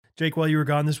Jake, while you were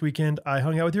gone this weekend, I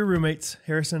hung out with your roommates,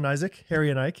 Harrison and Isaac,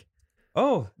 Harry and Ike.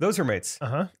 Oh, those roommates.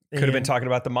 Uh-huh. Could have been talking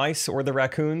about the mice or the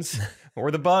raccoons or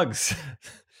the bugs.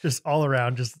 Just all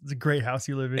around, just a great house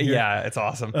you live in here. Yeah, it's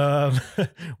awesome.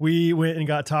 We went and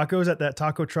got tacos at that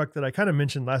taco truck that I kind of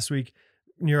mentioned last week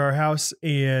near our house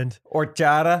and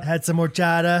Horchata. had some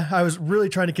horchata. I was really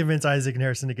trying to convince Isaac and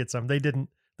Harrison to get some. They didn't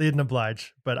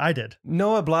oblige, but I did.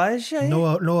 No oblige? No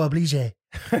oblige.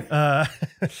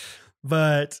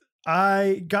 But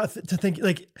I got to think,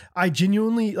 like, I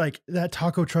genuinely, like, that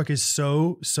taco truck is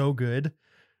so good.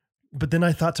 But then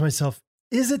I thought to myself,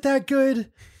 is it that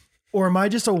good? Or am I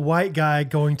just a white guy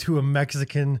going to a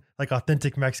Mexican, like,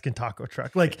 authentic Mexican taco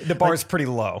truck? Like, The bar's pretty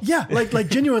low. yeah, like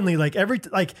genuinely, like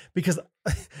because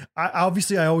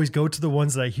I always go to the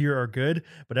ones that I hear are good,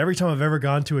 but every time I've ever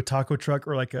gone to a taco truck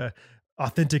or like a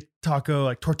authentic taco,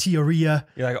 like tortilleria,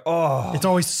 You're like, oh. it's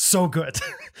always so good.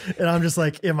 And I'm just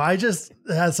like, am I just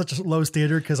has such a low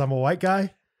standard because I'm a white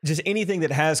guy? Just anything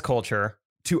that has culture,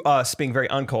 to us being very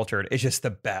uncultured, is just the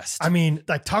best. I mean,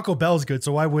 like Taco Bell's good,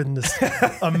 so why wouldn't this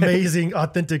amazing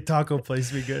authentic taco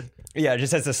place be good? Yeah, it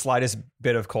just has the slightest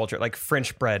bit of culture, like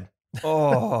French bread.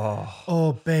 Oh.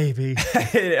 Oh, baby.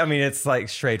 I mean, it's like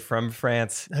straight from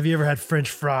France. Have you ever had French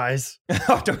fries?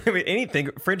 Oh, don't give me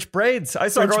anything. French braids. I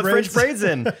saw a French girl with French braids?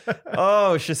 braids in.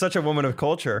 Oh, she's such a woman of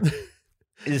culture.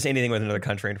 Just anything with another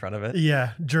country in front of it.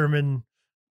 Yeah, German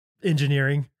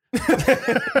engineering.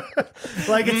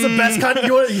 Like it's the best kind of,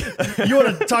 you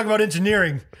want to talk about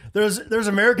engineering. There's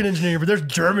American engineering, but there's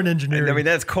German engineering. I mean,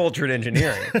 that's cultured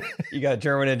engineering. You got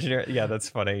German engineering. Yeah, that's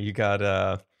funny. You got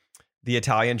The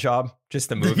Italian Job, just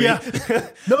the movie. Yeah.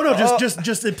 No,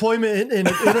 just employment in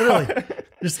Italy.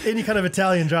 Just any kind of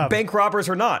Italian job. Bank robbers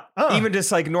or not, even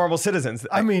just like normal citizens.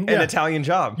 I mean, an yeah. Italian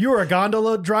job. You are a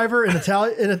gondola driver in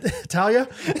Italia,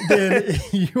 then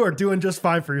you are doing just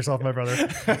fine for yourself, my brother.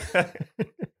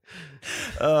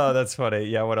 Oh, that's funny.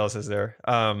 Yeah, what else is there?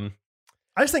 I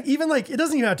just think even like it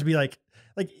doesn't even have to be like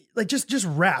just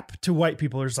rap to white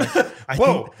people. There's like,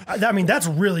 I mean, that's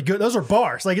really good. Those are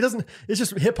bars. Like it doesn't. It's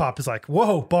just hip hop is like,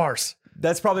 whoa, bars.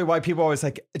 That's probably why people always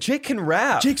like, Jake can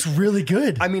rap. Jake's really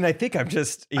good. I mean, I think I'm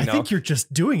just, I think you're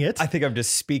just doing it. I think I'm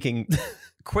just speaking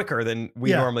quicker than we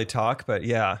Yeah. normally talk, but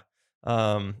yeah.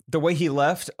 The way he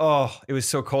left, it was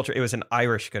so cultured. It was an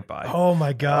Irish goodbye. Oh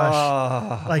my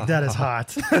gosh. Like that is hot.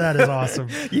 That is awesome.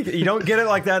 You don't get it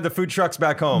like that at the food trucks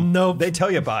back home. Nope. They tell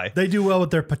you bye. They do well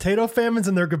with their potato famines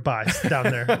and their goodbyes down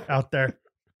there, out there.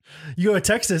 You go to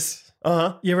Texas.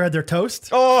 You ever had their toast?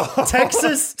 Oh,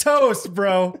 Texas toast,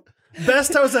 bro.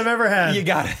 Best toast I've ever had. you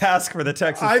got to ask for the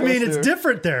Texas I mean, toast, it's dude.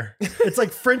 different there. It's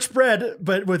like French bread,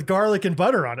 but with garlic and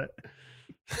butter on it.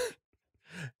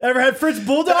 Ever had French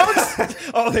bulldogs?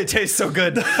 Oh, they taste so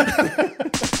good. Ooh,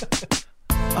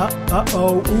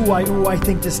 I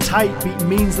think this tight beat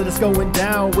means that it's going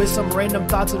down with some random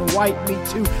thoughts and white meat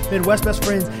too. Midwest best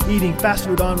friends eating fast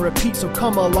food on repeat. So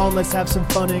come along, let's have some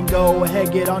fun and go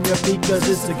ahead, get on your feet, cause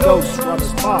it's the Ghost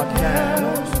Runners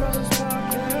Podcast.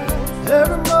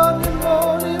 Every Monday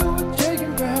morning we're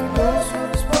taking back Ghost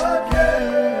Runners Podcast.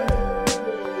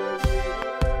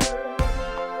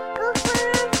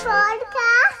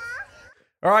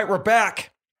 All right, we're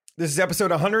back. This is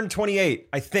episode 128,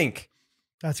 I think.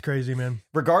 That's crazy, man.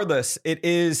 Regardless,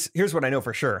 here's what I know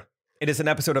for sure. It is an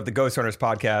episode of the Ghost Runners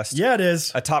Podcast. Yeah, it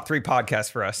is. A top 3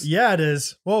 podcast for us. Yeah, it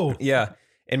is. Whoa. Yeah.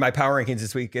 In my power rankings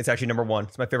this week, it's actually number 1.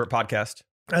 It's my favorite podcast.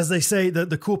 As they say,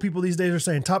 the cool people these days are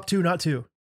saying top 2, not 2.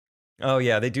 Oh,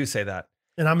 yeah, they do say that.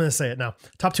 And I'm going to say it now.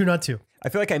 Top 2, not 2. I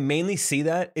feel like I mainly see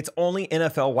that. It's only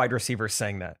NFL wide receivers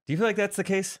saying that. Do you feel like that's the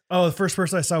case? Oh, the first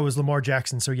person I saw was Lamar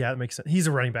Jackson. So yeah, it makes sense. He's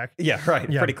a running back. Yeah, right.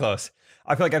 Yeah. Pretty close.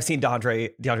 I feel like I've seen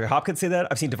DeAndre Hopkins say that.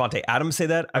 I've seen Devontae Adams say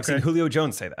that. I've Okay. seen Julio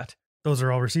Jones say that. Those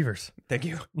are all receivers. Thank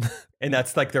you. And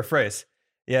that's like their phrase.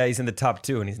 Yeah, he's in the top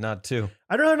 2 and he's not 2.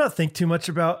 I'd rather not think too much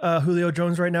about Julio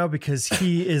Jones right now because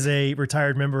he is a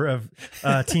retired member of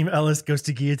Team Ellis Goes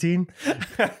to Guillotine.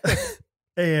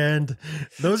 And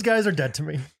those guys are dead to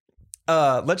me.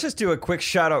 Let's just do a quick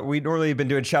shout out. We normally have been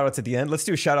doing shout outs at the end. Let's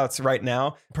do shout outs right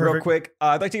now. Real Perfect. quick.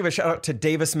 I'd like to give a shout out to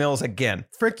Davis Mills again.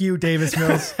 Frick you, Davis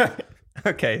Mills.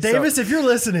 Okay. Davis, if you're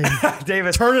listening,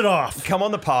 Davis, turn it off. come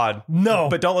on the pod. No.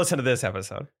 But don't listen to this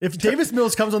episode. If Davis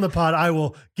Mills comes on the pod, I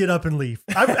will get up and leave.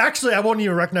 I won't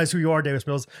even recognize who you are, Davis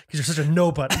Mills, because you're such a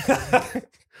nobody.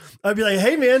 I'd be like,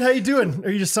 hey, man, how you doing? Are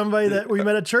you just somebody that we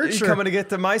met at church? You coming to get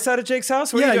the mice out of Jake's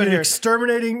house? What are Yeah, you doing you're here?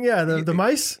 exterminating, the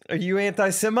mice. Are you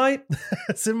anti-Semite?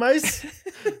 Some mice.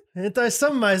 Anti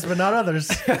some mice, but not others.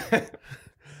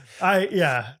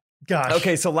 God, Gosh.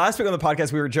 Okay, so last week on the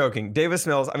podcast, we were joking. Davis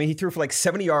Mills, I mean, he threw for like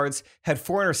 70 yards, had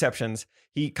 4 interceptions.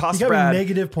 He cost He got Brad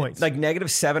negative points. like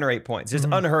 -7 or 8 points. Just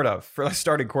unheard of for a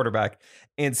starting quarterback.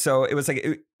 And so it was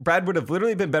like, Brad would have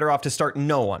literally been better off to start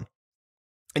no one.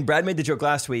 And Brad made the joke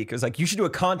last week. It was like, you should do a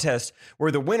contest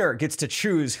where the winner gets to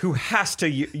choose who has to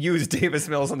use Davis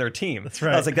Mills on their team. That's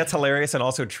right. I was like, that's hilarious and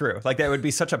also true. Like, that would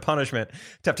be such a punishment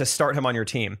to have to start him on your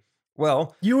team.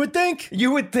 Well, you would think.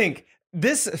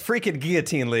 This freaking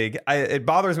guillotine league, it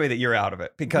bothers me that you're out of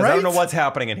it because I don't know what's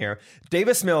happening in here.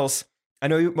 Davis Mills, I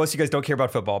know most of you guys don't care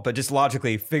about football, but just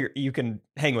logically, you can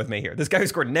hang with me here. This guy who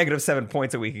scored -7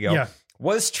 points a week ago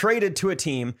was traded to a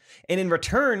team, and in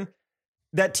return,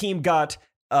 that team got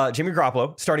Jimmy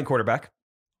Garoppolo, starting quarterback,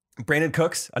 Brandon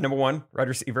Cooks, a number 1 wide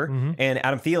receiver, and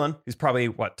Adam Thielen, who's probably,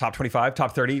 top 25,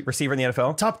 top 30 receiver in the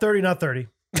NFL? Top 30, not 30.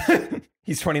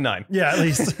 He's 29. Yeah, at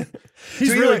least.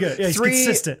 He's So really good. Yeah, he's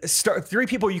consistent. 3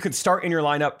 people you could start in your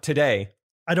lineup today.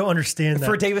 I don't understand that.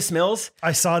 For Davis Mills.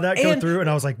 I saw that go through and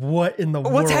I was like, what in the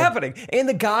world? What's happening? And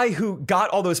the guy who got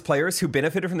all those players who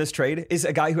benefited from this trade is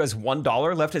a guy who has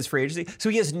 $1 left in his free agency. So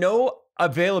he has no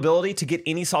availability to get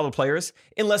any solid players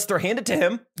unless they're handed to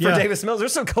him for Davis Mills.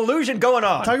 There's some collusion going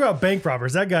on. Talk about bank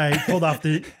robbers. That guy pulled off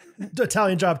the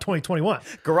Italian Job 2021.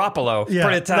 Garoppolo. Yeah,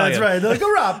 pretty Italian. that's right. The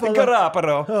Garoppolo.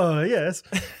 Garoppolo. Oh, yes.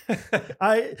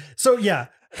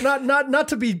 Not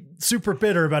to be super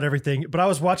bitter about everything, but I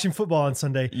was watching football on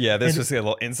Sunday. Yeah, this was a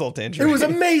little insult to injury. It was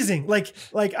amazing. Like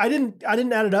I didn't add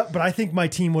it up, but I think my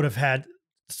team would have had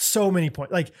so many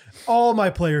points. Like all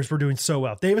my players were doing so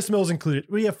well. Davis Mills included.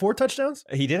 We have 4 touchdowns.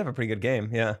 He did have a pretty good game.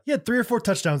 Yeah. He had 3 or 4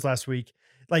 touchdowns last week.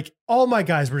 Like all my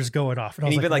guys were just going off.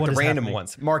 And even like the random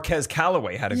ones. Marquez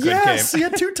Callaway had a good game. Yes, he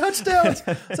had 2 touchdowns.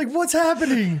 It's like, what's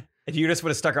happening? If you just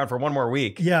would have stuck around for one more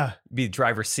week, be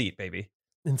driver's seat, baby.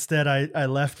 Instead, I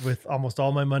left with almost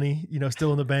all my money,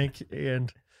 still in the bank.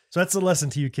 And so that's the lesson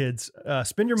to you kids.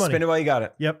 Spend your money. Spend it while you got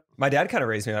it. Yep. My dad kind of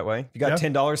raised me that way. You got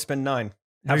 $10, spend $9.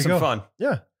 Have some fun.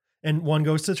 Yeah. And 1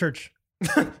 goes to church.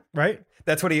 Right?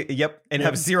 That's what and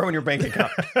have 0 in your bank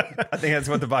account. I think that's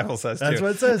what the Bible says too. That's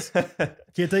what it says.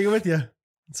 Can't take it with you.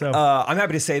 So I'm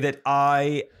happy to say that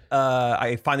I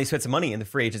finally spent some money in the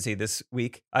free agency this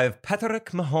week. I have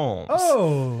Patrick Mahomes.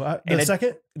 Oh, the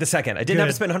second? The second. I didn't have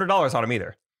to spend $100 on him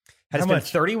either. Had to spend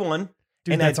 31.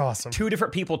 Dude, and that's awesome. 2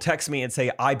 different people text me and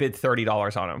say, I bid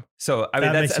 $30 on him. So I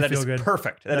mean, that is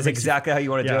perfect. That is exactly how you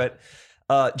want to do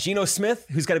it. Geno Smith,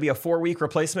 who's got to be a 4-week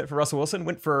replacement for Russell Wilson,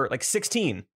 went for like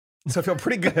 16. So I feel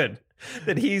pretty good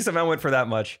that he somehow went for that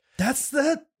much. That's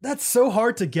so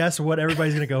hard to guess what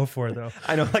everybody's going to go for, though.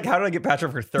 I know. Like, how did I get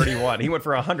Patrick for 31? He went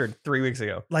for 100 3 weeks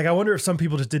ago. Like, I wonder if some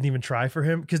people just didn't even try for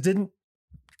him because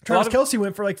Travis Kelce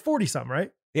went for like 40 something,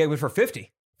 right? Yeah, he went for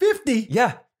 50. 50?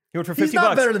 Yeah. He went for 50 He's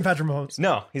not better than Patrick Mahomes.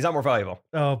 No, he's not more valuable.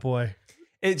 Oh, boy.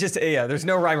 It just, there's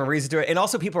no rhyme or reason to it. And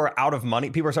also people are out of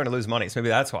money. People are starting to lose money. So maybe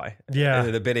that's why. Yeah.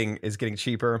 The bidding is getting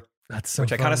cheaper. That's so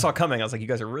Which I kind of saw coming. I was like, you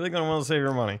guys are really going to want to save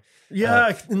your money.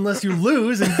 Yeah, unless you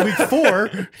lose in week 4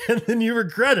 and then you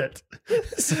regret it.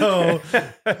 So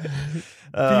be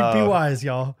wise,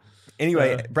 y'all.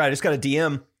 Anyway, Brad, I just got a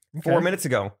DM 4 minutes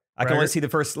ago. I can only see the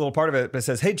first little part of it, but it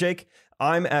says, hey, Jake,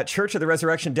 I'm at Church of the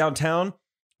Resurrection downtown.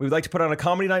 We would like to put on a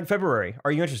comedy night in February.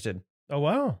 Are you interested? Oh,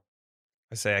 wow.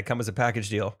 I say I come as a package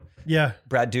deal. Yeah.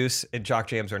 Brad Deuce and Jock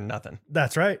Jams are nothing.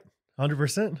 That's right.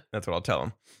 100%. That's what I'll tell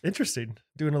him. Interesting.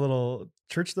 Doing a little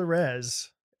Church of the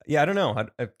Res. Yeah, I don't know.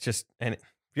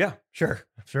 Yeah, sure.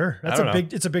 Sure.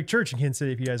 It's a big church in Kansas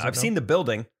City if you guys I've seen the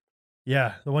building.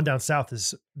 Yeah, the one down south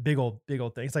is big old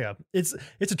thing. It's like it's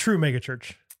a true mega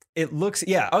church. It looks,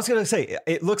 I was going to say,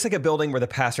 it looks like a building where the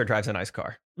pastor drives a nice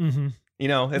car. Mm-hmm.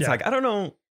 It's like, I don't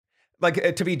know.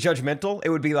 Like, to be judgmental, it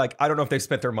would be like, I don't know if they've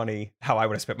spent their money how I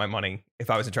would have spent my money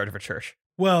if I was in charge of a church.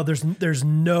 Well, there's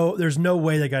no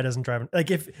way that guy doesn't drive.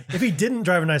 Like if he didn't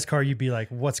drive a nice car, you'd be like,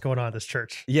 what's going on at this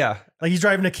church? Yeah. Like he's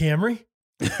driving a Camry.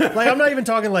 Like I'm not even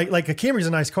talking like a Camry's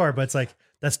a nice car, but it's like,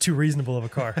 that's too reasonable of a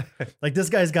car. Like this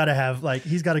guy's got to have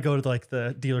he's got to go to like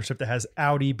the dealership that has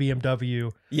Audi,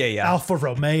 BMW, Alfa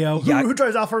Romeo. Who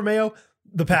drives Alfa Romeo?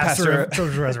 The pastor of Church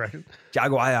of the Resurrection.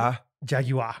 Jaguar.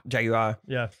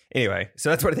 Yeah. Anyway,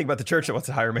 so that's what I think about the church that wants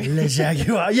to hire me. Le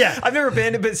Jaguar. Yeah. I've never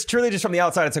been, but it's truly just from the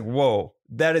outside. It's like, whoa,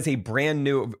 that is a brand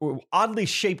new, oddly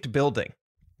shaped building.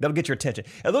 That'll get your attention.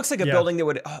 It looks like a building that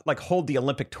would like hold the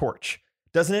Olympic torch,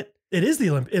 doesn't it? It is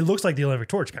it looks like the Olympic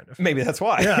torch, kind of. Maybe that's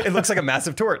why. Yeah. It looks like a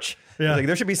massive torch. Yeah. Like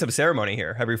there should be some ceremony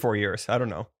here every 4 years. I don't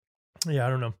know. Yeah, I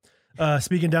don't know.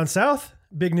 Speaking down south,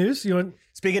 big news.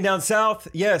 Speaking down south,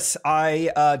 yes,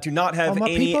 I do not have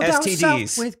any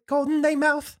STDs. With golden day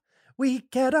mouth, we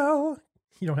ghetto.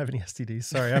 You don't have any STDs.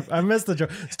 Sorry, I missed the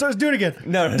joke. Start, do it again.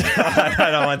 No,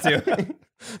 I don't want to.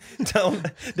 Tell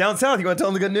them, down south, you want to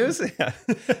tell them the good news? Yeah.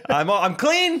 I'm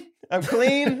clean. I'm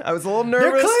clean. I was a little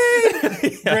nervous. They're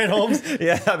clean. Yeah. Grant Holmes.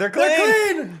 Yeah, they're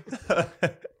clean. They're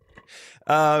clean.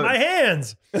 My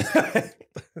hands.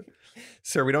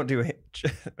 Sir, we don't do...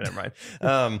 Never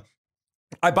mind.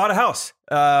 I bought a house.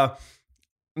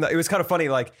 It was kind of funny,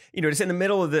 like, you know, just in the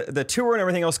middle of the tour and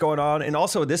everything else going on. And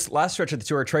also this last stretch of the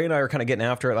tour, Trey and I are kind of getting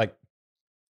after it. Like,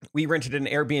 we rented an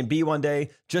Airbnb one day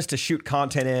just to shoot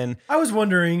content in. I was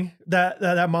wondering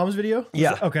that mom's video.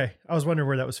 Yeah. Okay. I was wondering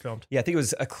where that was filmed. Yeah, I think it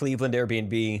was a Cleveland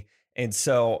Airbnb. And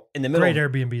so in the middle, great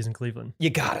Airbnbs in Cleveland. You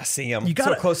gotta see them. You got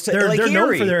so close to they're Lake Erie.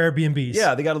 known for their Airbnbs.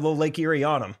 Yeah, they got a little Lake Erie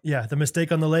on them. Yeah, the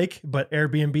mistake on the lake, but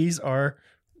Airbnbs are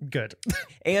good.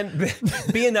 And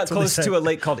being that close to a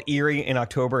lake called Erie in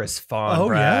October is fun. Oh,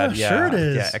 Brad. yeah, sure it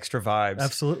is. Yeah, extra vibes.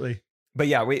 Absolutely. But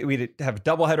yeah, we did have a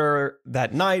doubleheader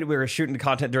that night. We were shooting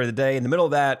content during the day. In the middle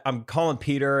of that, I'm calling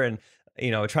Peter and,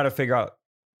 you know, trying to figure out,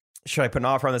 should I put an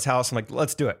offer on this house? I'm like,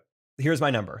 let's do it. Here's my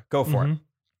number. Go for it.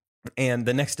 And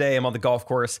the next day I'm on the golf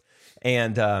course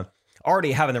and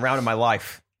already having the round of my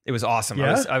life. It was awesome.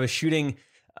 Yeah? I was shooting.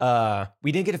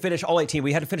 We didn't get to finish all 18.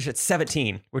 We had to finish at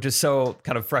 17, which is so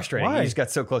kind of frustrating. Why? We just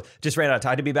got so close. Just ran out of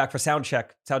time. I had to be back for sound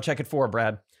check. Sound check at 4,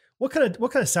 Brad. What kind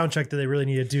of sound check do they really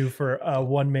need to do for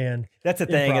one man? That's the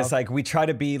thing. improv? Is like we try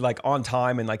to be like on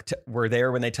time and like we're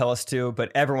there when they tell us to,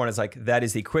 but everyone is like, that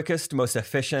is the quickest, most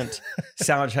efficient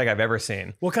sound check I've ever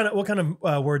seen. What kind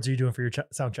of words are you doing for your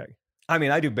sound check? I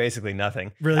mean, I do basically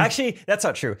nothing. Really? Actually, that's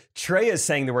not true. Trey is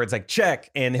saying the words like check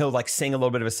and he'll like sing a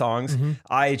little bit of his songs.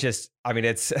 I mean,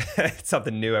 it's it's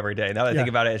something new every day. Now that I think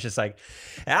about it, it's just like,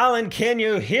 Alan, can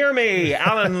you hear me?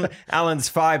 Alan's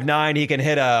 5'9". He can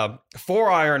hit a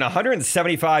 4-iron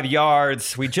 175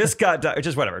 yards. We just got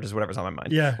just whatever's on my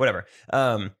mind. Yeah. Whatever.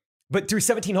 But through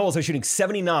 17 holes, I was shooting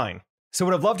 79. So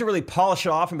would have loved to really polish it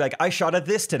off and be like, I shot at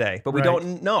this today, but we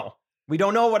don't know. We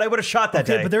don't know what I would have shot that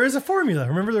day. But there is a formula.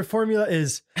 Remember, their formula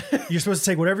is you're supposed to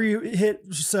take whatever you hit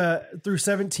through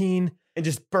 17 and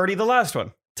just birdie the last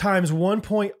one. Times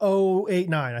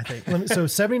 1.089, I think. So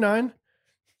 79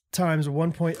 times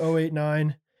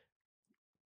 1.089.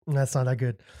 That's not that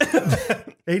good.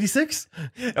 86?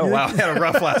 Oh, wow. I had a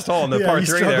rough last hole in the par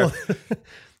 3 there.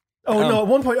 No,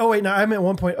 1.089. I meant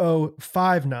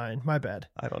 1.059. My bad.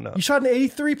 I don't know. You shot an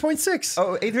 83.6.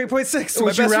 Oh, 83.6.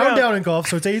 Which you round down in golf,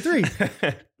 so it's 83.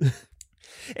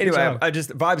 Anyway, I just,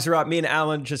 vibes are up. Me and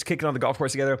Alan just kicking on the golf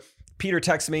course together. Peter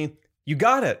texts me, you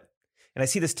got it. And I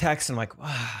see this text and I'm like,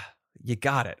 wow, you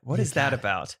got it. What is that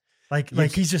about? Like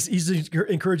he's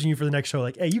encouraging you for the next show.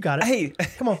 Like, hey, you got it. Hey,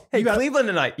 come on. Hey, Cleveland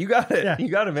tonight. You got it. Yeah. You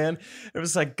got it, man. It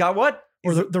was like, got what?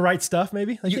 Or the right stuff,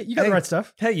 maybe. Like, you got the right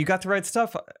stuff. Hey, you got the right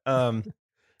stuff.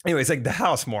 Anyways, like the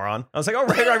house, moron. I was like, oh,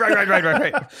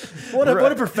 right.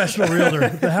 What a professional realtor.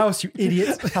 The house, you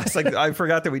idiot. I was like, I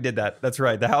forgot that we did that. That's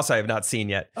right. The house I have not seen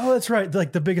yet. Oh, that's right.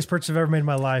 Like the biggest purchase I've ever made in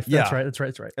my life. That's right. That's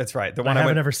right. The one I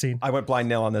haven't ever seen. I went blind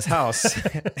nil on this house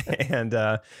and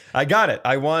I got it.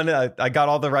 I won. I got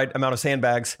all the right amount of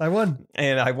sandbags. I won.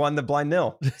 And I won the blind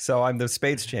nil. So I'm the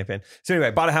spades champion. So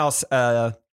anyway, bought a house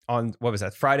on, what was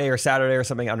that, Friday or Saturday or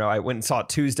something? I don't know. I went and saw it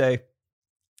Tuesday.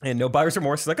 And no buyer's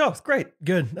remorse. It's like, oh, great.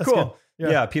 Good. That's cool.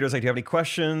 Good. Yeah. Peter's like, do you have any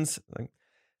questions? I'm like,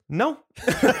 no.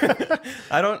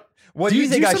 I don't. What do you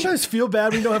think? Do you sometimes feel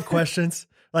bad when you don't have questions?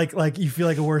 Like you feel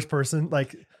like a worse person?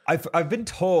 Like I've been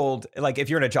told, like, if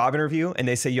you're in a job interview and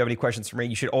they say you have any questions for me,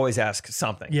 you should always ask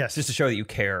something. Yes. Just to show that you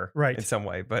care in some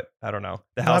way. But I don't know.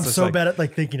 The house I'm so bad at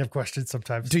like thinking of questions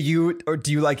sometimes. Do you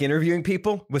like interviewing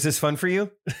people? Was this fun for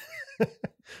you?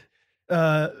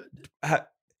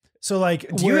 So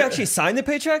like, do you actually sign the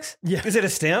paychecks? Yeah. Is it a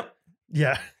stamp?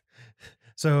 Yeah.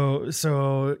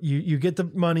 So you get the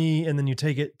money and then you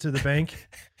take it to the bank.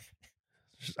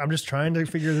 I'm just trying to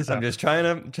figure this out. I'm just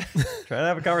trying to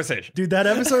have a conversation. Dude, that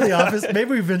episode of The Office, maybe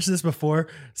we've mentioned this before.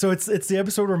 So it's the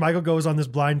episode where Michael goes on this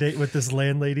blind date with this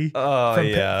landlady. Oh,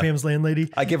 yeah. Pam's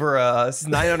landlady. I give her a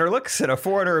 9 on her looks and a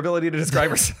 4 on her ability to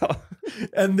describe herself.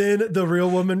 And then the real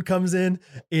woman comes in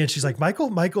and she's like, Michael,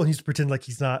 and he's pretending like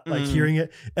he's not like hearing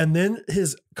it. And then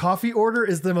his coffee order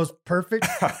is the most perfect.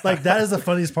 Like that is the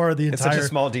funniest part of the entire. It's such a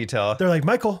small detail. They're like,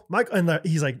 Michael, and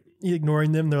he's like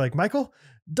ignoring them. They're like, Michael,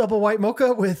 double white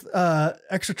mocha with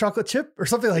extra chocolate chip or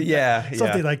something like that.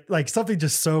 Something like something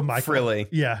just so Michael. Frilly.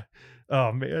 Yeah.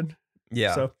 Oh man.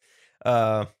 Yeah. So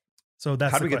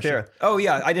that's how do we get there? Oh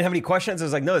yeah. I didn't have any questions. I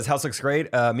was like, no, this house looks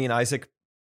great. Me and Isaac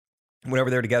went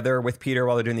over there together with Peter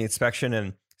while they're doing the inspection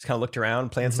and just kind of looked around,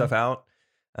 planned stuff out.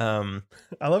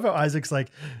 I love how Isaac's like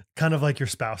kind of like your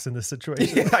spouse in this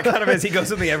situation. Yeah, kind of is. He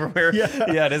goes with me everywhere.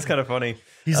 Yeah, it is kind of funny.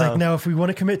 He's like, now, if we want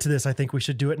to commit to this, I think we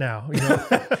should do it now. You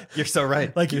know? You're so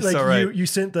right. You're so right. You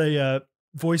sent the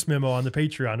voice memo on the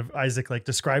Patreon of Isaac like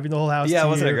describing the whole house. Yeah, to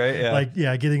wasn't you. it great?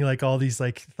 Yeah, getting like all these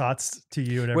like thoughts to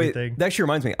you and everything. Wait, that actually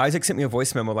reminds me. Isaac sent me a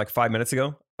voice memo like 5 minutes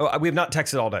ago. Oh, we have not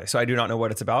texted all day, so I do not know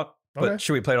what it's about. Okay. But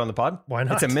should we play it on the pod? Why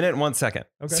not? It's 1 minute and 1 second.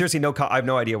 Okay. Seriously, I have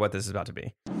no idea what this is about to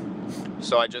be.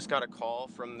 So I just got a call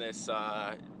from this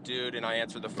dude, and I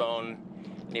answered the phone,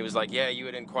 and he was like, yeah, you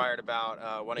had inquired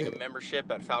about wanting a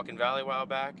membership at Falcon Valley a while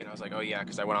back. And I was like, oh yeah,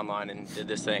 because I went online and did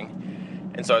this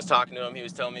thing. And so I was talking to him. He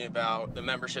was telling me about the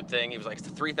membership thing. He was like, it's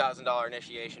a $3,000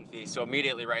 initiation fee. So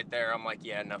immediately right there, I'm like,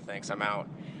 yeah, no thanks, I'm out.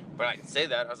 But I didn't say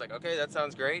that. I was like, okay, that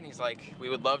sounds great. And he's like, we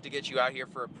would love to get you out here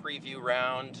for a preview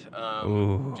round,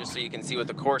 just so you can see what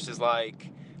the course is like,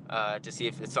 to see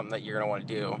if it's something that you're going to want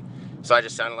to do. So I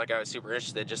just sounded like I was super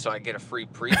interested, just so I get a free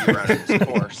preview round of this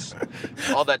course.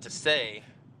 All that to say,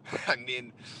 I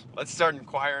mean, let's start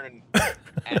inquiring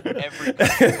at every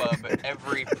club,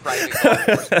 every private golf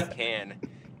course we can,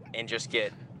 and just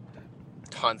get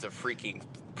tons of freaking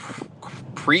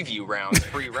preview rounds,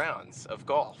 free rounds of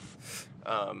golf.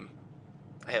 I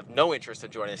have no interest in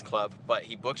joining this club, but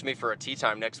he booked me for a tee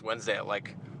time next Wednesday at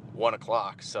like 1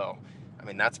 o'clock. So, I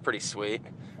mean, that's pretty sweet.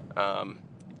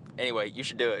 Anyway, you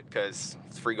should do it because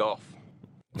it's free golf.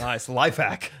 Nice. Life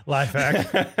hack. Life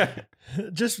hack.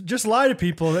 just lie to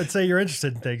people that say you're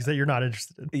interested in things that you're not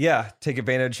interested in. Yeah. Take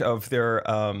advantage of their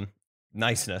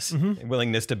niceness and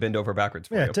willingness to bend over backwards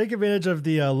for you. Take advantage of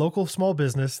the local small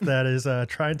business that is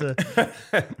trying to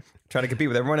compete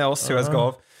with everyone else who has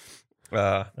golf.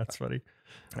 That's funny.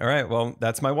 All right. Well,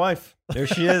 that's my wife. There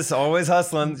she is, always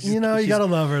hustling. You got to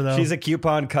love her, though. She's a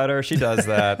coupon cutter. She does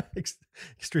that.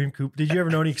 Extreme coup. Did you ever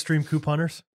know any extreme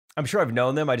couponers? I'm sure I've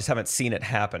known them. I just haven't seen it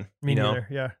happen. Me neither.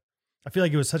 Yeah. I feel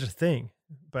like it was such a thing,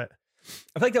 but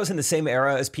I feel like that was in the same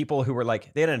era as people who were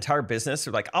like, they had an entire business.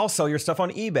 They're like, I'll sell your stuff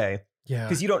on eBay. Yeah.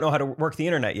 Because you don't know how to work the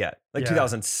internet yet. Like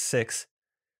 2006.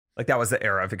 Like that was the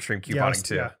era of extreme couponing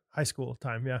too. Yeah. High school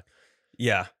time. Yeah.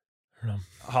 Yeah. I don't know.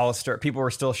 Hollister. People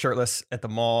were still shirtless at the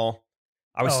mall.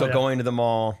 I was still going to the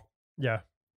mall. Yeah.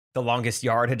 The Longest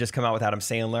Yard had just come out with Adam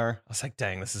Sandler. I was like,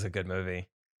 dang, this is a good movie.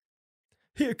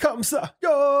 Here comes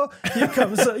yo. Here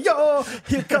comes yo.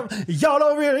 Here comes. Y'all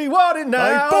don't really want it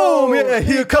now. Like, boom. Yeah.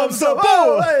 Here comes the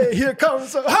boom. Hey, here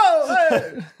comes the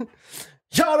hey.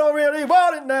 Y'all don't really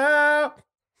want it now.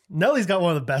 Nelly's got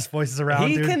one of the best voices around.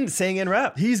 He can sing and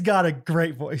rap. He's got a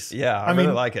great voice. Yeah, I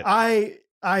really like it.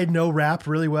 I know rap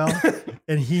really well,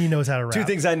 and he knows how to rap. Two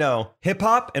things I know: hip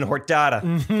hop and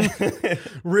horchata.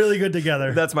 Really good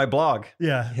together. That's my blog.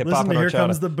 Yeah, hip listen hop to and Here horchata.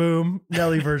 Comes the Boom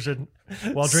Nelly version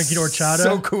while drinking horchata.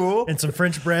 So cool. And some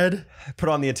French bread. Put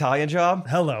on the Italian Job.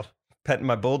 Hello. Petting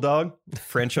my bulldog.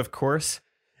 French, of course.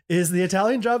 Is the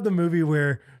Italian Job the movie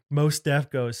where Mos Def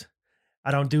goes,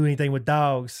 I don't do anything with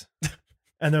dogs?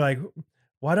 And they're like,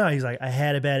 why not? He's like, I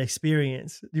had a bad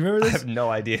experience. Do you remember this? I have no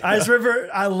idea. I just remember,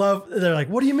 they're like,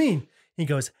 what do you mean? He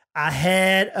goes, I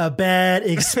had a bad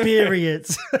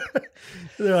experience.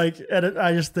 They're like, and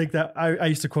I just think that I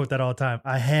used to quote that all the time.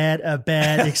 I had a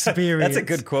bad experience. That's a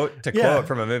good quote to quote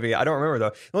from a movie. I don't remember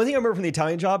though. The only thing I remember from the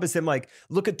Italian Job is them like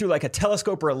looking through like a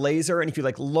telescope or a laser. And if you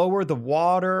like lower the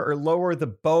water or lower the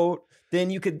boat,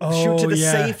 then you could shoot to the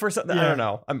safe or something. I don't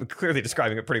know. I'm clearly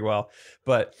describing it pretty well,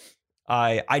 but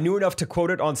I knew enough to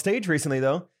quote it on stage recently,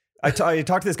 though. I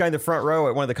talked to this guy in the front row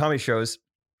at one of the comedy shows.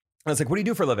 I was like, what do you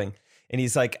do for a living? And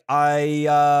he's like,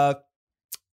 I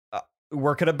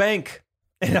work at a bank.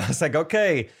 And I was like,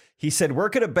 okay. He said,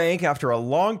 work at a bank after a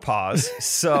long pause.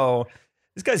 So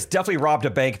this guy's definitely robbed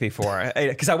a bank before.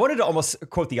 Because I wanted to almost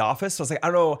quote The Office. So I was like, I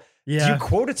don't know. Yeah. Do you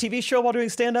quote a TV show while doing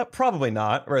stand-up? Probably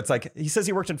not. Or it's like, he says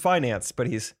he worked in finance, but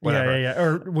he's whatever. Yeah.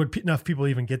 Or would enough people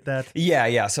even get that?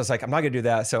 Yeah. So I was like, I'm not going to do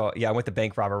that. So yeah, I went the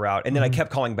bank robber route. And then I kept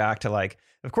calling back to like,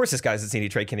 of course this guy hasn't seen any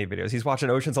Trey Kennedy videos. He's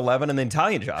watching Ocean's 11 and the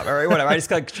Italian Job. All right, whatever. I just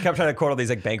kept trying to quote all these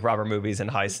like bank robber movies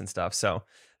and heists and stuff. So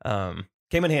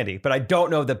came in handy. But I don't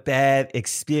know the bad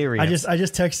experience. I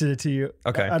just texted it to you.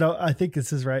 Okay. I think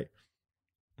this is right.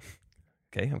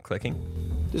 Okay, I'm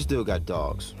clicking. This dude got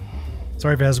dogs.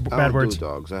 Sorry if it has I bad don't words. do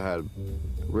dogs. I had a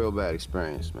real bad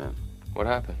experience, man. What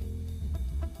happened?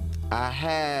 I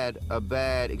had a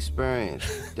bad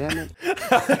experience. Damn it.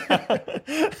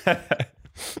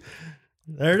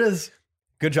 There it is.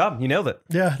 Good job. You nailed it.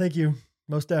 Yeah, thank you.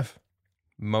 Mos Def.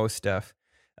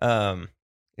 Anyway,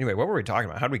 what were we talking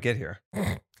about? How did we get here?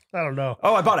 I don't know.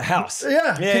 Oh, I bought a house.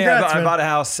 Yeah. Congrats, I bought a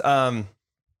house.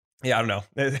 Yeah, I don't know.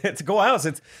 It's a cool house.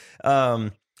 It's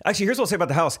actually, here's what I'll say about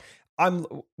the house.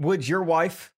 Would your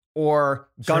wife or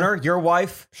Gunnar, your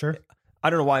wife. Sure. I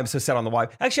don't know why I'm so set on the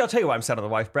wife. Actually, I'll tell you why I'm set on the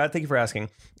wife, Brad. Thank you for asking.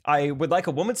 I would like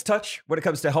a woman's touch when it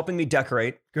comes to helping me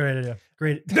decorate. Great idea.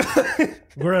 Great. Great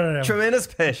idea. Tremendous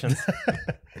patience.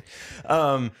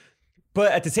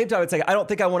 But at the same time, it's like, I don't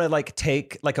think I want to like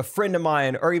take like a friend of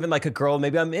mine or even like a girl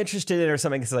maybe I'm interested in or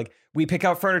something. It's like we pick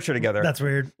out furniture together. That's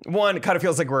weird. One, it kind of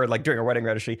feels like we're like doing a wedding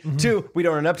registry. Two, we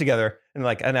don't end up together. And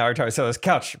like an hour trying to sell this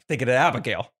couch, thinking of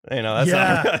Abigail. You know,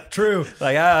 that's not true.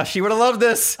 Like, she would have loved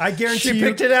this. I guarantee she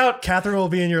picked it out. Catherine will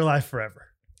be in your life forever.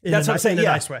 That's what I'm saying. In a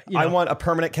Yeah. nice way. I want a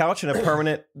permanent couch and a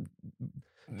permanent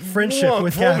friendship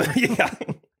with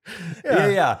Catherine.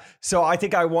 Yeah. So I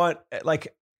think I want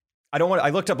like, I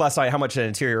looked up last night how much an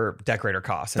interior decorator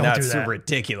costs, and that's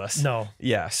ridiculous. No.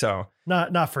 Yeah. So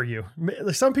not for you.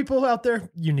 Some people out there,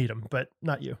 you need them, but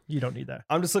not you. You don't need that.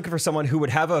 I'm just looking for someone who would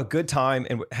have a good time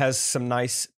and has some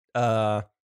nice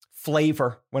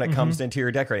flavor when it comes to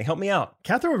interior decorating. Help me out.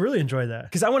 Catherine would really enjoy that.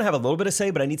 Because I want to have a little bit of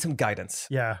say, but I need some guidance.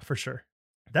 Yeah, for sure.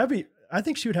 I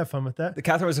think she would have fun with that.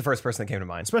 Catherine was the first person that came to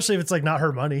mind. Especially if it's like not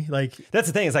her money. Like that's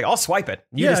the thing. It's like, I'll swipe it.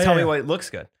 You just tell me what looks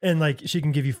good. And like, she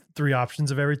can give you 3 options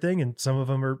of everything. And some of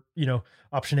them are,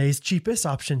 option A is cheapest.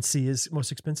 Option C is most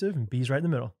expensive. And B is right in the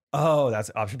middle. Oh, that's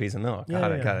option B is in the middle.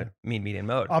 Got it. Mean median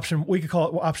mode. We could call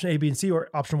it option A, B, and C, or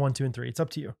option 1, 2, and 3. It's up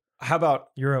to you. How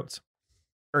about your oats?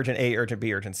 Urgent A, urgent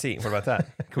B, urgent C. What about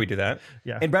that? Can we do that?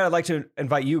 Yeah. And Brad, I'd like to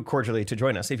invite you cordially to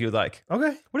join us if you would like.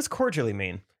 Okay. What does cordially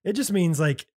mean? It just means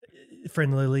like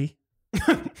friendlily.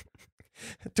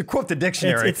 To quote the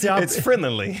dictionary, it's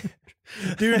friendly.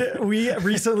 Dude, we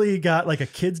recently got like a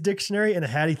kid's dictionary, and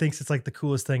Hattie thinks it's like the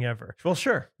coolest thing ever. Well,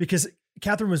 sure. Because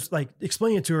Catherine was like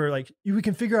explaining it to her, like we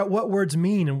can figure out what words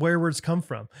mean and where words come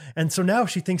from. And so now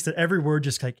she thinks that every word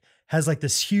just like has like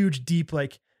this huge, deep,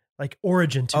 like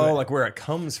origin to it. Oh, like where it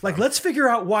comes from. Like, let's figure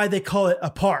out why they call it a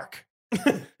park.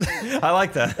 I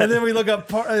like that. And then we look up,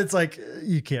 it's like,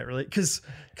 you can't really, because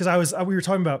we were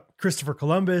talking about Christopher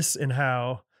Columbus and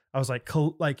how I was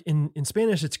like in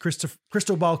Spanish, it's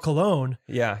Cristobal Colon.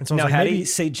 Yeah. And so now, like, how do you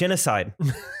say genocide?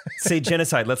 Say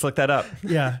genocide. Let's look that up.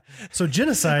 Yeah. So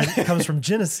genocide comes from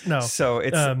genocide. No. So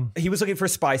it's, he was looking for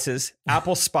spices,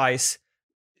 apple spice,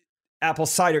 apple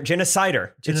cider, gin and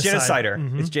cider. It's gin and cider.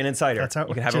 Mm-hmm. It's gin and cider. That's how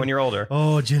you can have it when you're older.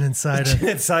 Oh, gin and cider. Gin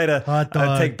and cider. Hot dog.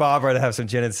 I'd take Barbara to have some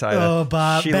gin and cider. Oh,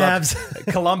 Babs.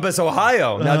 Columbus,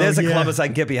 Ohio. Now there's a Columbus I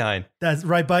can get behind. That's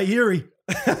right by Erie.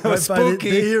 Right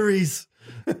Spooky. By the Eries.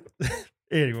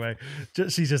 Anyway,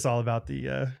 she's just all about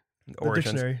the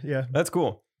dictionary. Yeah. That's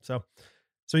cool. So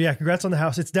yeah, congrats on the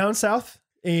house. It's down south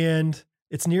and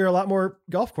it's near a lot more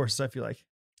golf courses, I feel like.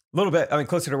 A little bit. I mean,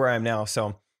 closer to where I am now.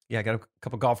 So yeah, I got a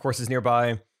couple golf courses nearby.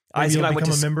 Maybe Isaac and I went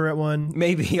to a member at one.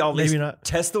 Maybe I'll at least not.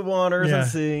 Test the waters and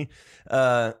see.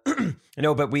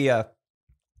 No, but we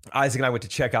Isaac and I went to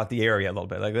check out the area a little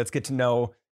bit. Like, let's get to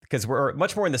know, because we're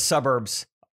much more in the suburbs,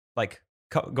 like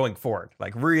going forward,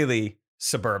 like really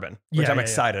suburban, which I'm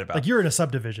excited about. Like you're in a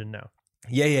subdivision now.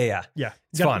 Yeah.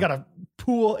 It's fun. You got a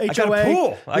pool, HOA. I got a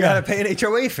pool. I got to pay an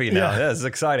HOA fee now. Yeah, this is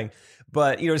exciting.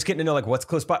 But just getting to know like what's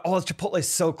close by. Oh, Chipotle is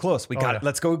so close. We got it.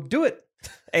 Let's go do it.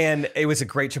 And it was a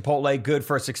great Chipotle, good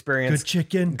first experience. Good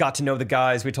chicken. Got to know the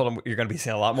guys. We told them you're going to be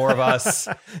seeing a lot more of us.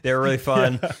 They were really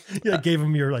fun. Yeah, gave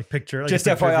them your like picture. Like just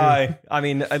FYI, I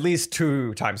mean, at least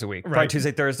 2 times a week. Probably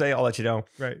Tuesday, Thursday. I'll let you know.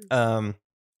 Right.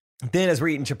 Then as we're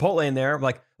eating Chipotle in there, I'm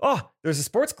like, oh, there's a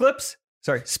sport clips.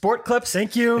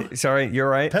 Thank you. Sorry, you're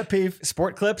right. Pet peeve.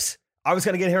 Sport clips. I was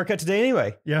going to get a haircut today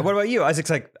anyway. Yeah. What about you?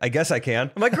 Isaac's like, I guess I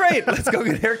can. I'm like, great. Let's go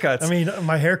get haircuts. I mean,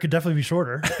 my hair could definitely be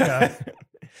shorter. Yeah.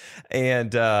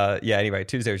 And anyway,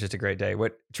 Tuesday was just a great day.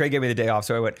 Trey gave me the day off,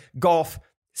 so I went golf,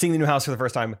 seeing the new house for the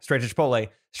first time, straight to Chipotle,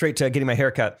 straight to getting my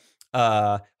haircut,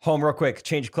 home real quick,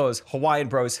 change clothes, Hawaiian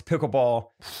Bros, pickleball,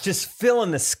 just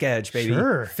filling the schedule, baby.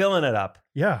 Sure. Filling it up.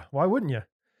 Yeah. Why wouldn't you?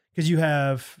 Because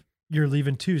you're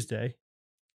leaving Tuesday,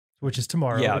 which is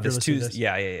tomorrow. Yeah, this Tuesday.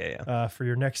 Yeah. For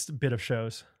your next bit of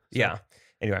shows. So. Yeah.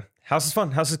 Anyway, house is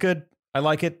fun. House is good. I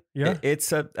like it. Yeah.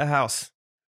 It's a house.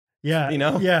 Yeah.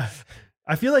 Yeah.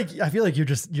 I feel like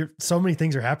you're so many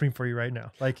things are happening for you right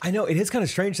now. Like, I know it is kind of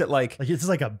strange that like it's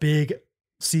like a big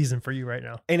season for you right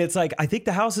now. And it's like, I think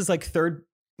the house is like third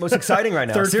most exciting right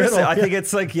now. Third Seriously, fiddle, I think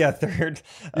it's like, third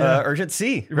urgent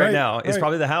C right now is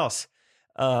probably the house.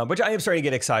 Which I am starting to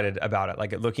get excited about it.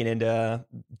 Like looking into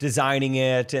designing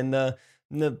it and the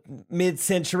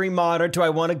mid-century modern. Do I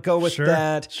want to go with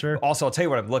that? Sure. Also, I'll tell you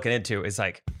what I'm looking into is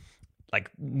like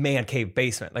man cave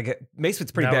basement. Like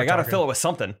basement's pretty Now big. we're I got to talking. fill it with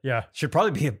something. Yeah. Should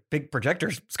probably be a big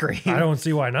projector screen. I don't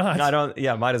see why not.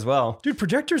 Might as well. Dude,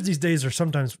 projectors these days are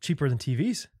sometimes cheaper than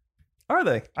TVs. Are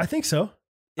they? I think so.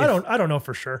 I don't know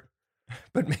for sure.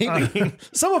 but maybe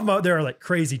some of them, they're like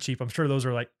crazy cheap. I'm sure those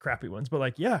are like crappy ones, but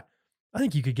like, yeah, I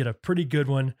think you could get a pretty good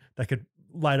one that could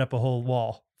light up a whole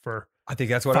wall for I think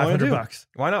that's what I want to do. $500.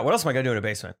 Why not? What else am I going to do in a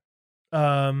basement?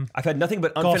 I've had nothing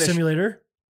but Golf unfinished simulator.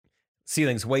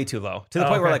 ceilings way too low to the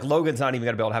point where like Logan's not even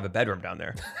going to be able to have a bedroom down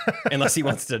there unless he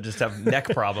wants to just have neck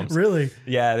problems. Really?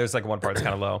 Yeah, there's like one part that's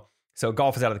kind of low. So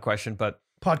golf is out of the question, but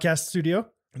Podcast studio.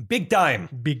 big time.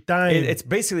 Big time. It's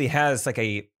basically has like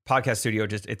a podcast studio,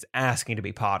 just it's asking to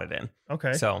be potted in.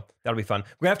 Okay. So that'll be fun.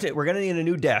 We're gonna need a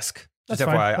new desk. Just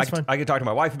That's fine. FYI. That's fine. I could talk to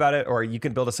my wife about it, or you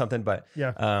can build us something. But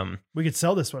Yeah. We could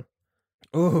sell this one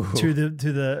ooh, to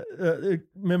the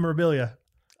memorabilia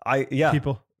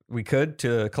people. we could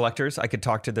to collectors. I could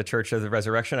talk to the Church of the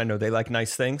Resurrection. I know they like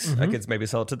nice things. I could maybe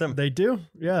sell it to them. They do.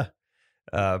 Yeah.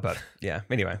 But yeah.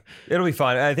 Anyway, it'll be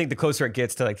fun. I think the closer it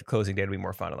gets to like the closing day, it'll be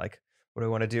more fun. Like, what do I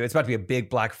want to do? It's about to be a big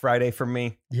Black Friday for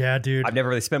me. Yeah, dude. I've never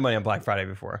really spent money on Black Friday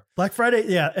before. Black Friday,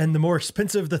 yeah, and the more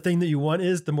expensive the thing that you want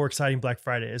is, the more exciting Black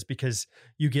Friday is because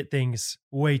you get things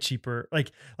way cheaper.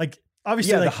 Like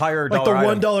obviously, the higher like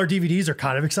the dollar $1 DVDs are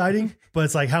kind of exciting, but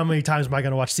it's like, how many times am I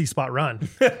going to watch C-Spot run?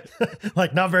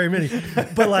 Like, not very many.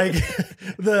 But like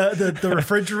the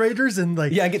refrigerators and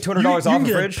like I get $200 off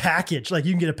a fridge package. Like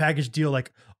you can get a package deal,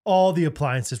 like all the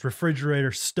appliances,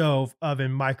 refrigerator, stove,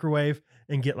 oven, microwave,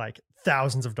 and get like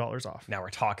thousands of dollars off. Now we're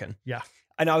talking. Yeah.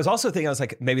 And I was also thinking, I was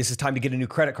like, maybe this is time to get a new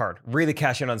credit card, really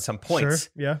cash in on some points.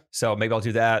 Sure. Yeah. So maybe I'll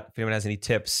do that. If anyone has any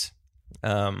tips.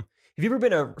 Have you ever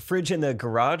been a fridge in the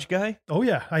garage guy? Oh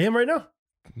yeah, I am right now.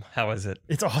 How is it?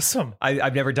 It's awesome.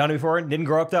 I've never done it before. Didn't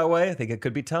grow up that way. I think it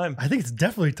could be time. I think it's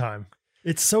definitely time.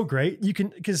 It's so great. You can,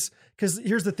 because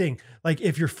here's the thing. Like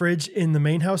if your fridge in the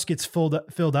main house gets filled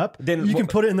up, Then you can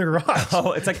put it in the garage.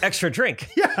 Oh, it's like extra drink.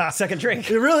 Yeah. Second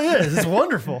drink. It really is. It's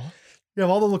wonderful. You have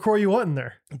all the LaCroix you want in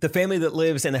there. The family that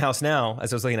lives in the house now,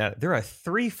 as I was looking at it, they're a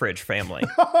 3 fridge family.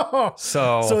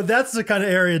 So that's the kind of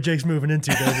area Jake's moving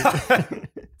into, David.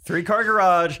 3-car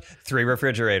garage, 3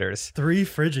 refrigerators. 3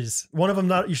 fridges. One of them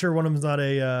not, you sure one of them's not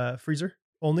a freezer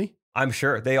only? I'm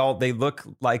sure they look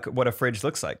like what a fridge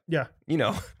looks like. Yeah. You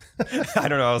know, I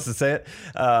don't know how else to say it.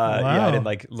 Yeah, I didn't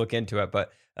like look into it,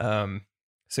 but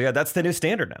so yeah, that's the new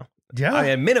standard now. Yeah. I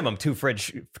mean, minimum two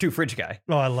fridge guy.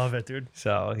 Oh, I love it, dude.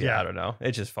 So yeah, I don't know.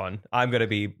 It's just fun. I'm gonna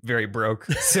be very broke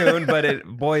soon, but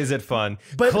boy is it fun.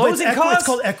 But closing it's costs. It's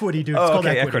called equity, dude. It's Oh, called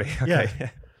okay, equity. Okay. Yeah.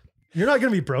 You're not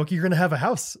gonna be broke. You're gonna have a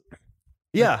house.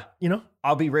 Yeah. You know,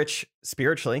 I'll be rich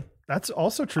spiritually. that's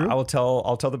also true. I'll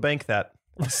tell the bank that.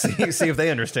 See if they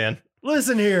understand.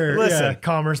 Listen here. Listen. Yeah,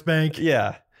 Commerce Bank.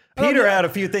 Yeah. I don't Peter need- had a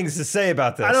few things to say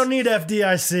about this. I don't need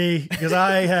FDIC because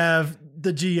I have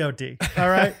the GOD. All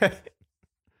right.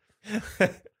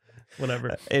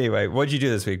 Whatever. Anyway, what'd you do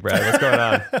this week, Brad? What's going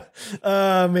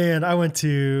on? Man, I went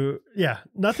to,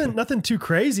 nothing too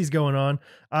crazy is going on.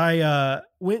 I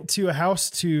went to a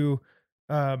house to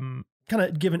kind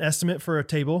of give an estimate for a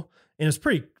table, and it's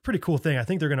pretty cool thing. I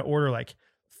think they're going to order like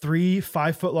 3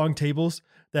 5-foot long tables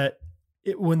that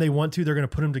when they want to, they're going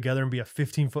to put them together and be a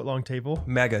 15-foot long table.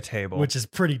 Mega table. Which is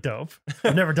pretty dope.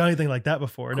 I've never done anything like that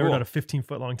before. I've never Cool. done a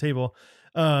 15-foot long table.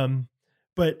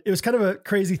 But it was kind of a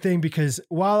crazy thing because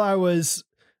while I was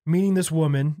meeting this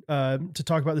woman to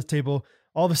talk about this table,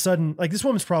 all of a sudden, like this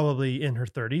woman's probably in her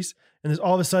 30s, and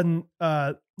all of a sudden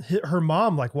her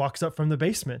mom like walks up from the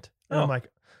basement. And I'm like,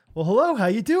 well, hello, how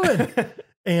you doing?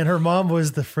 And her mom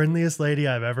was the friendliest lady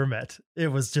I've ever met. It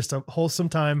was just a wholesome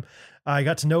time. I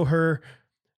got to know her.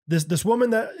 This woman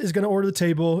that is going to order the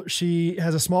table, she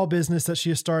has a small business that she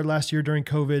has started last year during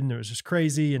COVID, and it was just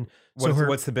crazy. And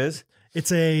what's the biz?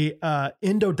 It's a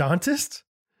endodontist.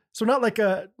 So not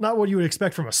what you would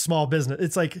expect from a small business.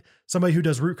 It's like somebody who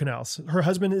does root canals. Her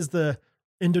husband is the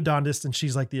endodontist and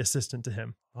she's like the assistant to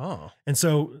him. Oh. And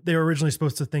so they were originally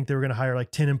supposed to think they were going to hire like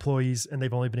 10 employees and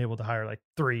they've only been able to hire like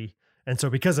 3. And so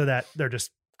because of that, they're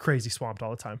just crazy swamped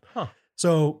all the time. Huh.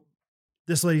 So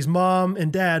this lady's mom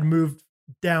and dad moved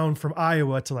down from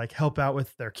Iowa to like help out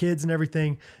with their kids and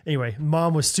everything. Anyway,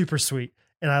 mom was super sweet.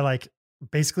 And I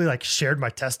basically shared my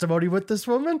testimony with this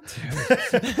woman.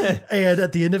 And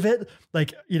at the end of it,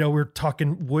 we're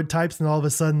talking wood types, and all of a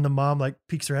sudden the mom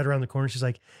peeks her head around the corner. She's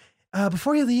like,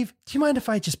 before you leave, do you mind if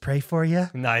I just pray for you?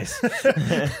 Nice.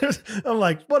 I'm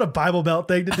like, what a Bible Belt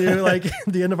thing to do, at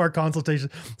the end of our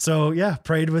consultation. So yeah,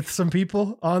 prayed with some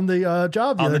people on the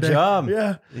job. On the job.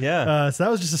 Yeah. Yeah. So that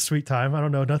was just a sweet time. I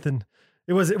don't know, nothing.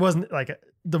 It wasn't like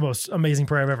the most amazing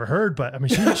prayer I've ever heard, but I mean,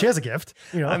 she has a gift,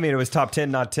 I mean, it was top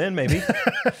 10, not 10, maybe.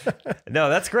 No,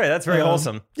 that's great. That's very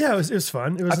wholesome. Yeah, it was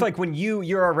fun. I feel like when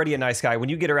you're already a nice guy, when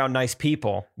you get around nice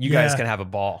people, you guys can have a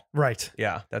ball. Right.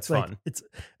 Yeah, that's fun.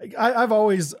 I've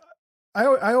always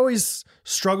I always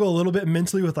struggle a little bit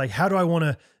mentally with like, how do I want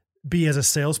to be as a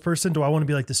salesperson? Do I want to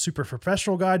be like the super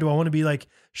professional guy? Do I want to be like,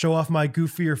 show off my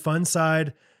goofy or fun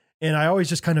side? And I always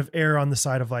just kind of err on the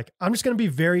side of like, I'm just going to be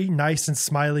very nice and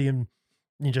smiley and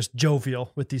just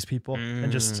jovial with these people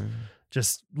and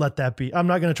just let that be. I'm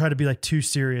not going to try to be like too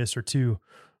serious or too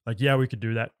like, yeah, we could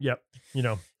do that. Yep.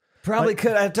 Probably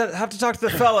could. I have to talk to the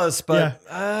fellas, but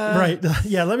right.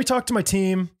 Yeah. Let me talk to my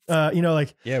team.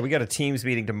 Yeah, we got a teams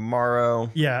meeting tomorrow.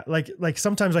 Yeah. Like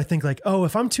sometimes I think like, oh,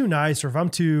 if I'm too nice or if I'm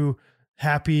too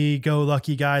happy go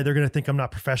lucky guy, they're going to think I'm not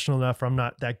professional enough or I'm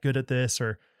not that good at this,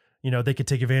 or, they could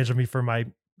take advantage of me for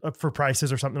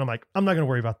prices or something. I'm like, I'm not going to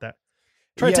worry about that.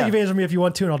 Try to take advantage of me if you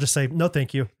want to. And I'll just say, no,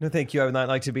 thank you. No, thank you. I would not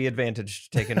like to be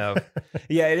advantaged taken of.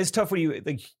 Yeah. It is tough when you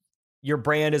like your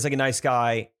brand is like a nice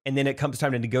guy. And then it comes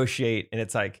time to negotiate and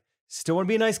it's like, still want to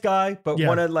be a nice guy, but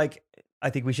want to like,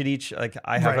 I think we should each like,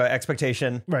 I have an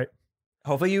expectation. Right.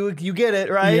 Hopefully you get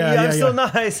it, right? Yeah, I'm still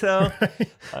nice though.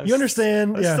 You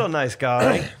understand? I'm still a nice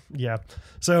guy. Yeah.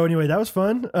 So anyway, that was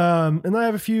fun. And then I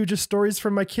have a few just stories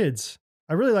from my kids.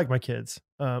 I really like my kids.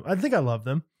 I think I love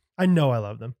them. I know I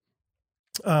love them.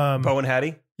 Bo and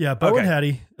Hattie? Yeah, Bo and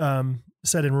Hattie,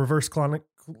 said in reverse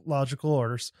chronological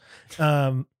orders.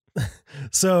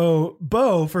 So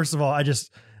Bo, first of all, I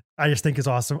just think is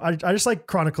awesome. I just like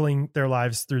chronicling their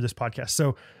lives through this podcast.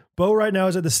 So Bo right now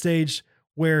is at the stage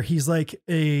where he's like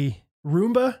a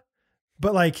Roomba,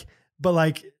 but like,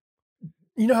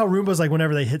 you know how Roombas, like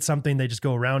whenever they hit something, they just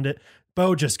go around it.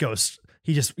 Bo just goes,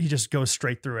 he just goes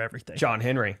straight through everything. John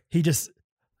Henry. We just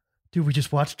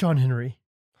watched John Henry.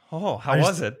 Oh, how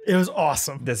was it? It was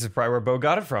awesome. This is probably where Bo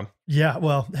got it from. Yeah.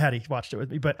 Well, Hattie watched it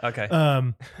with me, but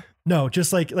okay. No,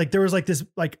 just like there was like this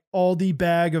like Aldi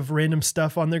bag of random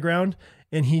stuff on the ground,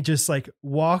 and he just like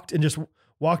walked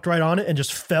right on it and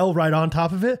just fell right on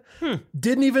top of it.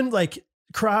 Didn't even like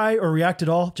cry or react at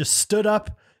all. Just stood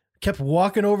up, kept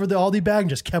walking over the Aldi bag and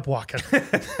just kept walking.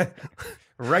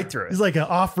 Right through it. He's like an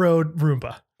off-road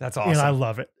Roomba. That's awesome. And I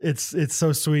love it. It's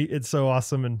so sweet. It's so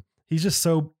awesome. And he's just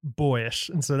so boyish.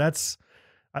 And so that's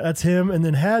him. And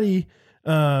then Hattie,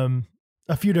 a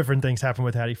few different things happened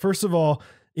with Hattie. First of all,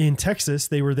 in Texas,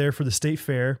 they were there for the state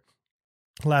fair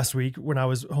last week when I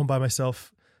was home by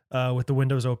myself with the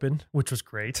windows open, which was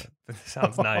great.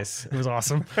 Sounds nice. It was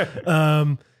awesome.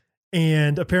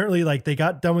 And apparently like they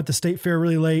got done with the state fair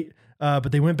really late,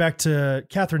 but they went back to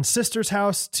Catherine's sister's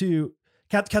house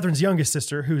Catherine's youngest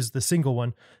sister, who's the single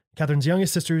one. Catherine's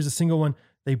youngest sister, who's the single one.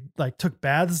 They like took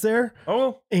baths there.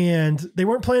 Oh, and they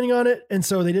weren't planning on it. And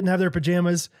so they didn't have their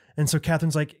pajamas. And so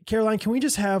Catherine's like, Caroline, can we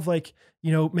just have like,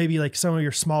 maybe like some of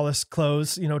your smallest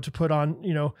clothes, to put on,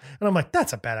 and I'm like,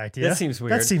 that's a bad idea. That seems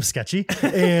weird. That seems sketchy.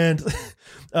 And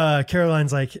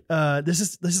Caroline's like, this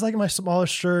is like my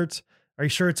smallest shirt. Are you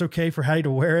sure it's okay for Hattie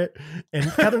to wear it? And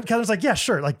Catherine's like, yeah,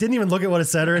 sure. Like didn't even look at what it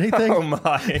said or anything. Oh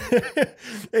my.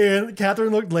 And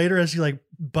Catherine looked later as she like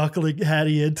buckling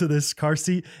Hattie into this car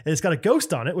seat and it's got a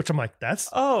ghost on it, which I'm like, that's,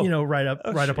 right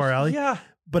up our alley. Yeah.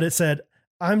 But it said,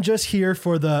 I'm just here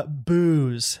for the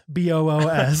booze,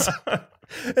 BOOS.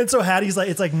 And so Hattie's like,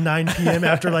 it's like 9 p.m.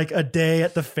 after like a day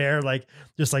at the fair, like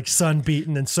just like sun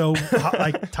beaten and so hot,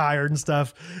 like tired and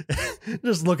stuff,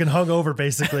 just looking hungover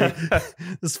basically.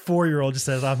 This 4-year-old just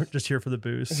says, I'm just here for the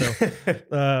booze. So,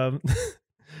 so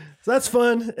that's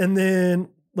fun. And then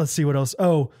let's see what else.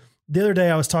 Oh, the other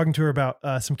day I was talking to her about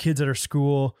some kids at her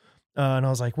school. And I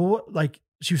was like, well,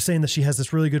 she was saying that she has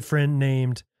this really good friend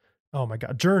named, oh my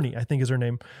God, Journey, I think is her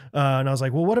name. And I was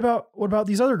like, well, what about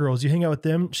these other girls? You hang out with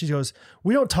them? She goes,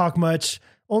 we don't talk much.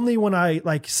 Only when I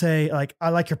like say like, I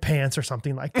like your pants or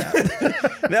something like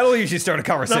that. That'll usually start a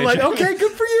conversation. And I'm like, okay,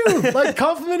 good for you. Like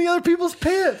complimenting other people's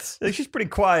pants. She's pretty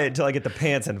quiet until I get the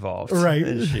pants involved. Right.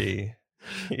 And she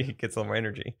gets a little more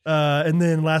energy. And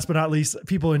then last but not least,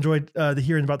 people enjoyed the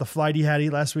hearing about the Flighty Hattie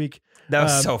last week. That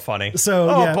was so funny. So,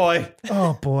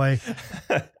 Oh boy.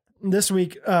 This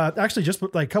week, actually just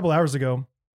like a couple hours ago,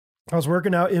 I was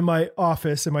working out in my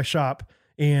office, in my shop,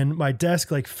 and my desk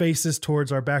like faces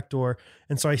towards our back door.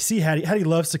 And so I see Hattie. Hattie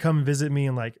loves to come and visit me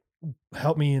and like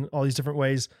help me in all these different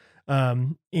ways.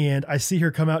 And I see her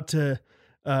come out to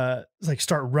like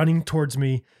start running towards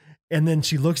me. And then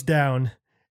she looks down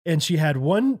and she had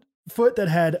one foot that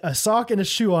had a sock and a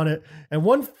shoe on it and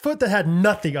one foot that had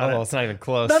nothing on it. Oh, it's not even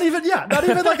close. Not even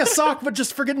like a sock, but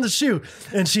just forgetting the shoe.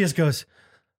 And she just goes,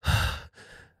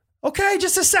 okay,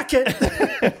 just a second.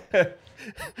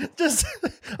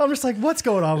 I'm just like, what's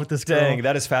going on with this girl? Dang,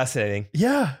 that is fascinating.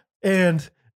 Yeah. And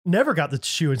never got the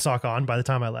shoe and sock on by the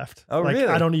time I left. Oh, like, really?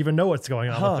 I don't even know what's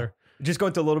going on with her. Just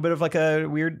going through a little bit of like a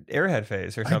weird airhead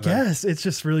phase or something. I guess it's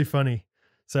just really funny.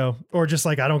 So, or just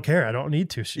like, I don't care. I don't need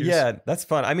two shoes. Yeah, that's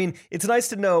fun. I mean, it's nice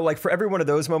to know, like, for every one of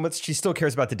those moments, she still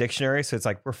cares about the dictionary. So it's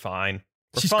like, we're fine.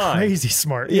 She's crazy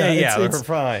smart. Yeah, we're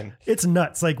fine. It's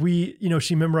nuts. Like she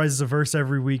memorizes a verse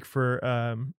every week for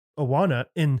Awana,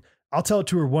 and I'll tell it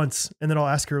to her once, and then I'll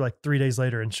ask her like 3 days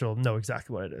later, and she'll know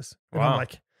exactly what it is. And I'm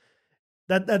like,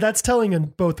 that's telling in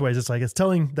both ways. It's like, it's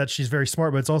telling that she's very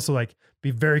smart, but it's also like, be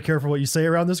very careful what you say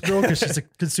around this girl because she's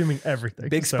consuming everything.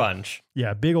 Big sponge.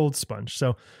 Yeah, big old sponge.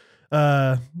 So,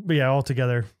 but yeah,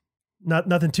 altogether,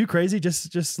 nothing too crazy.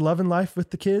 Just loving life with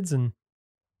the kids, and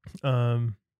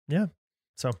yeah.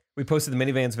 So we posted the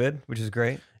minivans vid, which is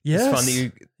great. Yes. It's fun that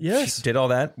you did all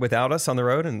that without us on the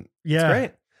road, and it's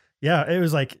great. Yeah, it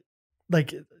was like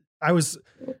I was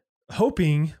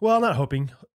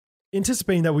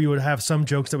anticipating that we would have some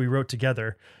jokes that we wrote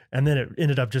together, and then it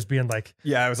ended up just being like,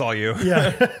 yeah, it was all you.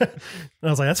 Yeah. And I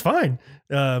was like, that's fine.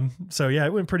 So yeah,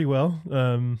 it went pretty well.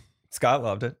 Scott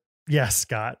loved it. Yeah,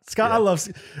 Scott, Yeah.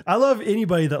 I love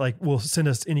anybody that like will send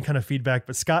us any kind of feedback,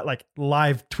 but Scott like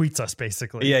live tweets us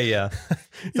basically. Yeah.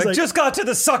 He's like, just got to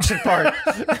the suction part.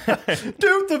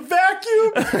 Dude, the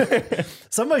vacuum.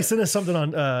 Somebody sent us something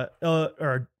on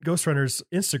our Ghost Runners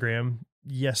Instagram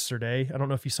yesterday. I don't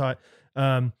know if you saw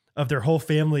it. Of their whole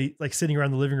family like sitting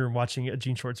around the living room watching a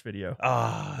Gene Shorts video.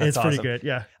 It's pretty awesome. good.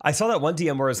 Yeah. I saw that one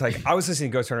DM where it's like, I was listening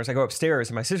to Ghost Runners. I go upstairs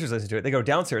and my sister's listening to it. They go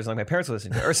downstairs and like my parents are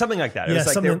listening to it or something like that. It was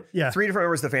like three different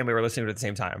members of the family were listening to it at the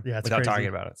same time without crazy. talking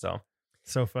about it.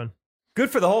 So fun. Good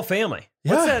for the whole family.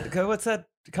 Yeah. What's that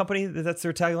company? That's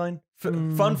their tagline.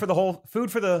 Fun for the whole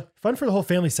whole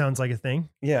family sounds like a thing.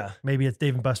 Yeah. Maybe it's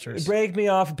Dave and Buster's. Break me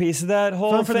off a piece of that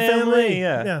whole Fun for the family. family.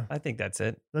 Yeah. I think that's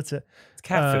it. That's it. It's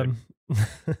cat food.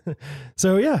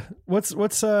 So yeah, what's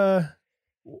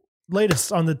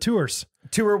latest on the tours?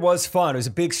 Tour was fun. It was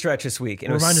a big stretch this week,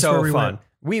 and it was so fun.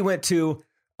 We went to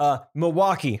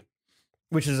Milwaukee,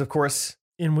 which is of course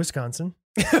in Wisconsin.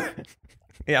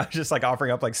 Yeah, just like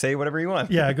offering up, like, say whatever you want.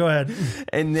 Yeah, go ahead.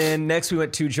 And then next we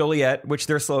went to Joliet, which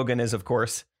their slogan is, of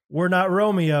course, "We're not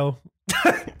Romeo."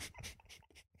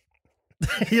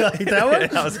 You like that one?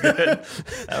 That was good.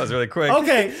 That was really quick.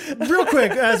 Okay, real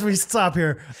quick as we stop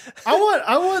here, I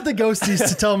want the ghosties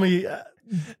to tell me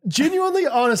genuinely,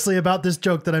 honestly about this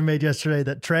joke that I made yesterday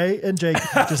that Trey and Jake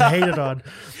just hated on.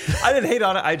 I didn't hate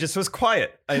on it. I just was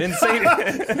quiet. I didn't say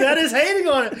anything. That is hating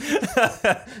on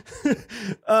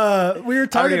it. We were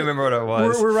talking. I don't even remember what it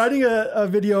was. We're writing a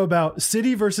video about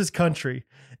city versus country.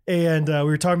 And we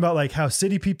were talking about like how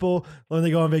city people, when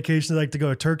they go on vacation, they like to go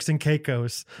to Turks and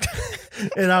Caicos.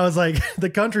 And I was like,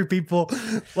 the country people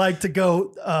like to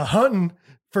go hunting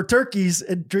for turkeys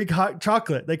and drink hot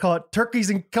chocolate. They call it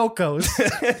turkeys and cocos.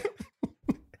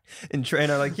 And Trey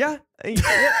and I are like, yeah,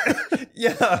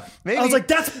 maybe. I was like,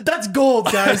 that's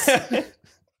gold, guys.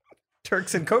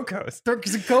 Turks and Cocos.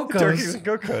 Turkeys and cocos. Turkeys and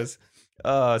Cocos.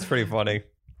 Oh, it's pretty funny.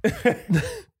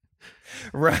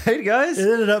 Right, guys? It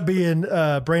ended up being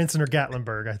Branson or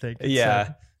Gatlinburg, I think.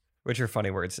 Yeah, which are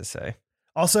funny words to say.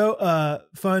 Also,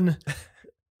 fun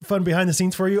behind the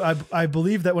scenes for you. I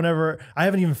believe that whenever I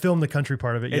haven't even filmed the country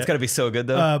part of it yet. It's got to be so good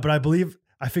though. But I believe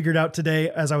I figured out today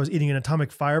as I was eating an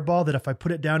atomic fireball that if I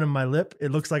put it down in my lip,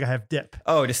 it looks like I have dip.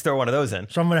 Oh, just throw one of those in.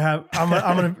 So I'm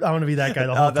gonna be that guy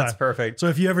the whole time. That's perfect. So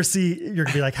if you ever see, you're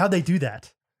gonna be like, how'd they do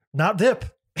that? Not dip.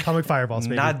 Atomic fireballs,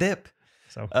 baby. Not dip.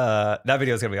 So that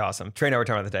video is gonna be awesome. Trey and I were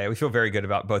talking about the day. We feel very good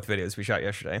about both videos we shot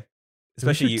yesterday.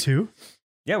 Especially two.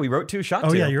 Yeah, we wrote 2, shot 2.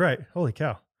 Oh yeah, you're right. Holy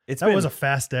cow. That was a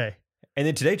fast day. And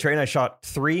then today, Trey and I shot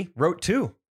 3, wrote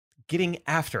 2, getting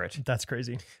after it. That's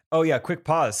crazy. Oh yeah, quick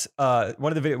pause.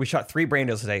 One of the videos we shot 3 brand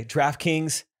deals today: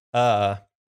 DraftKings,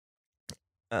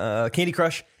 Candy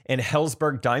Crush, and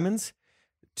Hellsberg Diamonds.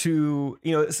 To,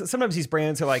 you know, sometimes these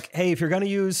brands are like, hey, if you're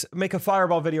gonna make a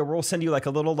fireball video, we'll send you like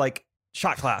a little like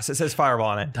shot glass. It says fireball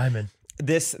on it. Diamond.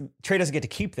 This Trey doesn't get to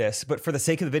keep this, but for the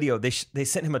sake of the video, they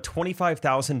sent him a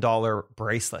 $25,000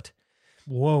 bracelet.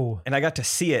 Whoa. And I got to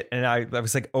see it, and I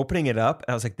was like opening it up,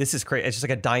 and I was like, this is crazy. It's just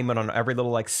like a diamond on every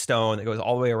little like stone that goes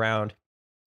all the way around.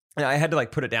 And I had to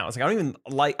like put it down. I was like, I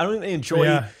don't even enjoy.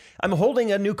 Yeah. I'm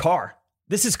holding a new car.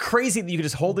 This is crazy that you can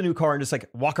just hold the new car and just like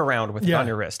walk around with it on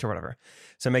your wrist or whatever.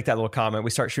 So make that little comment.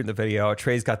 We start shooting the video.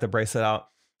 Trey's got the bracelet out.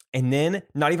 And then,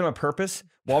 not even on purpose,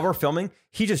 while we're filming,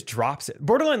 he just drops it.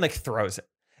 Borderline like throws it.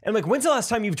 And I'm like, when's the last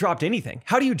time you've dropped anything?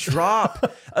 How do you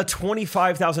drop a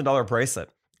 $25,000 bracelet?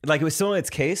 Like, it was still in its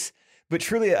case. But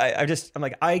truly, I'm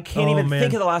like, I can't even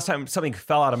think of the last time something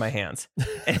fell out of my hands.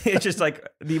 And it's just like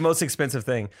the most expensive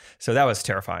thing. So that was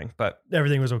terrifying. But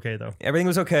everything was okay, though. Everything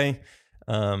was okay.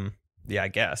 Yeah, I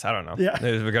guess. I don't know. Yeah.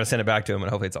 We're going to send it back to him and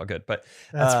hopefully it's all good. But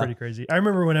that's pretty crazy. I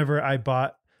remember whenever I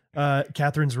bought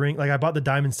Catherine's ring. Like I bought the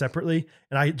diamond separately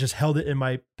and I just held it in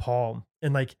my palm.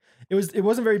 And like, it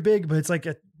wasn't very big, but it's like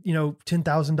a,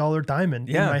 $10,000 diamond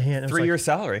in my hand. 3-year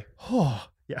salary. Oh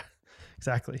yeah,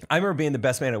 exactly. I remember being the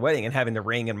best man at a wedding and having the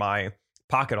ring in my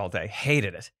pocket all day.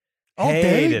 Hated it. All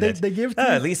day? They give it to you?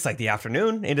 At least like the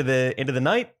afternoon into the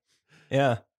night.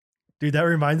 Yeah. Dude, that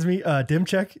reminds me, Dim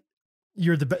Check.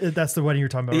 That's the wedding you're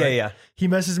talking about, yeah, right? Yeah. He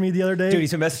messaged me the other day. Dude,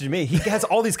 he's been messaging me. He has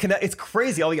all these it's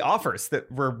crazy, all the offers that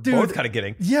we're both kind of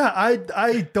getting. Yeah,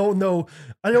 I don't know.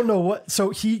 I don't know what.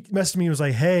 So he messaged me. He was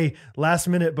like, "Hey, last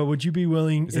minute, but would you be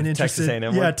willing and interested?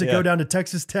 To go down to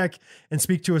Texas Tech and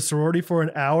speak to a sorority for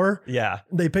an hour? Yeah,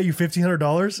 they pay you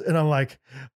 $1,500." And I'm like,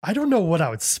 I don't know what I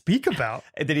would speak about.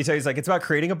 And then he says, like, it's about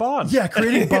creating a bond. Yeah,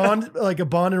 creating bond, like a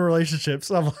bond in relationships.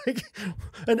 So I'm like,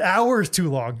 an hour is too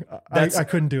long. I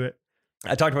couldn't do it.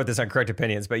 I talked about this on Correct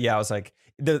Opinions, but yeah, I was like,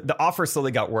 the offer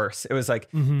slowly got worse. It was like,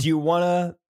 do you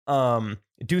want to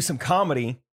do some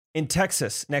comedy in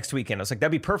Texas next weekend? I was like,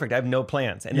 that'd be perfect. I have no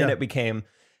plans. And then it became,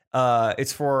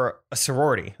 it's for a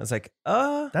sorority. I was like,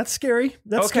 that's scary.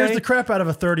 That scares the crap out of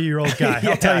a 30-year-old guy.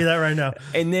 I'll tell you that right now.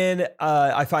 And then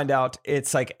I find out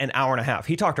it's like an hour and a half.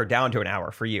 He talked her down to an hour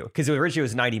for you because originally it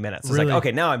was 90 minutes. I was like,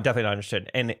 okay, now I'm definitely not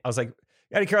interested. And I was like,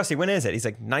 out of curiosity, when is it? He's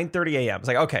like 9:30 a.m. I was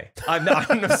like, okay, I'm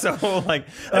so like,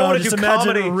 I don't want to do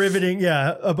comedy. Riveting,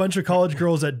 a bunch of college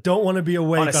girls that don't want to be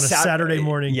awake on a Saturday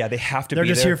morning. Yeah, they have to. They're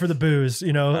just here for the booze,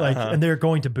 and they're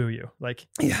going to boo you. Like,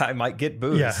 yeah, I might get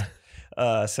booze.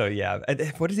 Yeah. So yeah,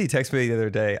 what did he text me the other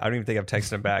day? I don't even think I've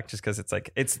texted him back, just because it's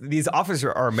like these offers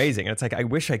are amazing, and it's like I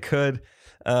wish I could.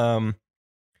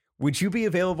 Would you be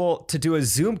available to do a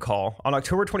Zoom call on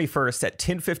October 21st at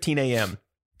 10:15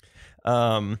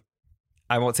 a.m.?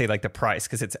 I won't say like the price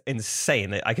because it's insane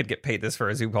that I could get paid this for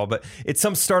a Zoom call, but it's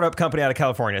some startup company out of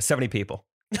California, 70 people.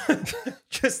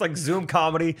 Just like Zoom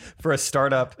comedy for a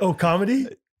startup. Oh, comedy?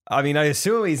 I mean, I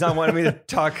assume he's not wanting me to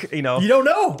talk, You don't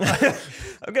know.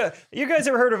 You guys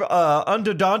ever heard of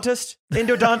endodontist?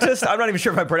 I'm not even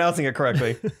sure if I'm pronouncing it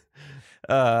correctly.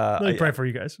 Let me pray for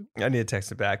you guys. I need to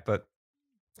text it back, but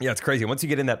yeah, it's crazy. Once you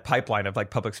get in that pipeline of like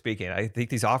public speaking, I think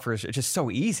these offers are just so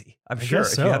easy. I'm sure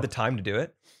if you had the time to do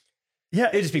it. Yeah,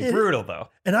 it'd just be brutal though.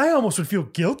 And I almost would feel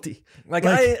guilty. Like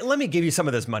let me give you some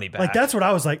of this money back. Like that's what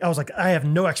I was like. I was like, I have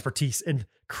no expertise in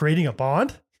creating a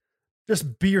bond.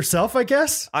 Just be yourself, I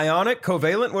guess. Ionic,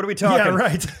 covalent. What are we talking? Yeah,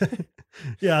 right.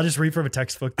 Yeah, I'll just read from a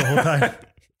textbook the whole time.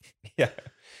 Yeah.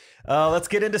 Let's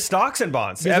get into stocks and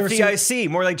bonds. FDIC,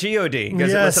 more like God. You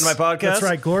guys listen to my podcast? That's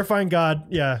right. Glorifying God.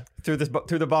 Yeah. Through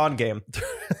the bond game.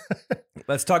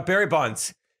 Let's talk Barry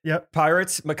Bonds. Yep.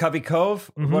 Pirates, McCovey Cove.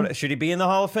 Mm-hmm. What, should he be in the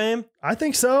Hall of Fame? I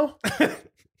think so.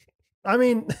 I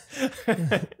mean,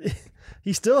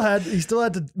 he still had to hit all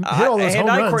those home runs.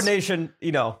 Hand-eye coordination,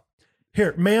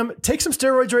 Here, ma'am, take some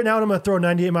steroids right now, and I'm going to throw a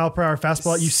 98-mile-per-hour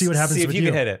fastball at you. See what happens. See if you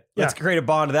can hit it. Yeah. Let's create a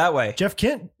bond that way. Jeff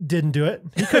Kent didn't do it.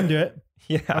 He couldn't do it.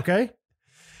 Yeah. Okay.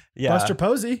 Yeah. Buster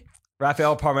Posey.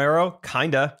 Rafael Palmeiro,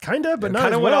 kinda, but not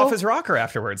kind as of well. went off his rocker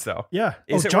afterwards, though. Yeah.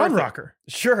 John Rocker.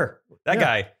 Sure, that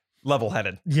guy,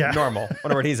 level-headed. Yeah. Normal.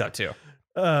 Wonder what he's up to.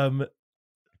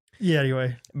 Yeah.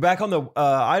 Anyway, back on the.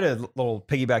 I had a little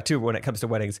piggyback too when it comes to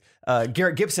weddings.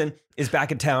 Garrett Gibson is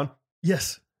back in town.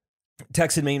 Yes.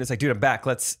 Texted me and it's like, dude, I'm back.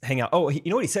 Let's hang out. Oh, you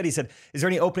know what he said? He said, "Is there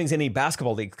any openings in any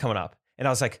basketball league coming up?" And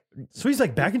I was like, "So he's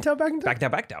like back in town,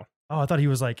 back down." Oh, I thought he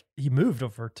was like he moved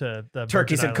over to the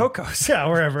Turkeys and Cocos. Yeah,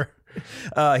 wherever.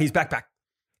 He's back.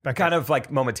 Kind of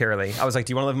like momentarily. I was like,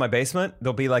 "Do you want to live in my basement?"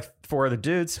 There'll be like 4 other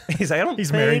dudes. He's like, "I don't."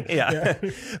 He's married. Yeah.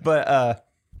 But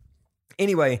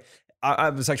anyway, I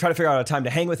was like trying to figure out a time to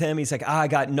hang with him. He's like, I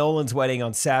got Nolan's wedding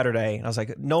on Saturday, and I was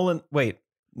like, Nolan,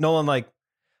 like,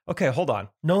 okay, hold on.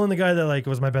 Nolan, the guy that like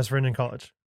was my best friend in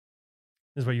college,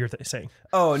 is what you're saying.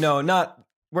 Oh no,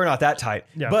 we're not that tight.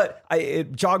 Yeah. But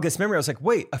it jogged this memory. I was like,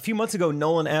 wait, a few months ago,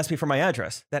 Nolan asked me for my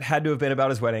address. That had to have been about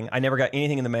his wedding. I never got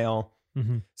anything in the mail.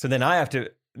 Mm-hmm. So then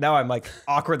now I'm like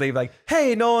awkwardly like,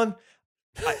 hey, Nolan,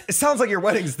 it sounds like your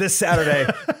wedding's this Saturday.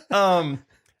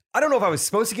 I don't know if I was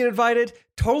supposed to get invited.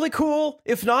 Totally cool.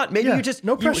 If not, maybe you just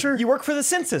no pressure. You work for the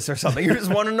census or something. You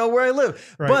just want to know where I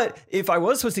live. Right. But if I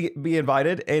was supposed to be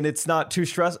invited and it's not too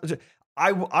stressful,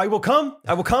 I will come.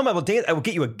 I will dance. I will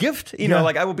get you a gift. You know,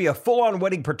 like I will be a full-on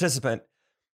wedding participant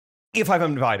if I'm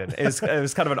invited. It was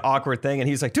kind of an awkward thing. And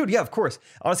he's like, dude, yeah, of course.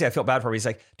 Honestly, I feel bad for him. He's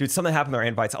like, dude, something happened to their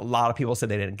invites. A lot of people said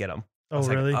they didn't get them. Oh,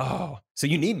 really? Like, oh, so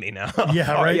you need me now.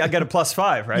 Yeah, right. I got a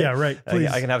 +5, right? Yeah, right. Please.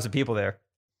 I can have some people there.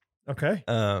 Okay.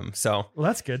 So well,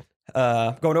 that's good.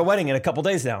 Going to a wedding in a couple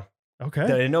days now. Okay.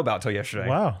 That I didn't know about till yesterday.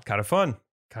 Wow. Kind of fun.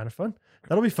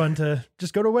 That'll be fun to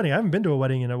just go to a wedding. I haven't been to a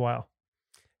wedding in a while.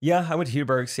 Yeah, I went to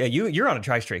Huberg's. Yeah, you're on a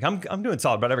dry streak. I'm doing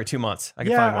solid about every 2 months. I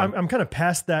can Yeah, find one. I'm kind of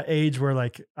past that age where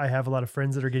like I have a lot of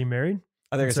friends that are getting married.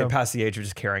 I think so- I say past the age of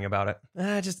just caring about it.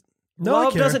 Just No, I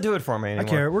love care. doesn't do it for me I anymore.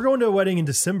 care. We're going to a wedding in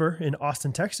December in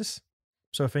Austin, Texas.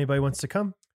 So if anybody wants to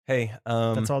come, Hey,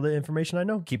 that's all the information I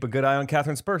know. keep a good eye on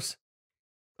Catherine Spurs.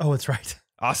 Oh, that's right.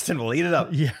 Austin will eat it up.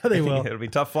 Yeah, they will. It'll be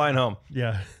tough flying home.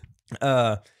 Yeah.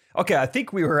 Okay, I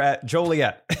think we were at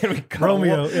Joliet. And we got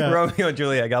Romeo, yeah. Romeo and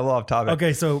Juliet. Got a little off topic.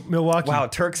 Okay, so Milwaukee. Wow,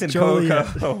 Turks and Joliet.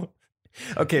 Cocoa.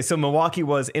 Okay, so Milwaukee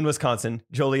was in Wisconsin.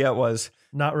 Joliet was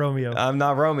Not Romeo.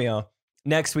 not Romeo.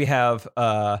 Next we have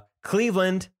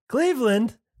Cleveland.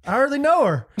 Cleveland. I hardly know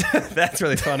her. That's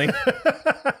really funny.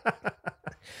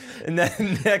 And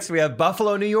then next we have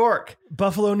Buffalo, New York.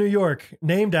 Buffalo, New York,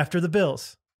 named after the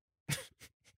Bills.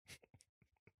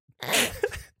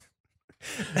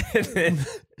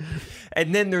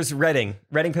 and then there's Reading,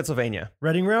 Pennsylvania.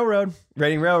 Reading Railroad.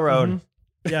 Reading Railroad.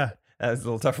 Mm-hmm. Yeah. That was a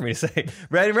little tough for me to say.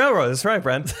 Reading Railroad. That's right,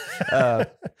 Brent.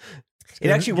 It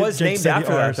actually was Jake named said the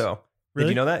after that, Rs. though. Really?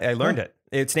 Did you know that? I learned it.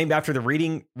 It's named after the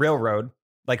Reading Railroad,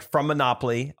 like from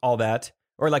Monopoly, all that.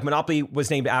 Or like Monopoly was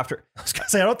named after. I was going to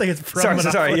say, I don't think it's from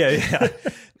Sorry. Monopoly. Yeah.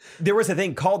 There was a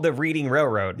thing called the Reading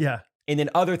Railroad. Yeah. And then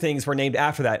other things were named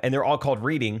after that. And they're all called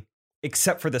Reading,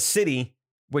 except for the city,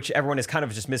 which everyone is kind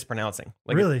of just mispronouncing.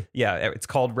 Like, Really? Yeah. It's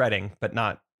called Reading, but it's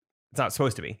not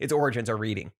supposed to be. Its origins are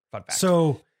Reading. Fun fact.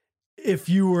 So if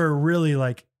you were really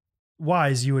like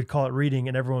wise, you would call it Reading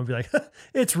and everyone would be like,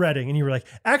 it's Reading. And you were like,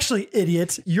 actually,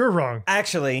 idiot, you're wrong.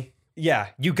 Actually, yeah,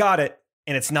 you got it.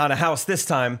 And it's not a house this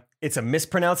time. It's a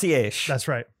mispronunciation. That's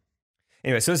right.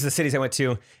 Anyway, so those are the cities I went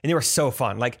to, and they were so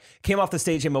fun. Like, came off the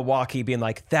stage in Milwaukee being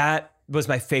like, that was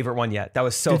my favorite one yet. That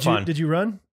was so fun. Did you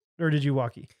run or did you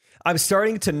walkie? I'm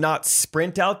starting to not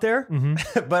sprint out there,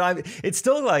 but it's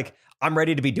still like, I'm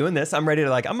ready to be doing this. I'm ready to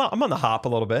like, I'm on the hop a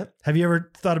little bit. Have you ever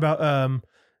thought about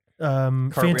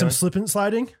phantom Cartwheeling? slip and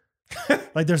sliding?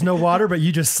 Like there's no water, but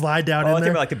you just slide down I in think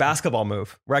there. about like the basketball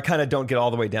move where I kind of don't get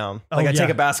all the way down. Like I yeah. take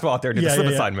a basketball out there, do the Yeah, slip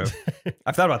and yeah. slide move.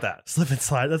 I've thought about that. Slip and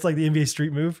slide. That's like the NBA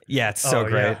street move. Yeah, it's so Oh,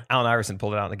 great. yeah. Allen Iverson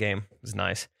pulled it out in the game. It was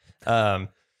nice. No,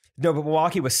 but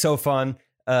Milwaukee was so fun.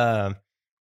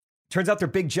 Turns out they're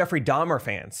big Jeffrey Dahmer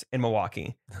fans in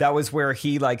Milwaukee. That was where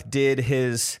he like did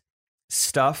his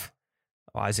stuff.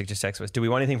 Oh, Isaac just texted us. Do we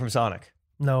want anything from Sonic?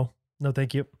 No,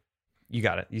 thank you. You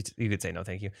got it. You could say no,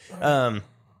 thank you.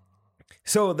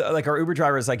 So like our Uber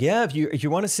driver is like, yeah, if you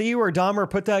want to see where Dahmer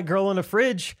put that girl in a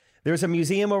fridge, there's a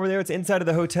museum over there. It's inside of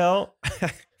the hotel.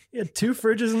 You had 2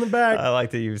 fridges in the back. I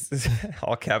like to use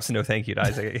all caps. No, thank you to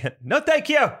Isaac. No, thank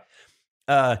you.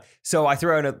 So I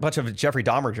threw out a bunch of Jeffrey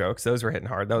Dahmer jokes. Those were hitting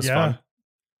hard. That was fun.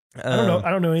 I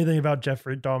don't know anything about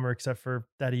Jeffrey Dahmer except for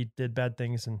that he did bad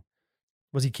things. And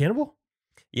was he cannibal?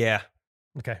 Yeah.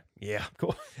 Okay, Yeah.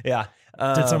 cool. Yeah.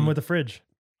 Did something with the fridge.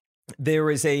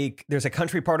 There's a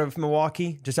country part of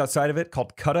Milwaukee just outside of it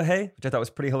called Cudahy, which I thought was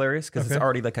pretty hilarious because it's Okay.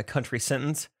 already like a country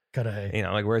sentence. Cudahy. You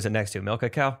know, like where's it next to? Milk a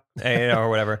cow? Or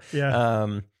whatever.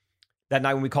 Yeah. That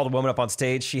night when we called a woman up on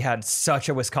stage, she had such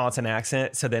a Wisconsin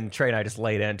accent. So then Trey and I just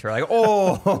laid into her like,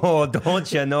 oh, don't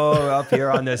you know, up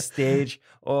here on this stage.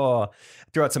 Oh,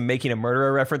 threw out some Making a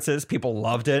Murderer references. People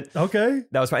loved it. Okay.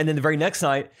 That was fine. And then the very next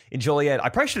night in Joliet, I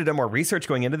probably should have done more research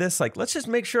going into this. Like, let's just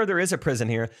make sure there is a prison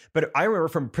here. But I remember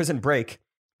from Prison Break,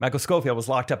 Michael Scofield was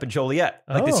locked up in Joliet,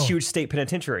 like this Oh. huge state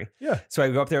penitentiary. Yeah. So I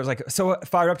go up there, I was like, so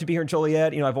fired up to be here in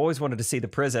Joliet. You know, I've always wanted to see the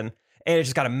prison. And it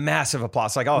just got a massive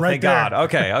applause. Like, oh, Right thank there. God.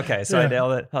 Okay. So I Yeah.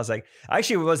 nailed it. I was like, I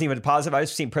actually wasn't even positive. I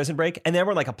just seen Prison Break. And then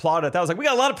everyone like applauded that. I was like, we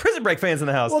got a lot of Prison Break fans in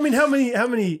the house. Well, I mean, how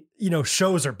many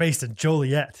shows are based in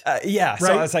Joliet? Yeah. So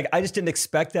Right? I was like, I just didn't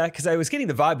expect that because I was getting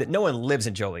the vibe that no one lives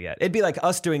in Joliet. It'd be like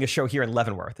us doing a show here in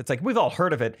Leavenworth. It's like, we've all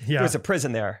heard of it. Yeah. There's a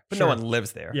prison there, but Sure. no one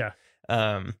lives there. Yeah.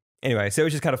 Anyway, so it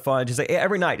was just kind of fun. Just like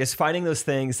every night, just finding those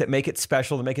things that make it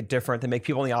special, that make it different, that make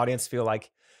people in the audience feel like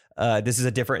this is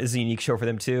a unique show for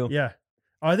them too. Yeah.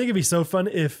 Oh, I think it'd be so fun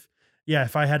if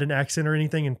I had an accent or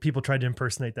anything and people tried to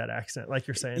impersonate that accent, like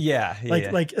you're saying. Yeah.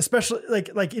 Like especially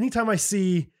like anytime I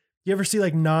see, you ever see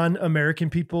like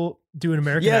non-American people do an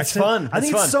American Yeah, it's accent? fun. I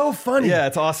think It's it's fun. so funny. Yeah,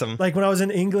 it's awesome. Like when I was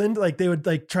in England, like they would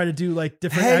like try to do like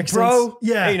different Hey, accents. bro.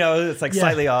 Yeah. You know, it's like Yeah.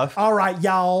 slightly off. All right,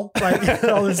 y'all. Like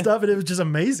all this stuff. And it was just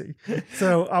amazing.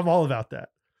 So I'm all about that.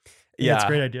 Yeah. It's a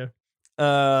great idea.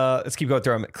 Let's keep going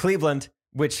through them. Cleveland,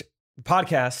 which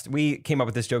podcast, we came up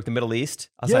with this joke, the Middle East.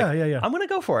 I was like, Yeah. I'm going to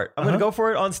go for it. I'm going to go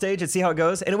for it on stage and see how it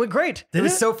goes. And it went great. Did it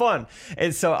was it? so fun.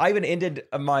 And so I even ended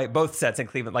my both sets in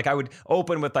Cleveland. Like I would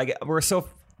open with like, we're so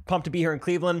pumped to be here in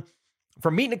Cleveland.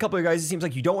 From meeting a couple of guys, it seems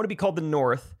like you don't want to be called the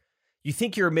North. You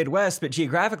think you're Midwest, but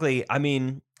geographically, I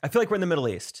mean, I feel like we're in the Middle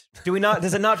East. Do we not?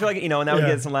 Does it not feel like, and now we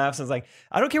get some laughs. And it's like,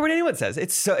 I don't care what anyone says.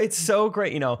 It's so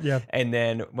great, Yeah. And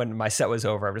then when my set was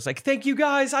over, I was like, thank you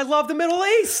guys. I love the Middle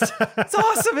East. It's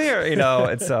awesome here,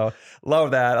 And so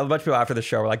love that. A bunch of people after the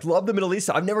show were like, love the Middle East.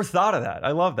 I've never thought of that.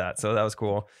 I love that. So that was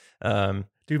cool.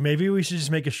 Dude, maybe we should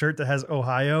just make a shirt that has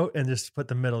Ohio and just put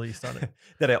the Middle East on it.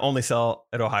 That I only sell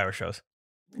at Ohio shows.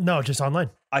 No, just online.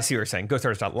 I see what you're saying.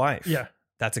 GhostArtist.life. Yeah.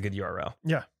 That's a good URL.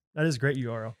 Yeah. That is a great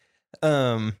URL.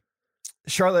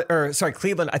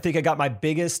 Cleveland, I think I got my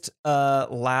biggest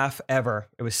laugh ever.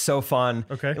 It was so fun.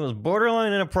 Okay. It was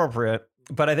borderline inappropriate,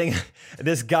 but I think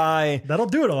this guy... That'll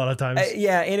do it a lot of times.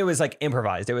 And it was like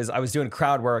improvised. I was doing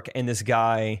crowd work, and this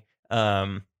guy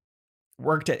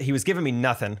he was giving me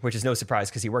nothing, which is no surprise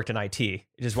because he worked in IT.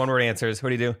 Just one word answers. What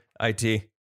do you do? IT.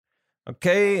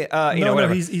 Okay. No,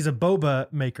 he's a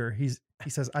boba maker. He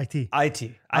says IT. IT.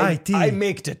 IT. I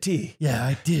make the tea. Yeah,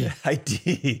 I did. IT.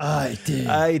 IT.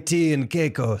 IT and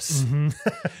Keikos. Mm-hmm.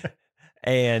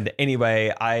 And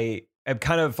anyway, I am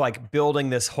kind of like building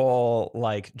this whole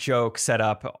like joke, set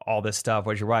up all this stuff.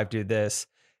 Would your wife do this?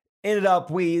 Ended up,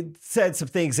 we said some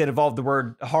things that involved the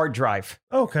word hard drive.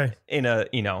 Okay. In a,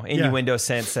 innuendo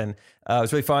sense. And it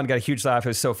was really fun. Got a huge laugh. It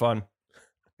was so fun.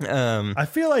 I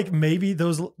feel like maybe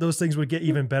those things would get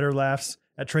even better laughs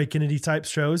at Trey Kennedy type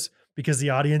shows because the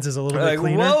audience is a little bit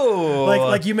cleaner. Whoa.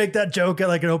 Like you make that joke at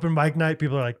like an open mic night,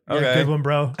 people are like, yeah, Okay. good one,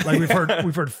 bro. Like we've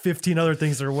heard 15 other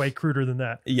things that are way cruder than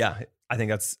that. Yeah, I think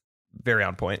that's very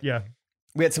on point. Yeah.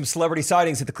 We had some celebrity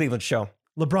sightings at the Cleveland show.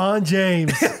 LeBron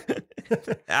James.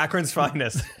 Akron's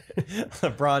finest.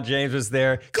 LeBron James was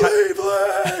there.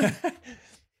 Cleveland.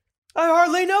 I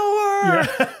hardly know her.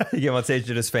 Yeah. He came on stage,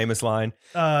 did his famous line.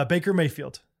 Baker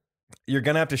Mayfield. You're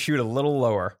going to have to shoot a little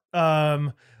lower.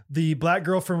 The black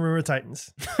girl from Remember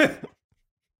Titans.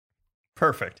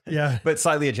 Perfect. Yeah. But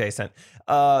slightly adjacent.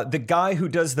 The guy who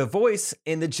does the voice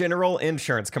in the General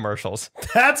Insurance commercials.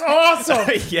 That's awesome.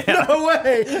 Yeah. No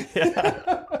way.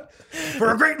 Yeah.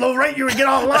 For a great low rate, you would get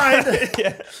online.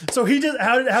 Yeah. So he just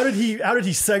how did he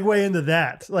segue into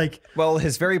that? Like, well,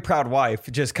 his very proud wife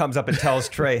just comes up and tells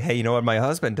Trey, "Hey, you know what my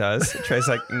husband does?" And Trey's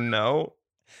like, "No."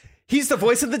 He's the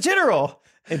voice of the General.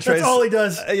 And Trey's, that's all he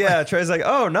does. Yeah. Trey's like,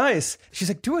 "Oh, nice." She's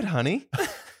like, "Do it, honey."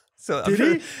 So Did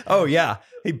he? Oh yeah.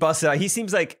 He busts it out. He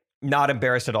seems like not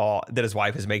embarrassed at all that his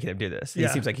wife is making him do this. He Yeah.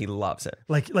 seems like he loves it.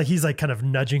 Like he's like kind of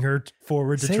nudging her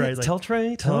forward to Say Trey. it. Like, Tell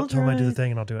Trey. tell him I do the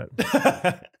thing and I'll do it.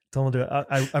 Tell him to do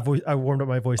it. I warmed up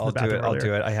my voice in the bathroom I'll earlier.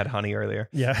 do it. I had honey earlier.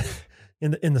 Yeah.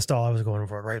 In the stall, I was going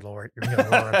for a right low rate. You're going to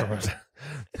lower afterwards.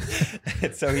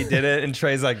 And so he did it, and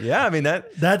Trey's like, "Yeah, I mean that's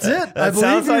it. That I believe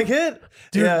sounds you. like it,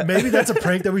 Dude, yeah. maybe that's a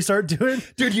prank that we start doing.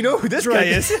 Dude, you know who this guy Right.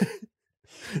 is?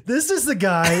 This is the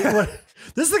guy.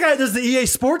 This is the guy that does the EA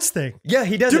Sports thing. Yeah,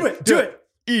 he does Do it. Do it.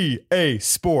 EA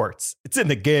Sports. It's in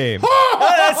the game.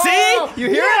 Oh, See? You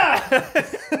hear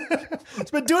it?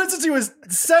 He's been doing it since he was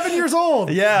 7 years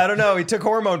old. Yeah, I don't know. He took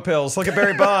hormone pills. Look at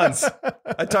Barry Bonds.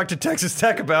 I talked to Texas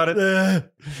Tech about it.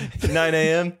 9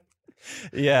 a.m.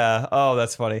 Yeah. Oh,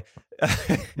 that's funny.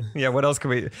 Yeah. What else can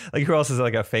we like? Who else is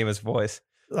like a famous voice?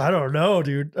 I don't know,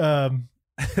 dude.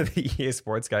 The EA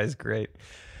Sports guy is great.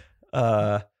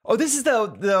 Oh, this is the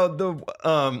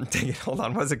dang it, hold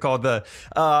on. What's it called?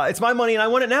 It's my money and I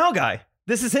want it now guy.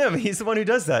 This is him. He's the one who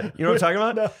does that. You know what I'm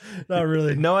talking about? No, not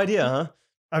really. No idea, huh?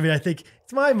 I mean, I think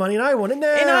it's my money and I want it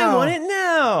now. And I want it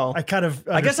now. I kind of.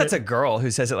 I guess that's a girl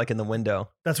who says it like in the window.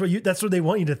 That's what they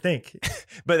want you to think.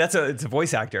 But it's a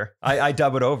voice actor. I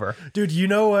dub it over. Dude, you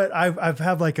know what? I've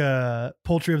had like a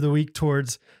poultry of the week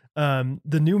towards the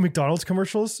new McDonald's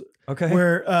commercials. Okay.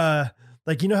 Where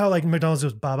like, you know how like McDonald's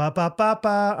goes ba ba ba ba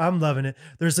ba. I'm loving it.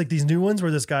 There's like these new ones where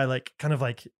this guy like kind of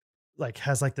like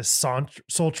has like this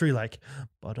sultry like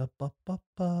ba da ba ba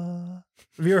ba.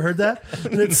 Have you ever heard that?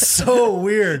 And it's so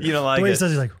weird. You don't like the way it. He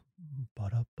says he's like ba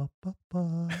da ba ba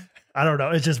ba. I don't know.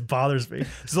 It just bothers me.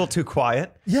 It's a little too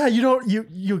quiet. Yeah,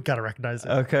 you gotta recognize it.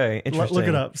 Okay, interesting. Look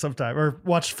it up sometime, or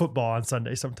watch football on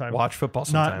Sunday sometime. Watch football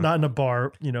sometime. Not in a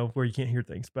bar, where you can't hear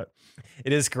things. But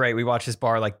it is great. We watch this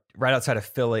bar like right outside of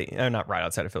Philly. Not right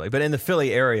outside of Philly, but in the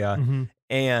Philly area. Mm-hmm.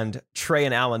 And Trey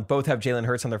and Alan both have Jalen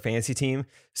Hurts on their fantasy team.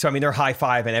 So, I mean, they're high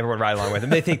five and everyone ride along with them.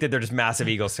 They think that they're just massive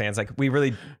Eagles fans. Like we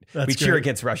cheer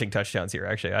against rushing touchdowns here.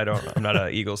 Actually, I'm not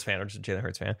an Eagles fan or just a Jalen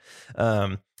Hurts fan.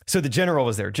 So the General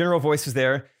was there. General Voice was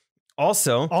there.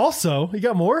 Also, you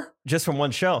got more? Just from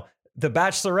one show. The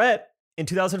Bachelorette in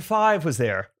 2005 was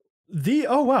there.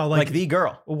 Like the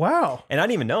girl. Wow. And I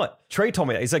didn't even know it. Trey told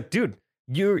me that. He's like, dude,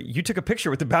 you took a picture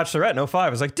with the Bachelorette in 05. I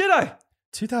was like, did I?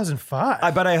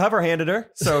 2005. But I hover handed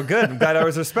her. So good. I'm glad I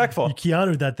was respectful. You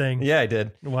Keanu'd that thing. Yeah, I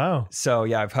did. Wow. So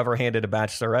yeah, I've hover handed a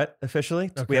Bachelorette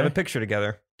officially. Okay. We have a picture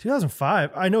together.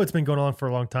 2005. I know it's been going on for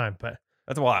a long time, but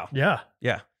That's a while. yeah.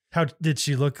 Yeah. How did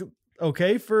she look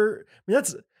okay for, I mean,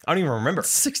 that's I don't even remember.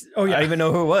 Oh yeah. I don't even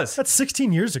know who it was. That's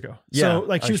 16 years ago. Yeah. So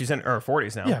like she's in her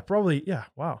 40s now. yeah, probably. Yeah.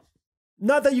 Wow.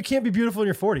 Not that you can't be beautiful in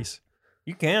your 40s.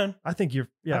 You can. I think you're,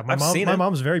 yeah, I've seen my it.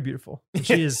 mom's very beautiful.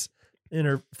 She is in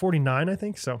her 49, I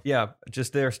think. So, Yeah.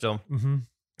 Just there still.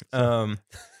 mm-hmm.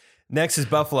 Next is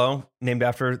Buffalo, named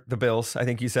after the Bills, I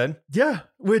think you said. Yeah,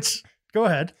 which, go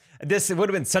ahead. It would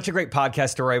have been such a great podcast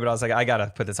story, but I was like, I got to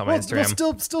put this on my Instagram.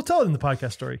 We'll still tell it in the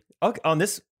podcast story. Okay, on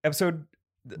this episode?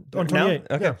 On now? 28.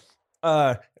 Okay.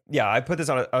 Yeah. Yeah, I put this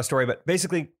on a story, but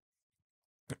basically,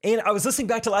 and I was listening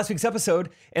back to last week's episode,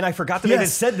 and I forgot that I had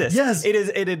said this. Yes.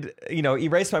 It had,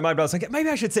 erased my mind, but I was like, maybe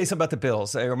I should say something about the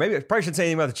Bills, or maybe I probably should say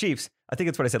anything about the Chiefs. I think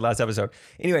that's what I said last episode.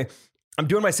 Anyway, I'm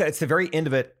doing my set. It's the very end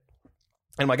of it.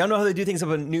 And I'm like, I don't know how they do things up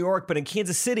in New York, but in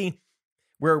Kansas City,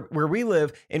 where we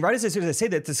live, and right as soon as I say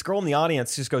that, this girl in the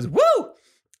audience just goes, woo!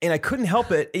 And I couldn't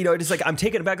help it. Just like, I'm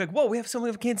taking it back, like, whoa, we have someone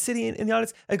of Kansas City in the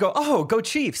audience. I go, oh, go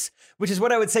Chiefs, which is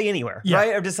what I would say anywhere,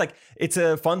 right? I'm just like, it's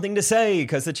a fun thing to say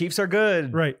because the Chiefs are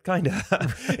good. Right. Kind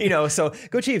of, so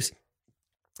go Chiefs.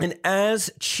 And as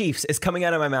Chiefs is coming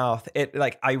out of my mouth,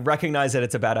 I recognize that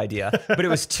it's a bad idea, but it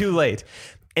was too late.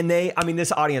 And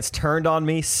this audience turned on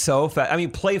me so fast. I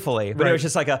mean, playfully, but it was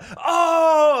just like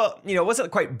it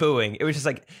wasn't quite booing. It was just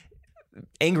like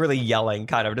angrily yelling,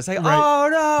 kind of just like, oh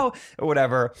no, or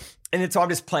whatever. And so I'm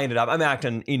just playing it up. I'm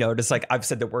acting, just like I've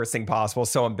said the worst thing possible.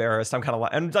 So embarrassed.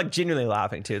 I'm like genuinely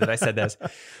laughing too that I said this.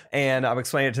 And I'm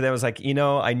explaining it to them. I was like,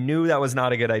 I knew that was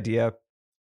not a good idea.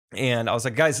 And I was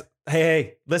like, guys,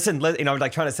 hey, listen, I was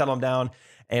like trying to settle them down.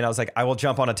 And I was like, I will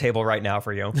jump on a table right now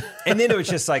for you. And then it was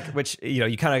just like, which,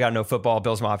 you kind of got to know football,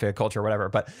 Bills Mafia culture, whatever.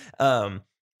 But then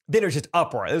it was just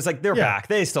uproar. It was like, they're back.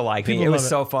 They still like me. It was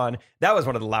so fun. That was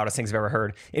one of the loudest things I've ever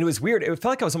heard. And it was weird. It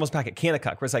felt like I was almost back at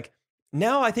Kanakuk, where it's like,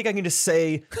 now I think I can just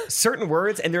say certain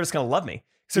words and they're just going to love me.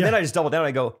 So then I just double down and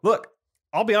I go, look,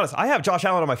 I'll be honest. I have Josh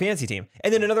Allen on my fantasy team.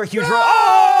 And then another huge roll.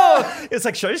 Oh! It's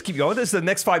like, should I just keep going? This is the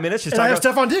next 5 minutes. Just and I have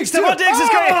Stephon Diggs. Stephon Diggs is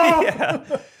great.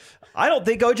 Yeah. I don't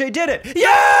think OJ did it.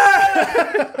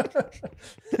 Yeah!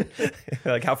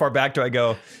 Like, how far back do I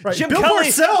go? Right. Jim Bill Kelly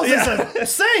Parcells is a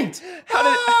saint.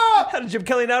 How did Jim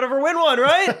Kelly not ever win one,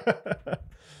 right?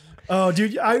 Oh,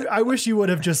 dude, I wish you would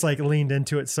have just like leaned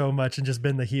into it so much and just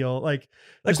been the heel. Like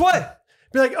what?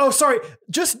 Be like, oh, sorry.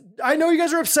 I know you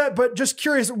guys are upset, but just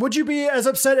curious, would you be as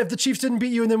upset if the Chiefs didn't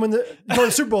beat you and then win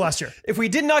the Super Bowl last year? If we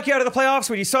didn't knock you out of the playoffs,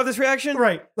 would you still have this reaction?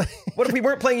 Right. What if we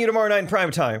weren't playing you tomorrow night in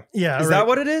prime time? Yeah. Is that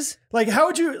what it is? Like, how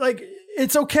would you, like,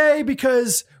 it's okay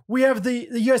because we have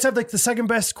you guys have like the second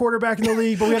best quarterback in the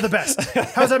league, but we have the best.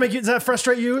 How does that make you, does that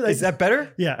frustrate you? Like, is that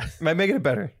better? Yeah. Am I making it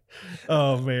better?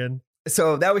 Oh, man.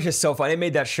 So that was just so fun. It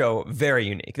made that show very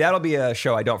unique. That'll be a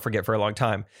show I don't forget for a long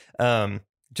time.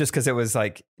 Just because it was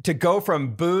like to go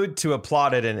from booed to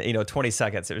applauded in 20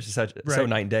 seconds. It was just so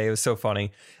night and day. It was so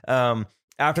funny.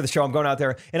 After the show, I'm going out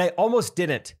there, and I almost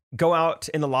didn't go out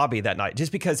in the lobby that night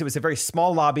just because it was a very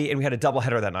small lobby, and we had a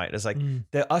doubleheader that night. It's like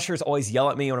the ushers always yell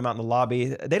at me when I'm out in the lobby.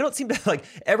 They don't seem to like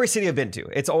every city I've been to.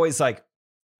 It's always like,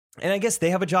 and I guess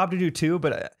they have a job to do too,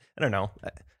 but I don't know.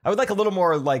 I would like a little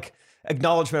more like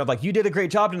acknowledgement of like, you did a great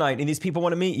job tonight and these people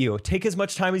want to meet you. Take as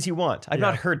much time as you want. I've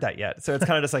not heard that yet. So it's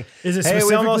kind of just like, hey,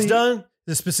 we almost done.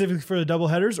 Is it specifically for the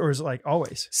doubleheaders or is it like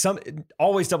always?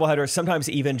 Always doubleheaders. Sometimes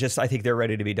even just, I think they're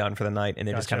ready to be done for the night and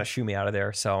they just kind of shoo me out of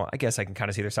there. So I guess I can kind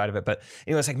of see their side of it. But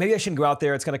it's like, maybe I shouldn't go out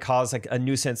there. It's going to cause like a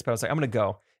nuisance. But I was like, I'm going to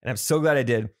go. And I'm so glad I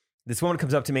did. This woman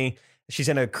comes up to me. She's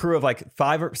in a crew of like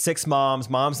 5 or 6 mom's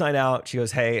night out. She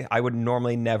goes, hey, I would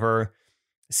normally never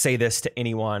say this to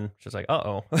anyone. She's like,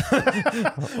 uh-oh.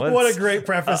 What a great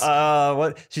preface.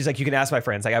 She's like, you can ask my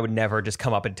friends. Like, I would never just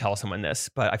come up and tell someone this,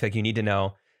 but I feel like you need to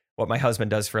know what my husband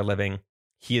does for a living.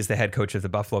 He is the head coach of the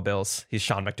Buffalo Bills. He's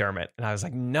Sean McDermott. And I was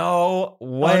like, no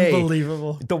way.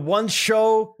 Unbelievable. The one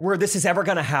show where this is ever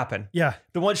going to happen. Yeah.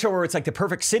 The one show where it's like the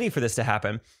perfect city for this to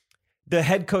happen. The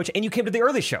head coach, and you came to the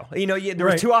early show. There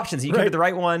were 2 options. You came to the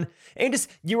right one. And just,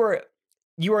 you were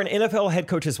an NFL head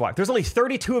coach's wife. There's only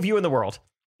 32 of you in the world.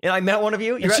 And I met one of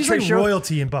you. She's like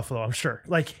royalty in Buffalo, I'm sure.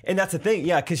 And that's the thing,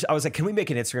 yeah. Because I was like, "Can we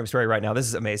make an Instagram story right now? This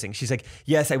is amazing." She's like,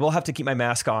 "Yes, I will have to keep my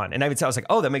mask on." And I was like,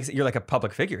 "Oh, that makes you're like a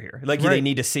public figure here. Like they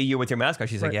need to see you with your mask on."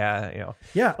 She's like, "Yeah,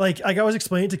 Yeah, like I was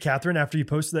explaining to Catherine after you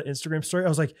posted that Instagram story. I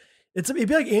was like, it'd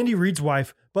be like Andy Reid's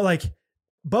wife, but like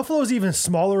Buffalo's even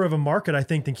smaller of a market, I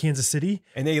think, than Kansas City.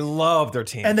 And they love their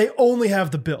team, and they only have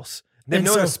the Bills. They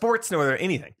know their sports, know their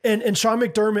anything. And Sean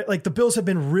McDermott, like the Bills have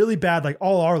been really bad, like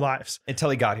all our lives. Until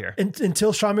he got here.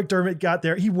 Until Sean McDermott got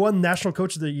there. He won National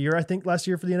Coach of the Year, I think, last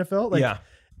year for the NFL.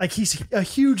 Like he's a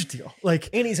huge deal. Like,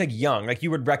 and he's like young. Like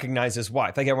you would recognize his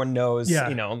wife. Like everyone knows,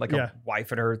 you know, like a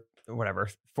wife in her whatever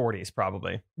 40s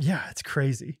probably. Yeah, it's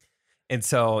crazy. And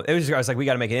so it was. I was like, we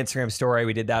got to make an Instagram story.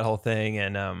 We did that whole thing,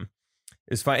 and it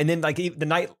was fun. And then like the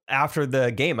night after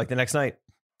the game, like the next night,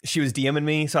 she was DMing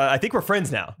me. So I think we're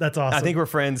friends now. That's awesome. I think we're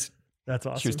friends. That's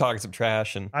awesome. She was talking some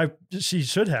trash, and she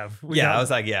should have. I was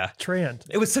like, yeah. Trant.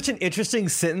 It was such an interesting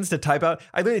sentence to type out.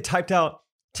 I literally typed out,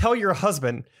 "Tell your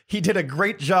husband he did a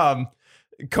great job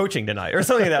coaching tonight," or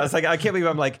something like that. I was like, I can't believe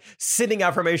I'm like sending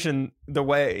affirmation the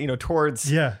way, you know, towards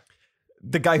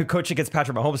the guy who coached against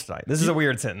Patrick Mahomes tonight. This is a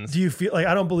weird sentence. Do you feel like,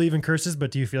 I don't believe in curses, but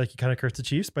do you feel like you kind of cursed the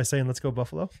Chiefs by saying, "Let's go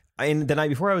Buffalo"? And the night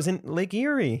before I was in Lake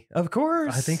Erie, of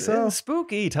course. I think so.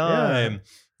 Spooky time.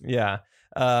 Yeah.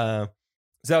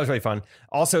 So that was really fun.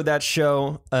 Also, that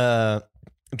show,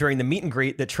 during the meet and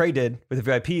greet that Trey did with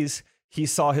the VIPs, he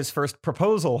saw his first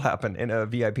proposal happen in a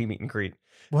VIP meet and greet.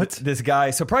 What? This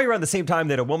guy, so probably around the same time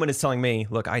that a woman is telling me,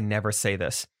 look, I never say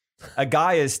this. A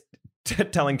guy is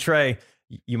telling Trey,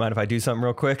 "You mind if I do something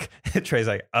real quick?" Trey's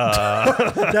like,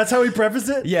 That's how he prefaced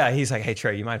it? Yeah, he's like, "Hey,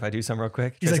 Trey, you mind if I do something real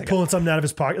quick?" He's like pulling something out of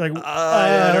his pocket. Like,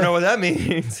 I don't know what that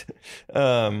means.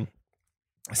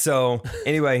 So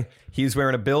anyway, he was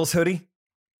wearing a Bills hoodie,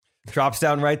 drops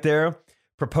down right there,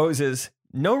 proposes,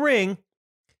 no ring.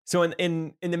 So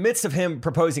in the midst of him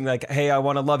proposing, like, "Hey, I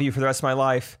want to love you for the rest of my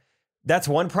life," that's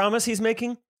one promise he's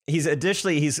making. He's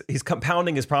additionally, he's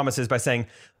compounding his promises by saying,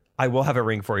 "I will have a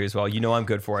ring for you as well. You know I'm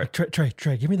good for it."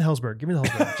 Trey, give me the Hellsberg. Give me the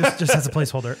Hellsberg. just as a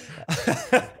placeholder.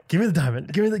 Give me the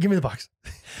diamond. Give me the box.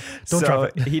 Don't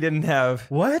drop it. He didn't have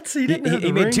what? He didn't have the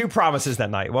He ring? made two promises that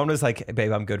night. One was like,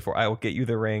 "Babe, I'm good for it. I will get you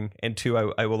the ring." And two,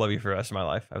 I will love you for the rest of my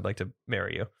life. I would like to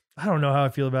marry you. I don't know how I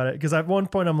feel about it. Because at one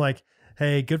point I'm like,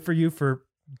 "Hey, good for you for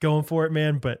going for it,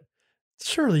 man. But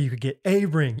surely you could get a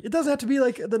ring. It doesn't have to be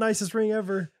like the nicest ring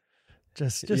ever.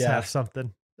 Just have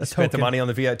something." Spent the money on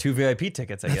the two VIP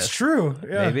tickets, I guess. That's true.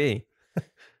 Yeah. Maybe.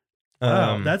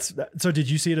 Wow, so did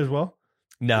you see it as well?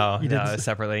 No,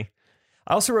 separately.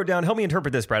 I also wrote down, help me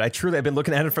interpret this, Brad. I've been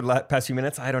looking at it for the past few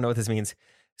minutes. I don't know what this means.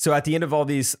 So at the end of all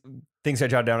these things I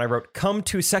jotted down, I wrote, "Come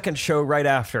to second show right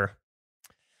after."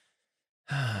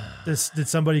 Did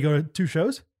somebody go to two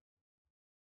shows?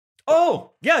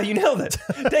 Oh, yeah, you nailed it.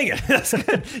 Dang it. That's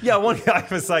good. Yeah, one guy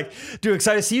was like, "Dude,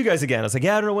 excited to see you guys again." I was like,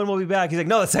 "Yeah, I don't know when we'll be back." He's like,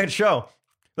 "No, the second show."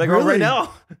 Like, really? Right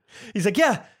now. He's like,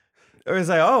 "Yeah." I was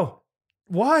like, "Oh.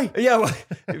 Why?" Yeah.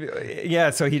 Yeah,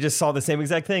 so he just saw the same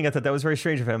exact thing. I thought that was very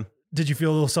strange of him. Did you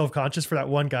feel a little self-conscious for that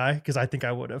one guy? Because I think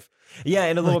I would have. Yeah,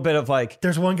 and a little bit of like,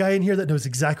 there's one guy in here that knows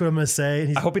exactly what I'm going to say.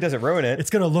 And I hope he doesn't ruin it. It's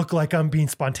going to look like I'm being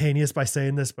spontaneous by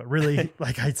saying this, but really,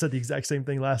 like I said the exact same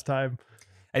thing last time.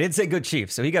 I did say good Chief,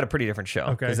 so he got a pretty different show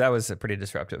because that was pretty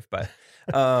disruptive. But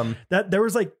there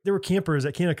were campers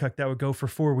at Kanakuk that would go for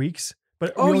 4 weeks,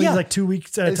 but only like 2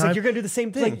 weeks at a time. Like you're gonna do the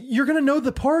same thing. Like you're gonna know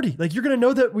the party. Like you're gonna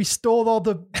know that we stole all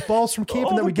the balls from camp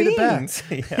and that we get it back.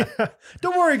 Yeah.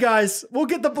 Don't worry, guys. We'll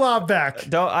get the blob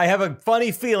back. I have a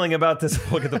funny feeling about this.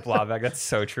 We'll get the blob back. That's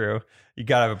so true. You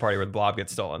gotta have a party where the blob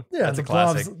gets stolen. Yeah, that's a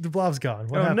classic. The blob's gone.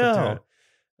 What happened to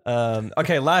it?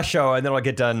 Okay, last show, and then I'll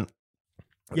get done.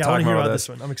 Yeah, I want to hear about this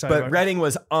one. I'm excited. But Reading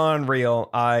was unreal.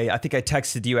 I think I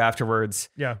texted you afterwards.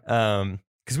 Yeah.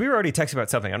 Because we were already texting about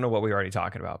something. I don't know what we were already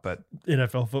talking about, but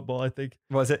NFL football, I think.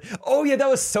 Was it? Oh yeah, that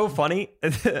was so funny.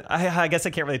 I guess I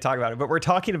can't really talk about it, but we're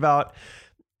talking about.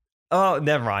 Oh,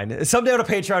 never mind. Someday on a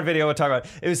Patreon video we'll talk about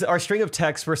it. It was our string of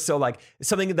texts were still like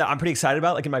something that I'm pretty excited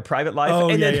about, like in my private life. Oh,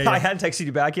 and then I hadn't texted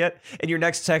you back yet. And your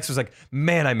next text was like,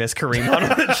 "Man, I miss Kareem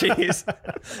Hunt on the cheese."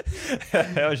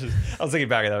 I was looking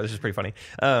back at that. It was just pretty funny.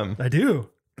 I do.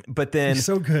 But then he's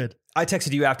so good. I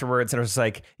texted you afterwards and I was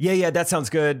like, yeah, that sounds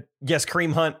good. Yes,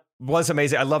 Kareem Hunt was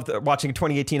amazing. I loved watching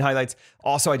 2018 highlights.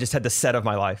 Also, I just had the set of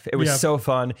my life. It was so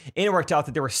fun. And it worked out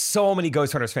that there were so many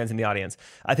Ghost Hunters fans in the audience.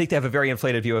 I think they have a very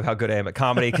inflated view of how good I am at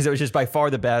comedy because it was just by far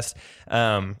the best.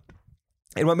 And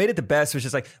what made it the best was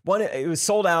just like, one, it was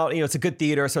sold out. You know, it's a good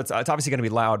theater, so it's obviously going to be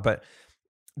loud. But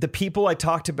the people I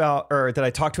talked about, or that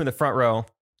I talked to in the front row,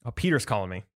 Peter's calling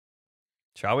me.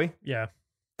 Shall we? Yeah.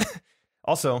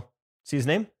 Also, see his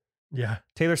name? Yeah.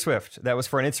 Taylor Swift. That was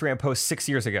for an Instagram post 6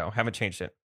 years ago. Haven't changed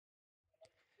it.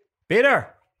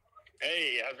 Peter.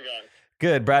 Hey, how's it going?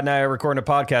 Good. Brad and I are recording a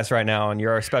podcast right now, and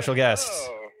you're our special guest.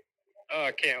 Oh,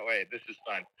 I can't wait. This is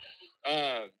fun.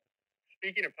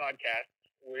 Speaking of podcasts,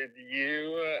 would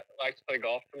you like to play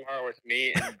golf tomorrow with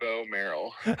me and Bo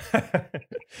Merrill?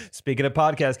 Speaking of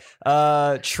podcasts,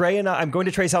 Trey and I'm going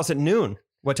to Trey's house at noon.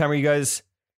 What time are you guys?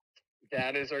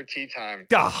 That is our tea time.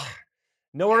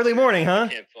 No early morning, huh?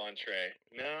 Cancel on Trey.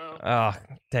 No. Oh,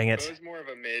 dang it. Bo's more of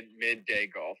a midday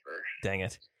golfer. Dang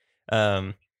it.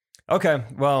 Okay.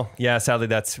 Well, yeah, sadly,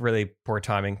 that's really poor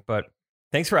timing. But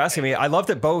thanks for asking me. I love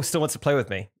that Bo still wants to play with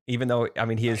me, even though, I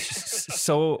mean, he is just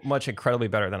so much incredibly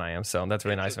better than I am. So that's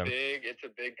really nice of him. It's a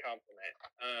big compliment.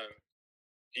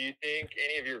 Do you think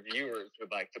any of your viewers would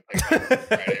like to play golf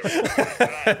Friday?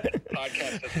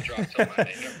 Podcast doesn't drop till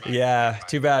Monday. Yeah,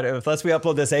 too bad. Unless we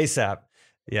upload this ASAP.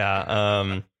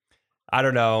 Yeah. I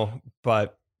don't know,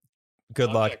 but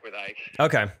I'll luck. Check with Ike.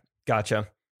 Okay. Gotcha.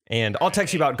 And I'll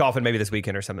text you about golfing maybe this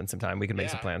weekend or something sometime. We can make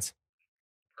some plans.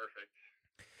 Perfect.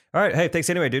 All right. Hey, thanks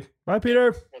anyway, dude. Bye,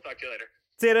 Peter. We'll talk to you later.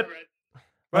 See you, dude.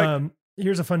 Right.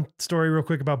 Here's a fun story real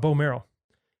quick about Bo Merrill.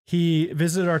 He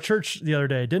visited our church the other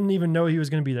day. Didn't even know he was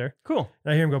going to be there. Cool.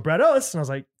 And I hear him go, Brad Ellis. And I was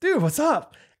like, dude, what's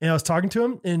up? And I was talking to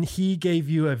him and he gave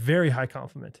you a very high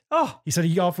compliment. Oh, He said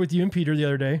he golfed with you and Peter the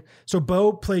other day. So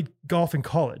Bo played golf in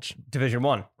college. Division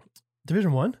 1.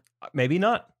 Division 1? Maybe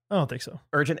not. I don't think so.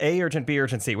 Urgent A, Urgent B,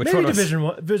 Urgent C. Which Maybe one was?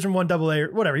 Division 1 AA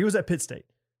or whatever. He was at Pitt State.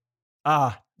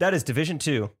 That is Division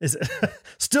 2. Is it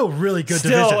still really good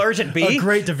Still division. Urgent B? A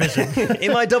great division.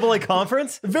 In my AA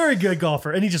conference? Very good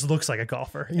golfer. And he just looks like a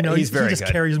golfer. You know, He's very he just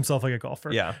good. carries himself like a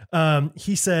golfer. Yeah.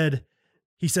 He said,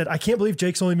 I can't believe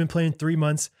Jake's only been playing 3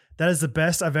 months. That is the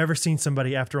best I've ever seen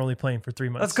somebody after only playing for 3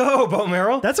 months. Let's go, Bo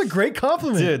Merrill. That's a great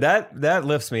compliment. Dude, that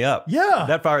lifts me up. Yeah.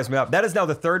 That fires me up. That is now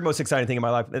the third most exciting thing in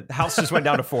my life. The house just went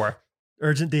down to 4.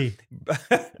 Urgent D.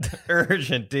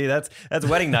 Urgent D. That's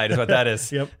wedding night is what that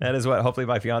is. Yep. That is what hopefully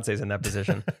my fiance is in that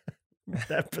position.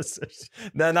 That position.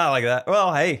 No, not like that.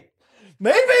 Well, hey.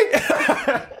 Maybe.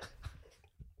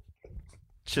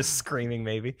 Just screaming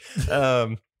maybe.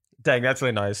 Dang, that's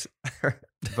really nice.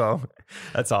 Bo.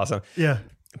 That's awesome. Yeah.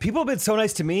 People have been so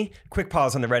nice to me. Quick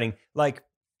pause on the Reading. Like,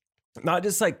 not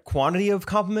just like quantity of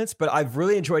compliments, but I've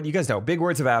really enjoyed, you guys know, big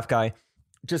words of Af guy.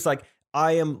 Just like,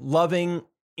 I am loving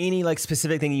any like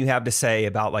specific thing you have to say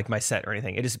about like my set or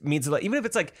anything. It just means like, even if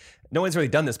it's like, no one's really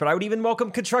done this, but I would even welcome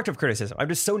constructive criticism. I'm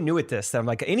just so new at this that I'm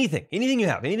like, anything you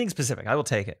have, anything specific, I will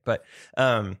take it. But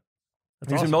there's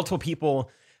awesome. been multiple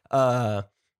people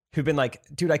who've been like,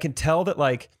 dude, I can tell that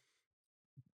like,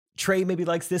 Trey maybe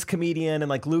likes this comedian, and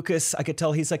like Lucas, I could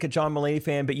tell he's like a John Mulaney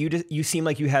fan, but you seem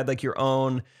like you had like your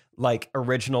own like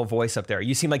original voice up there.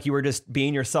 You seem like you were just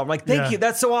being yourself. I'm like, thank you.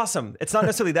 That's so awesome. It's not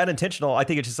necessarily that intentional. I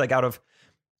think it's just like out of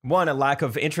one, a lack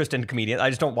of interest in comedians. I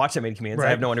just don't watch that many comedians. Right.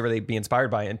 I have no one to really be inspired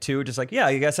by. And two, just like, yeah,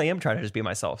 I guess I am trying to just be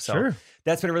myself. So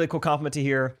That's been a really cool compliment to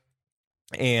hear.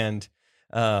 And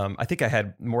I think I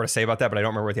had more to say about that, but I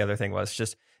don't remember what the other thing was.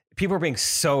 Just people are being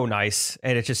so nice,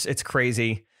 and it's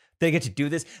crazy. They get to do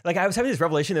this. Like I was having this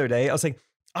revelation the other day. I was like,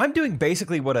 I'm doing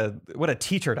basically what a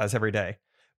teacher does every day.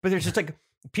 But there's just like,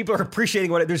 people are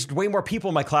appreciating there's way more people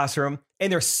in my classroom,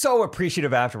 and they're so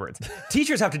appreciative afterwards.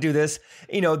 Teachers have to do this.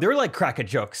 You know, they're like cracking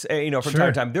jokes, from time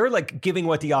to time. They're like giving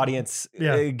what the audience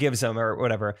gives them or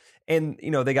whatever. And,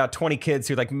 they got 20 kids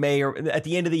who like or at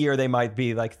the end of the year, they might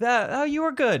be like that. Oh, you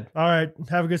were good. All right.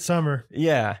 Have a good summer.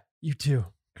 Yeah. You too.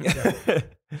 Yeah.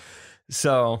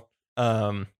 So,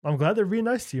 I'm glad they're being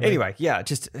nice to you. Anyway, yeah,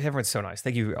 just everyone's so nice.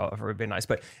 Thank you all for being nice.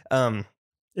 But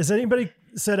has anybody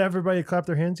said everybody clap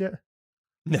their hands yet?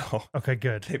 No. Okay,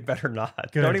 good. They better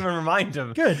not. Good. Don't even remind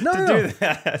them. Good. No, do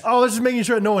that. Oh, I was just making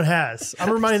sure no one has.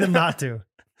 I'm reminding them not to.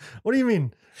 What do you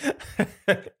mean?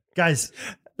 Guys,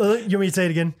 you want me to say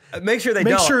it again? Make sure they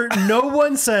Make don't. sure no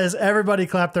one says everybody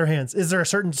clap their hands. Is there a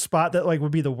certain spot that like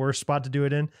would be the worst spot to do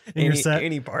it in your set?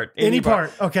 Any part. Any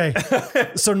part. Okay.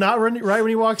 So not right when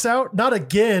he walks out, not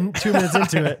again 2 minutes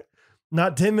into it,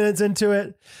 not 10 minutes into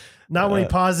it, not when he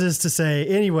pauses to say,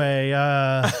 anyway,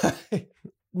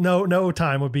 no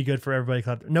time would be good for everybody.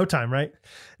 No time, right?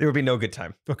 There would be no good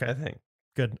time. Okay. I think.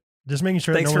 Good. Just making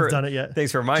sure that no one's done it yet.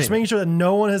 Thanks for reminding Just making sure that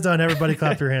no one has done everybody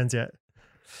clap your hands yet.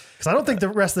 Because I don't think the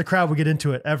rest of the crowd would get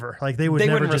into it ever. Like they never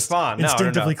wouldn't just respond.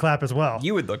 instinctively clap as well.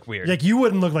 You would look weird. Like you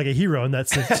wouldn't look like a hero in that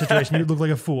situation. You'd look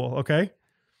like a fool. Okay.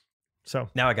 So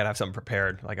now I got to have something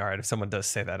prepared. Like, all right, if someone does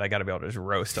say that, I got to be able to just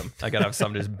roast them. I got to have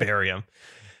something to just bury them.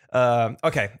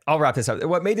 Okay, I'll wrap this up.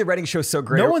 What made the Reading show so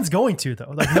great? No one's going to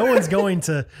though. Like no one's going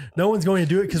to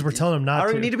do it because we're telling them not to. I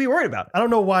don't even need to be worried about it. I don't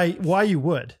know why you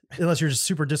would, unless you're just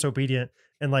super disobedient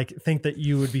and like think that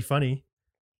you would be funny.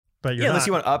 But you're unless not.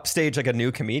 you want to upstage like a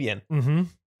new comedian. Mm-hmm.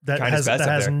 That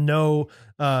has no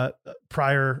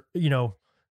prior,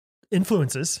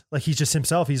 influences. Like he's just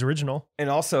himself. He's original. And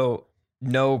also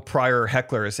no prior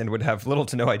hecklers, and would have little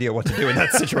to no idea what to do in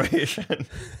that situation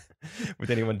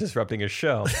with anyone disrupting his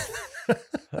show.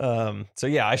 So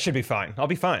yeah, I should be fine. I'll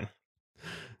be fine.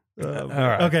 All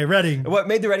right. Okay, Reading. What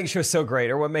made the Reading show so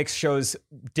great, or what makes shows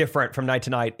different from night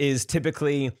to night, is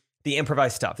typically the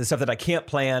improvised stuff, the stuff that I can't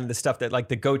plan, the stuff that like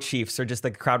the Go Chiefs or just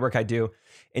like the crowd work I do.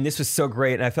 And this was so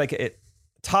great. And I feel like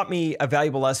taught me a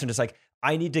valuable lesson. Just like,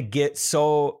 I need to get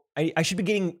I should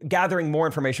be gathering more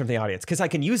information from the audience because I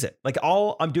can use it. Like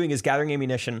all I'm doing is gathering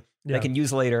ammunition that I can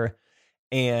use later.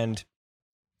 And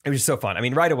it was just so fun. I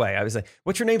mean, right away, I was like,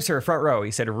 what's your name, sir? Front row.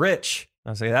 He said, Rich. I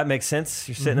was like, that makes sense.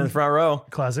 You're sitting in the front row.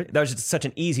 Classic. That was just such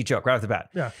an easy joke right off the bat.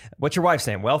 Yeah. What's your wife's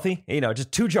name? Wealthy? You know,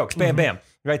 just 2 jokes. Bam, bam.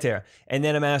 Right there. And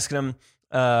then I'm asking him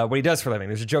what he does for a living.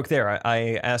 There's a joke there.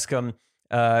 I ask him,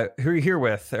 who are you here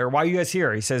with? Or why are you guys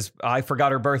here? He says, I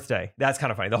forgot her birthday. That's kind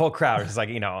of funny. The whole crowd is like,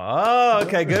 oh,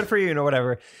 okay, good for you,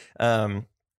 whatever.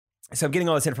 So I'm getting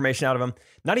all this information out of him.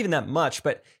 Not even that much,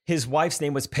 but his wife's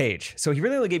name was Paige. So he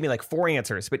really only gave me like 4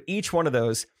 answers, but each one of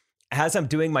those, as I'm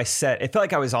doing my set, it felt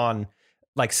like I was on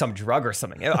like some drug or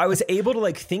something. I was able to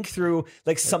like think through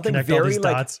like something very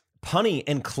like punny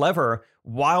and clever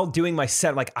while doing my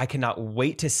set. I'm like, I cannot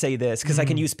wait to say this because I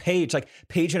can use Paige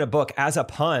in a book as a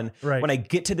pun. Right. When I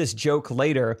get to this joke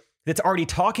later, that's already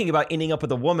talking about ending up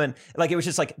with a woman. Like, it was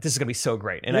just like, this is going to be so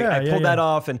great. And I pulled that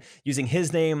off, and using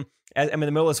his name, I'm in the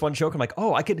middle of this one joke. I'm like,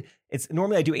 oh,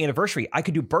 normally I do anniversary. I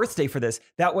could do birthday for this.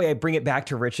 That way I bring it back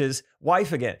to Rich's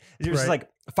wife again. It was just like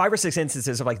 5 or 6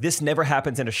 instances of like, this never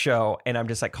happens in a show. And I'm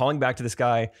just like calling back to this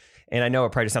guy. And I know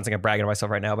it probably just sounds like I'm bragging on myself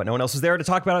right now, but no one else was there to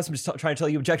talk about it. So I'm just trying to tell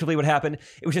you objectively what happened.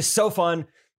 It was just so fun.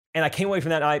 And I came away from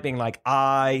that night being like,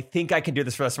 I think I can do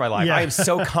this for the rest of my life. I am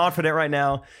so confident right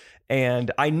now.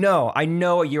 And I know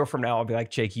a year from now, I'll be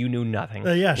like, Jake, you knew nothing.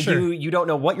 Yeah, sure. You don't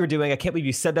know what you're doing. I can't believe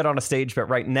you said that on a stage, but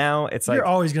right now it's like. You're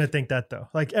always going to think that though.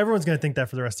 Like everyone's going to think that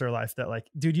for the rest of their life, that like,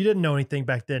 dude, you didn't know anything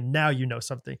back then. Now you know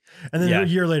something. And then a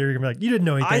year later, you're going to be like, you didn't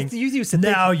know anything.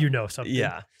 Now you know something.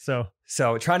 Yeah. So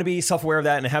trying to be self-aware of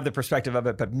that and have the perspective of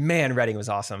it. But man, Reading was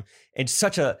awesome. And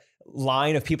such a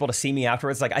line of people to see me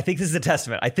afterwards. Like, I think this is a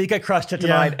testament. I think I crushed it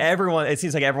tonight. Everyone, it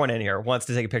seems like everyone in here wants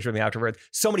to take a picture with me afterwards.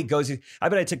 So many I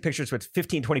bet I took pictures with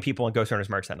 15, 20 people on Ghost Runners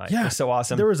merch that night. Yeah. It was so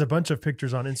awesome. There was a bunch of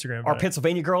pictures on Instagram. Our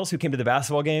Pennsylvania girls who came to the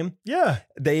basketball game. Yeah.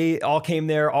 They all came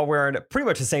there all wearing pretty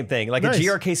much the same thing. Like a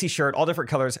GRKC shirt, all different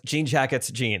colors, jean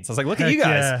jackets, jeans. I was like, look at you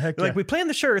guys. Like, we planned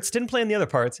the shirts, didn't plan the other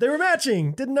parts. They were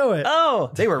matching. Didn't know it. Oh,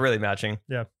 they were really matching.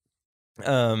 Yeah.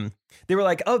 They were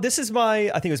like, oh, this is I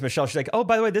think it was Michelle. She's like, oh,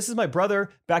 by the way, this is my brother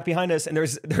back behind us. And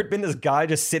there'd been this guy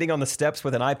just sitting on the steps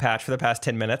with an eye patch for the past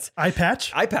 10 minutes. Eye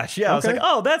patch? Eye patch, yeah. Okay. I was like,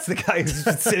 oh, that's the guy who's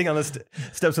just sitting on the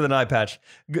steps with an eye patch.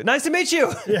 Good. Nice to meet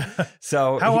you. Yeah.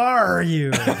 So how are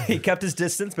you? He kept his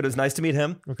distance, but it was nice to meet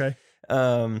him. Okay.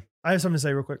 I have something to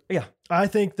say real quick. Yeah. I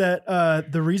think that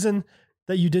the reason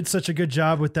that you did such a good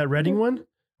job with that Reading one,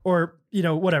 or,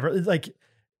 whatever, like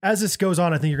as this goes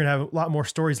on, I think you're going to have a lot more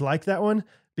stories like that one,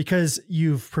 because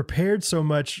you've prepared so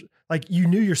much. Like, you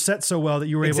knew your set so well that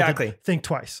you were able to think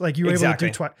twice. Like, you were able to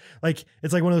do twice. Like,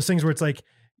 it's like one of those things where it's like,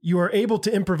 you are able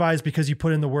to improvise because you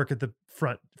put in the work at the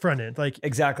front end. Like,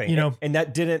 exactly. And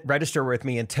that didn't register with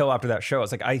me until after that show. I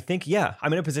was like, I think,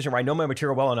 I'm in a position where I know my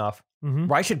material well enough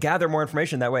where I should gather more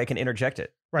information. That way I can interject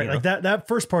it. Right. Like that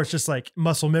first part's just like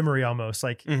muscle memory, almost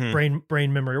like brain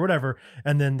memory or whatever.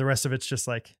 And then the rest of it's just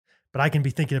like, but I can be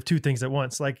thinking of 2 things at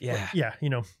once. Like,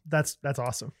 that's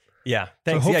awesome. Yeah.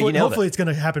 Thanks. So hopefully it's going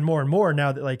to happen more and more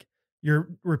now that like you're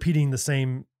repeating the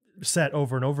same set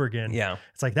over and over again. Yeah.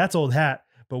 It's like, that's old hat.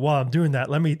 But while I'm doing that,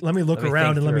 let me look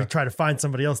around and let me try to find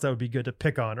somebody else that would be good to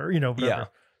pick on, or, whatever. Yeah.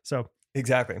 So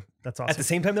exactly. That's awesome. At the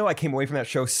same time though, I came away from that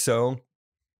show so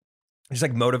just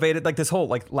like motivated, like this whole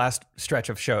like last stretch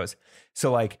of shows.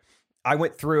 So like I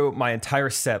went through my entire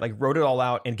set, like wrote it all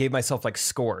out and gave myself like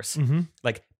scores,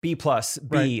 like B+,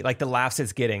 B, like the laughs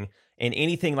it's getting, and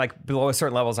anything like below a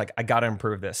certain level is like, I got to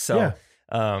improve this. So,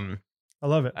 I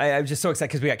love it. I'm just so excited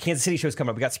because we got Kansas City shows coming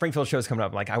up. We got Springfield shows coming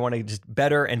up. Like, I want to just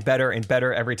better and better and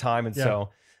better every time. And so,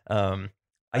 now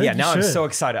I'm so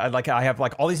excited. I have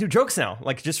like all these new jokes now,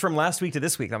 like just from last week to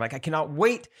this week. I'm like, I cannot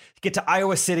wait to get to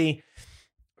Iowa City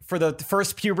for the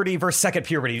first puberty versus second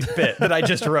puberty bit that I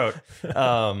just wrote.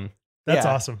 That's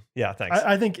awesome. Yeah. Thanks.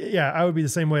 I think, I would be the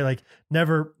same way. Like,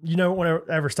 never, don't want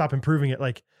to ever stop improving it.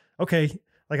 Like, okay.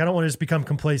 Like, I don't want to just become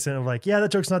complacent of like,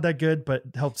 that joke's not that good, but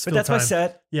helps. But that's time. My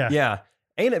set. Yeah. Yeah.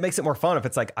 And it makes it more fun if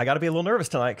it's like, I got to be a little nervous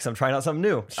tonight because I'm trying out something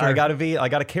new. Sure. I got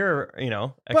to care,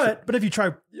 extra. But if you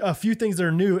try a few things that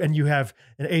are new and you have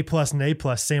an A+ and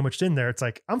A+ sandwiched in there, it's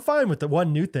like, I'm fine with the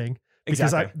one new thing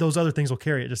because those other things will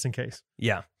carry it just in case.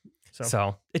 Yeah.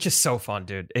 So it's just so fun,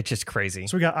 dude. It's just crazy.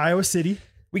 So we got Iowa City.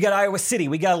 We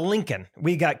got Lincoln.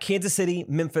 We got Kansas City,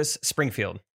 Memphis,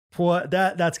 Springfield. Well,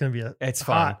 that's going to be it's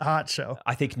fun. Hot show.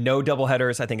 I think no double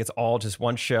headers. I think it's all just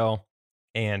one show.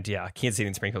 And Kansas City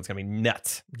and Springfield's going to be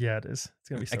nuts. Yeah, it is. It's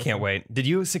going to be so I can't fun. wait. Did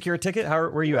you secure a ticket? Where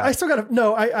are you at? I still got to,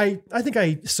 no, I think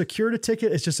I secured a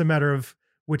ticket. It's just a matter of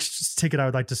which ticket I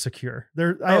would like to secure.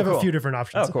 I have cool. a few different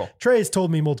options. Oh, cool. Trey has told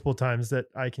me multiple times that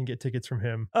I can get tickets from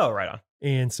him. Oh, right on.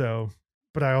 And so,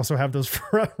 but I also have those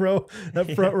front row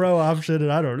option,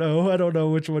 and I don't know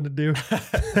which one to do.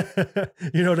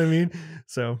 You know what I mean?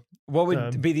 So what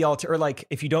would be the or like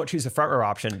if you don't choose the front row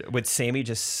option, would Sammy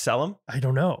just sell them? I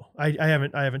don't know. I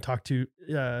haven't talked to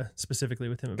specifically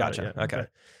with him about Gotcha. it yet. Okay.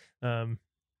 But,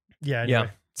 yeah. Anyway. Yeah.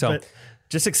 So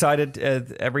just excited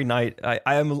every night.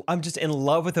 I'm just in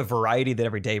love with the variety that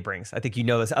every day brings. I think you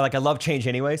know this. I love change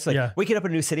anyway. So waking up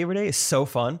in a new city every day is so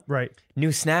fun. Right.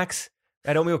 New snacks. I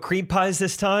had oatmeal cream pies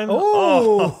this time.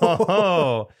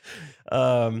 Oh.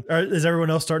 Is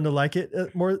everyone else starting to like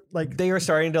it more? Like they are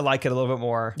starting to like it a little bit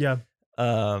more. Yeah.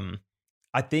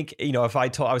 I think, if I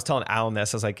was telling Alan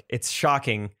this, I was like, it's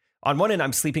shocking. On one end,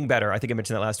 I'm sleeping better. I think I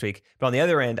mentioned that last week. But on the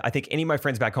other end, I think any of my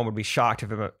friends back home would be shocked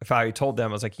if I told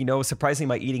them, I was like, surprisingly,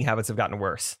 my eating habits have gotten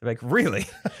worse. They're like, really?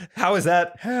 How is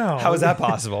that? How is that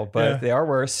possible? But they are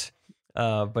worse.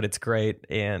 But it's great.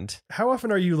 And how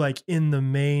often are you like in the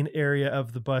main area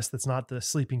of the bus that's not the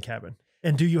sleeping cabin?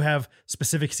 And do you have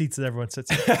specific seats that everyone sits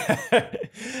in?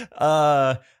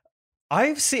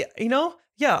 I've seen,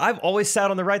 I've always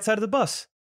sat on the right side of the bus.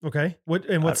 Okay.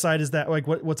 What side is that? Like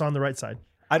what's on the right side?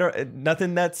 I don't know. But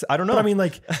I mean, I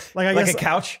guess like a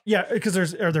couch. Yeah. Because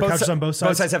are there couches on both sides?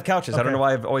 Both sides have couches. Okay. I don't know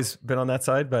why I've always been on that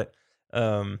side, but,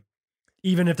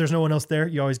 even if there's no one else there,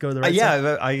 you always go to the right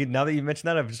side? Now that you mentioned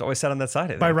that, I've just always sat on that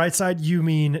side. By right side, you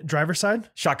mean driver's side?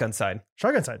 Shotgun side.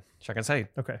 Shotgun side. Shotgun side.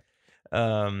 Okay.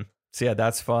 So yeah,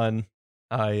 that's fun.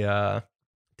 Dang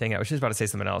it, I was just about to say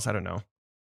something else. I don't know.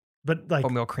 But like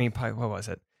oatmeal cream pie. What was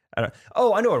it? I know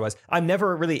what it was. I'm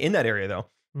never really in that area though.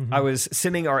 Mm-hmm. I was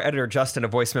sending our editor, Justin, a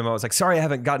voice memo. I was like, sorry, I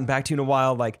haven't gotten back to you in a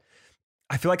while. Like,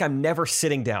 I feel like I'm never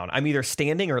sitting down. I'm either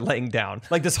standing or laying down.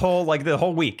 Like the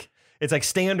whole week. It's like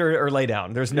stand or lay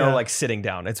down. There's no like sitting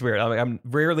down. It's weird. I'm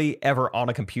rarely ever on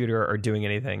a computer or doing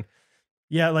anything.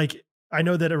 Yeah. Like I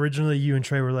know that originally you and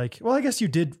Trey were like, well, I guess you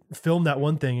did film that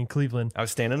one thing in Cleveland. I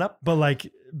was standing up. But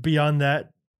like beyond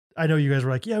that, I know you guys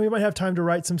were like, yeah, we might have time to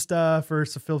write some stuff or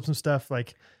to film some stuff.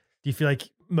 Like, do you feel like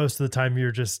most of the time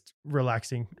you're just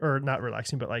relaxing or not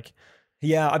relaxing, but like,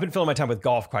 yeah, I've been filling my time with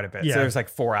golf quite a bit. Yeah. So there's like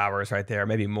 4 hours right there,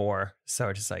 maybe more.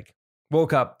 So just like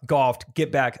woke up, golfed,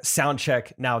 get back, sound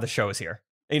check. Now the show is here.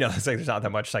 It's like, there's not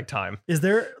that much like time. Is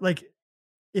there like,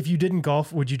 if you didn't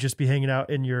golf, would you just be hanging out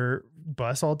in your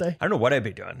bus all day? I don't know what I'd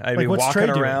be doing. I'd be walking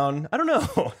around. I don't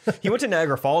know. He went to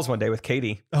Niagara Falls one day with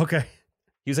Katie. Okay.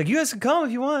 He was like, you guys can come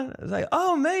if you want. I was like,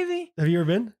 oh, maybe. Have you ever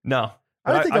been? No.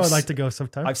 I think I would like to go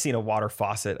sometime. I've seen a water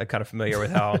faucet. I'm kind of familiar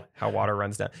with how water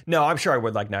runs down. No, I'm sure I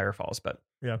would like Niagara Falls, but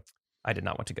yeah, I did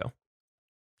not want to go.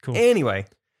 Cool. Anyway,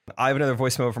 I have another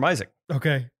voice memo from Isaac.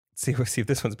 Okay. See if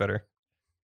this one's better.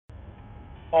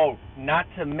 Oh, not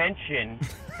to mention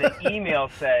the email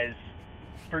says,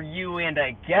 for you and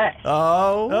I guess.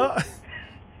 Oh.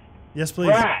 Yes, please.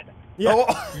 Brad. Yeah.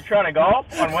 Oh. You trying to golf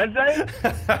on Wednesday?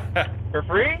 For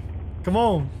free? Come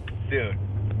on. Dude,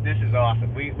 this is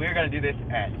awesome. We're going to do this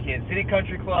at Kansas City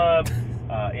Country Club,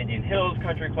 Indian Hills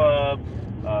Country Club,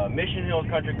 Mission Hills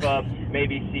Country Club,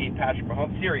 maybe see Patrick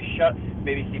Mahomes.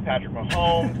 Maybe see Patrick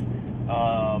Mahomes.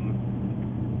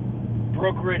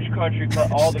 Brookridge Country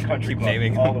Club, all the country clubs,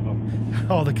 naming all of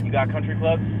them. You got country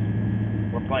clubs?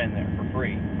 We're playing there for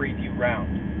free. Free view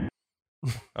round.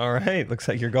 All right. Looks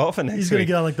like you're golfing next week. He's going to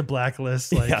get on like the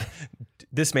blacklist. Like. Yeah.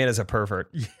 This man is a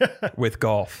pervert with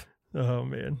golf. Oh,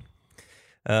 man.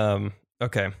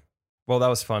 Okay. Well, that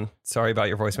was fun. Sorry about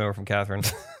your voice memo from Catherine.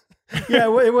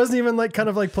 Yeah, it wasn't even like kind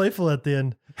of like playful at the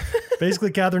end. Basically,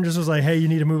 Catherine just was like, hey, you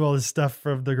need to move all this stuff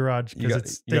from the garage because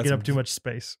it's taking up too much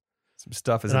space. Some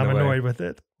stuff is and in the way. I'm annoyed with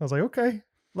it. I was like, okay,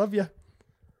 love you.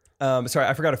 Sorry,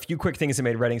 I forgot a few quick things that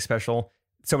made Reading special.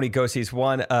 So many ghosties.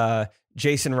 One,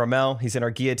 Jason Rommel, he's in our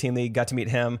Guillotine League. Got to meet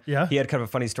him. Yeah. He had kind of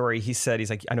a funny story. He said,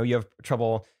 he's like, I know you have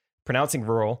trouble pronouncing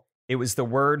rural. It was the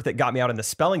word that got me out in the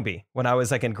spelling bee when I was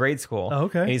like in grade school. Oh,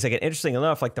 okay. And he's like, interesting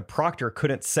enough, like the proctor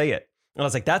couldn't say it. And I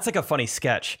was like, that's like a funny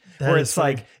sketch where it's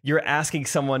funny. like you're asking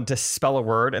someone to spell a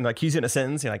word and like use it in a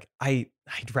sentence. You're like, I'd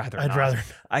rather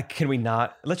not. Can we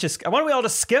not? Why don't we all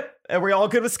just skip? Are we all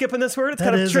good with skipping this word? It's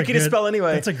kind of tricky to spell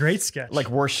anyway. That's a great sketch. Like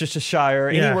Worcestershire,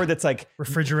 any word that's like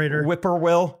refrigerator,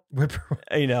 whippoorwill,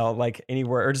 like any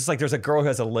word, or just like there's a girl who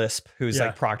has a lisp who's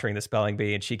like proctoring the spelling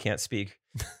bee and she can't speak.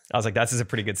 I was like, that's a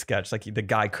pretty good sketch. Like the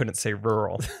guy couldn't say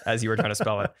rural as you were trying to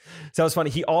spell it. So that was funny.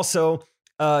 He also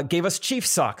gave us Chief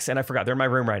socks, and I forgot. They're in my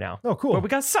room right now. Oh, cool. But we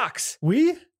got socks.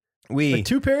 We like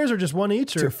 2 pairs or just one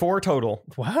each? Or 4 total.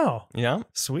 Wow. Yeah.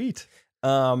 Sweet.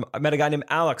 I met a guy named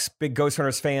Alex, big Ghost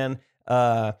Runners fan,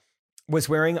 was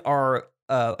wearing our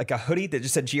like a hoodie that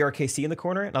just said GRKC in the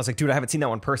corner. And I was like, dude, I haven't seen that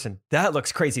one in person. That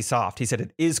looks crazy soft. He said,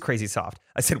 it is crazy soft.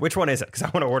 I said, which one is it? Because I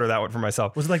want to order that one for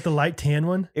myself. Was it like the light tan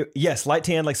one? Yes, light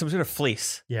tan, like some sort of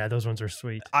fleece. Yeah, those ones are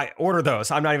sweet. I order those.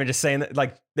 I'm not even just saying that.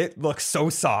 Like, it looks so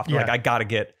soft. Yeah. Like, I got to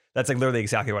get, that's like literally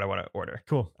exactly what I want to order.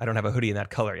 Cool. I don't have a hoodie in that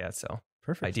color yet, so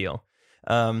Perfect. ideal.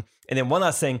 And then one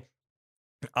last thing.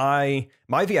 My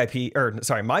meet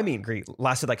and greet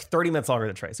lasted like 30 minutes longer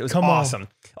than Trey's. It was awesome.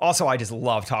 Also, I just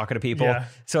love talking to people. Yeah.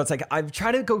 So it's like, I'm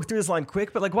trying to go through this line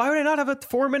quick, but like, why would I not have a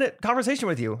 4-minute conversation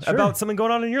with you about something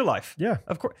going on in your life? Yeah.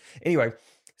 Of course. Anyway,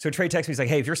 so Trey texts me, he's like,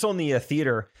 hey, if you're still in the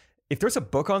theater, if there's a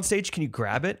book on stage, can you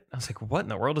grab it? I was like, what in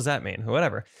the world does that mean?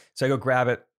 Whatever. So I go grab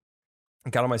it,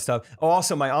 got all my stuff. Oh,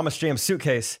 also my Amish Jam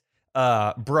suitcase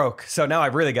broke. So now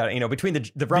I've really got it, between the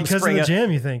Rumspringa. Because of the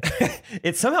jam, you think?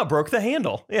 It somehow broke the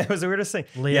handle. Yeah, it was the weirdest thing.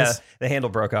 Yeah, the handle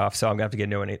broke off, so I'm gonna have to get a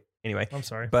new one anyway. I'm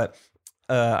sorry. But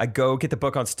I go get the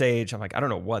book on stage. I'm like, I don't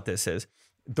know what this is.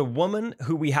 The woman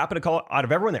who we happen to call out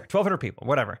of everyone there, 1,200 people,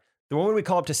 whatever. The woman we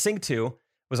call up to sing to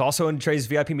was also in Trey's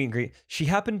VIP meet and greet. She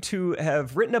happened to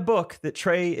have written a book that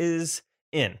Trey is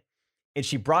in, and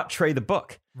she brought Trey the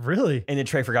book. Really? And then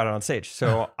Trey forgot it on stage.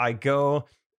 So I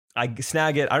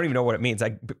snag it. I don't even know what it means.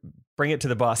 I bring it to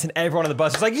the bus, and everyone on the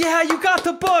bus is like, yeah, you got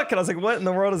the book. And I was like, what in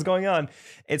the world is going on?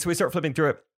 And so we start flipping through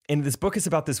it. And this book is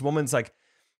about this woman's like,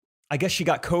 I guess she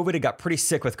got COVID. It got pretty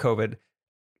sick with COVID.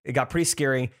 It got pretty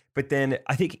scary. But then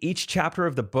I think each chapter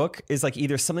of the book is like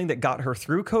either something that got her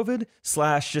through COVID /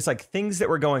 just like things that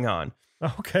were going on.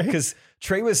 Okay. Because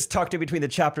Trey was tucked in between the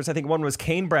chapters. I think one was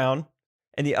Kane Brown,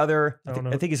 and the other, I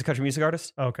think he's a country music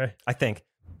artist. Okay. I think.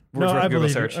 No, I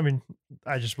believe it. I mean,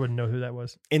 I just wouldn't know who that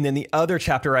was. And then the other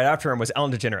chapter right after him was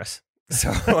Ellen DeGeneres.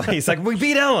 So he's like, we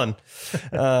beat Ellen.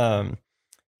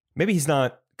 Maybe he's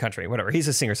not country, whatever. He's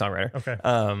a singer-songwriter.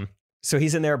 Okay. So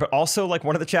he's in there, but also like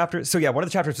one of the chapters. So yeah, one of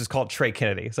the chapters was called Trey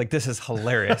Kennedy. It's like, this is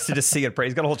hilarious to just see it.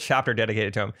 He's got a whole chapter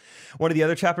dedicated to him. One of the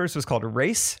other chapters was called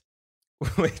Race,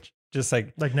 which just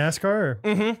like NASCAR? Or?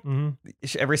 Mm-hmm.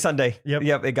 Every Sunday.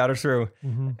 Yep. It got her through.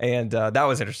 Mm-hmm. And that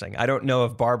was interesting. I don't know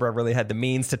if Barbara really had the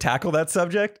means to tackle that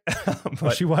subject.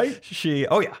 Was she white?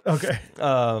 Oh yeah. Okay.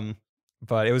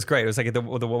 But it was great. It was like the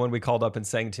woman we called up and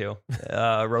sang to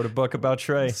wrote a book about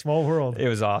Trey. Small world. It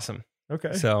was awesome.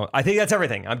 Okay. So I think that's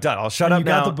everything. I'm done. I'll shut up now. You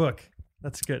got the book.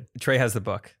 That's good. Trey has the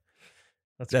book.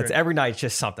 That's great. Every night,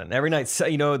 just something. Every night,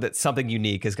 that something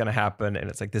unique is going to happen. And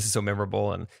it's like, this is so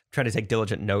memorable, and I'm trying to take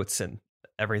diligent notes and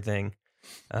everything.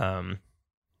 Also,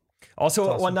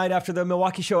 awesome. One night after the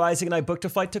Milwaukee show, Isaac and I booked a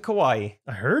flight to Kauai.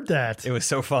 I heard that. It was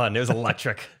so fun. It was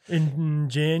electric. In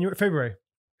February.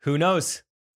 Who knows?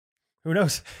 Who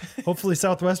knows? Hopefully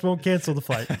Southwest won't cancel the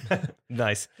flight.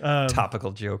 Nice.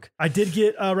 Topical joke. I did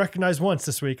get recognized once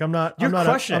this week. I'm not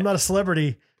a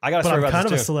celebrity. I got a story about this kind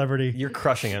of too. a celebrity. You're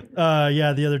crushing it.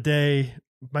 Yeah, the other day,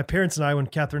 my parents and I, when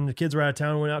Catherine and the kids were out of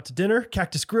town, went out to dinner,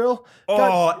 Cactus Grill.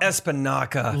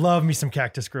 Espinaca. Love me some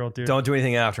Cactus Grill, dude. Don't do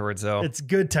anything afterwards, though. It's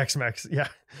good Tex-Mex. Yeah.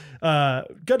 Got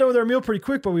done with our meal pretty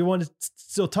quick, but we wanted to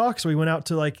still talk. So we went out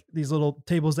to like these little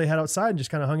tables they had outside and just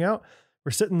kind of hung out.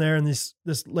 We're sitting there, and this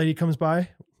lady comes by.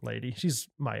 She's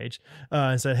my age,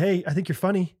 and said, "Hey, I think you're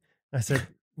funny." I said,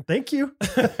 "Thank you."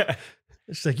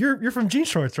 She's like, "You're from Jean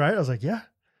Shorts, right?" I was like, "Yeah."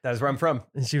 That is where I'm from.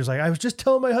 And she was like, "I was just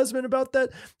telling my husband about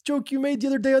that joke you made the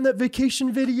other day on that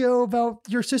vacation video about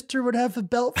your sister would have a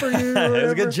belt for you." It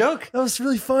was a good joke. That was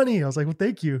really funny. I was like, "Well,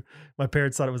 thank you." My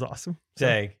parents thought it was awesome. So,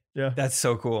 Dang. Yeah. That's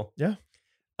so cool. Yeah.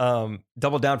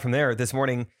 Double down from there. This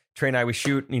morning, Trey and I, we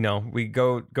shoot, we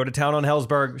go to town on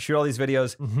Hellsberg, shoot all these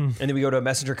videos, and then we go to a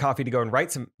Messenger Coffee to go and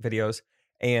write some videos.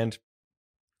 And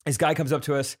this guy comes up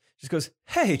to us, just goes,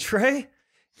 "Hey, Trey."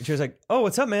 And Trey's like, "Oh,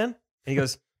 what's up, man?" And he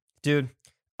goes, "Dude,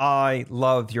 I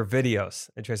love your videos."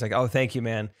 And Trey's like, "Oh, thank you,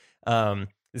 man."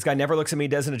 This guy never looks at me,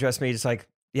 doesn't address me, just like,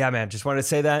 "Yeah, man, just wanted to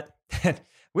say that.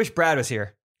 Wish Brad was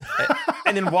here."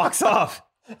 And then walks off.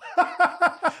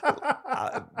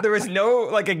 There was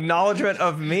no acknowledgement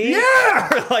of me, or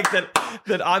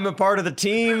that I'm a part of the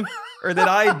team, or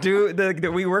that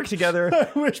that we work together.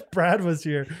 I wish Brad was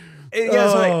here.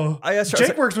 Yeah, I asked her,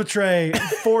 Jake works with Trey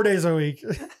 4 days a week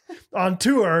on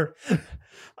tour.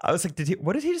 I was like,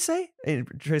 what did he just say? And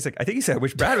Trey's like, "I think he said, I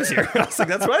wish Brad was here." I was like,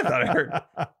 that's what I thought I heard.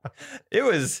 It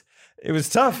was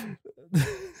tough.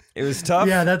 It was tough.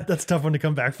 Yeah, that's a tough one to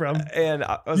come back from. And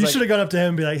I was you should have gone up to him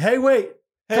and be like, "Hey, wait.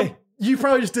 Hey, you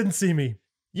probably just didn't see me."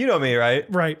 You know me, right?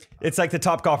 Right. It's like the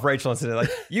Topgolf Rachel incident. Like,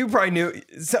 you probably knew.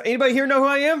 So anybody here know who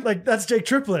I am? Like, that's Jake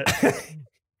Triplett.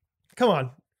 Come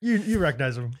on. You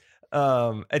recognize him.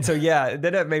 And so, yeah,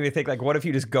 then it made me think, what if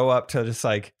you just go up to just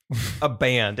a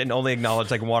band and only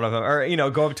acknowledge one of them, or,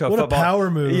 go up to a what football. A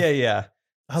power move. Yeah.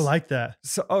 I like that.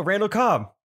 So, Randall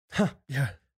Cobb. Huh. Yeah.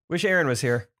 Wish Aaron was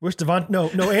here. Wish Devontae.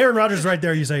 No, Aaron Rodgers is right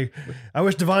there. You say, I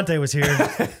wish Devontae was here.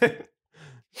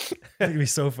 That'd be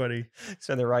so funny.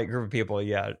 So the right group of people.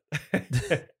 Yeah.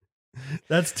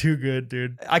 That's too good,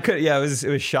 dude. Yeah, it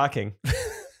was shocking.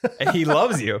 He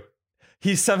loves you.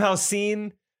 He's somehow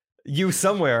seen you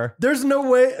somewhere. There's no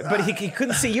way. But he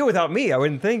couldn't see you without me, I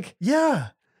wouldn't think. Yeah.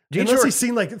 Unless he's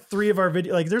seen like 3 of our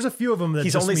videos. Like there's a few of them that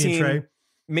he's just only me seen and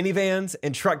Trey. Minivans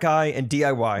and Truck Guy and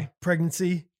DIY.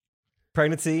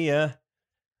 Pregnancy, yeah.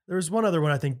 There was one other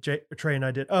one I think Trey and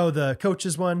I did. Oh, the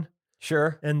coaches one.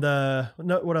 Sure. And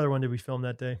what other one did we film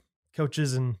that day?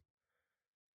 Coaches and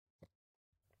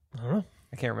I don't know.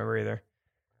 I can't remember either.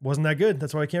 Wasn't that good?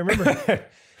 That's why I can't remember.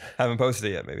 Haven't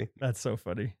posted it yet, maybe. That's so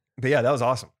funny. But yeah, that was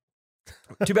awesome.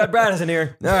 Too bad Brad isn't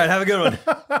here. All right, have a good one.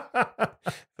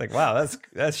 Like, wow,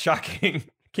 that's shocking.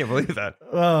 Can't believe that.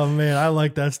 Oh man, I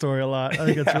like that story a lot. I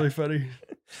think that's really funny.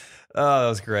 Oh, that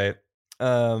was great.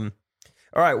 All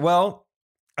right, well,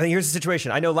 I think here's the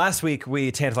situation. I know last week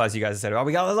we tantalized you guys and said, "Oh,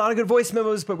 we got a lot of good voice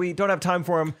memos, but we don't have time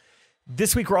for them."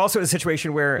 This week we're also in a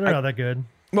situation where They're not that good.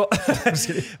 Well,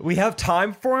 we have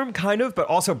time for them, kind of, but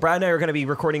also Brad and I are going to be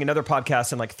recording another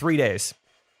podcast in like 3 days.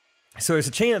 So there's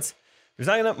a chance there's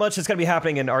not that much that's going to be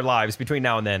happening in our lives between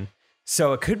now and then.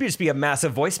 So it could just be a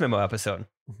massive voice memo episode.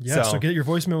 Yeah, so get your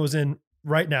voice memos in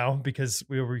right now because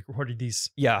we recorded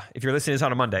these. Yeah, if you're listening to this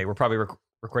on a Monday, we're probably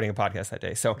recording a podcast that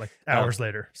day. So like hours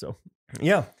later. So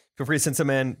yeah, feel free to send some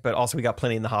in, but also we got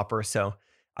plenty in the hopper. So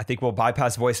I think we'll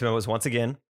bypass voice memos once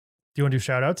again. Do you want to do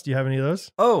shout outs? Do you have any of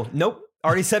those? Oh, nope.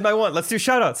 Already said my one. Let's do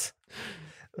shout outs.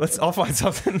 I'll find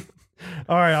something.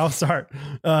 All right, I'll start.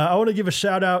 I want to give a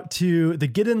shout out to the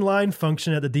get in line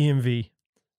function at the DMV.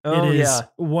 Oh, it is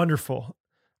wonderful.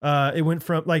 It went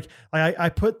from like, I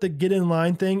put the get in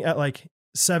line thing at like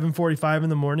 7:45 in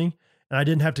the morning and I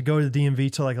didn't have to go to the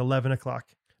DMV till like 11 o'clock.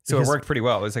 So it worked pretty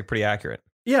well. It was like pretty accurate.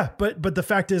 Yeah. But the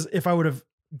fact is, if I would have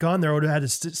gone there, I would have had to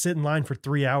sit in line for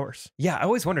 3 hours. Yeah. I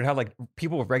always wondered how like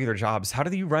people with regular jobs, how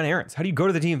do you run errands? How do you go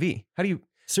to the DMV? How do you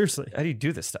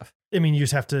do this stuff? I mean, you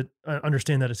just have to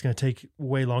understand that it's going to take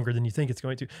way longer than you think it's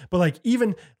going to. But like,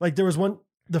 even like there was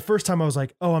the first time I was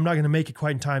like, oh, I'm not going to make it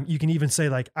quite in time. You can even say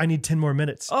like, I need 10 more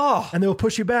minutes. Oh, and they'll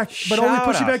push you back, but only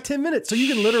push you back 10 minutes. So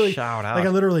you can literally, shout out. Like I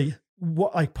literally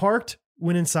parked,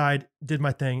 went inside, did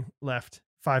my thing, left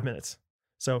 5 minutes.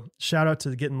 So shout out to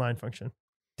the get in line function.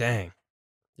 Dang.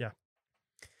 Yeah.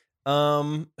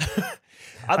 I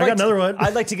got another one.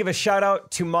 I'd like to give a shout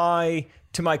out to my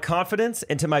confidence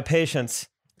and to my patience.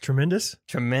 Tremendous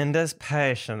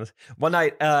patience. One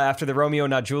night after the Romeo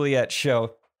Not Juliet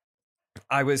show,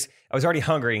 I was already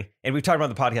hungry, and we've talked about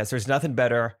on the podcast. There's nothing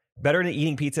better than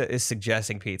eating pizza is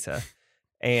suggesting pizza.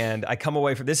 And I come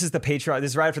away from this is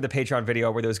right after the Patreon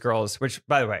video where those girls, which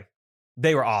by the way,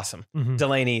 they were awesome. Mm-hmm.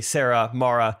 Delaney, Sarah,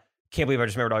 Mara. Can't believe I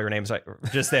just remembered all your names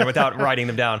just there without writing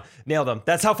them down. Nailed them.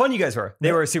 That's how fun you guys were.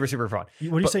 They were super, super fun.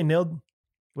 What do you say? Nailed?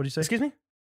 What do you say? Excuse me?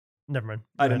 Never mind.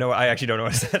 I don't know. I actually don't know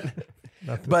what I said.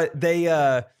 But they,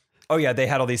 they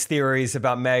had all these theories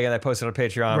about Megan. I posted on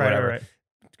Patreon, whatever. Right.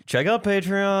 Check out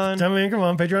Patreon. Tell me, come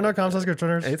on,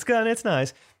 patreon.com/GoTrunners. It's good. It's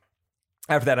nice.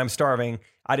 After that, I'm starving.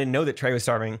 I didn't know that Trey was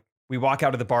starving. We walk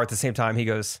out of the bar at the same time. He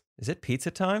goes, "Is it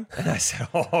pizza time?" And I said,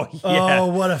 "Oh, yeah. Oh,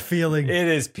 what a feeling. It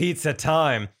is pizza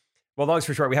time." Well, long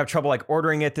story short, we have trouble like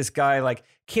ordering it. This guy like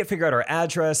can't figure out our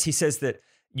address. He says that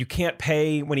you can't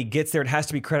pay when he gets there. It has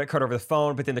to be credit card over the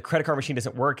phone, but then the credit card machine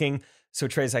isn't working. So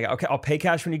Trey's like, "Okay, I'll pay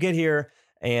cash when you get here."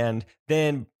 And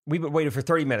then we've been waiting for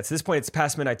 30 minutes. At this point, it's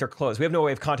past midnight. They're closed. We have no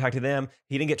way of contacting them.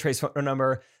 He didn't get Trey's phone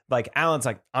number. Like Alan's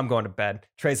like, "I'm going to bed."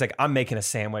 Trey's like, "I'm making a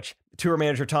sandwich." Tour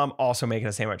manager Tom also making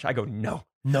a sandwich. I go, No,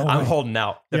 I'm holding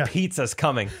out. The pizza's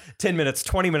coming. 10 minutes,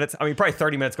 20 minutes. I mean, probably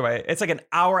 30 minutes go by. It's like an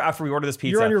hour after we order this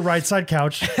pizza. You're on your right side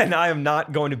couch. And I am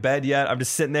not going to bed yet. I'm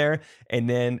just sitting there. And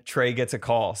then Trey gets a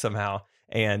call somehow.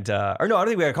 And, or no, I don't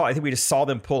think we got a call. I think we just saw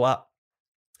them pull up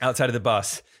outside of the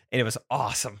bus. And it was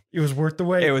awesome. It was worth the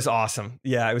wait. It was awesome.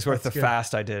 Yeah, it was worth the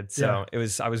fast I did. So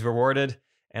I was rewarded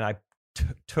and I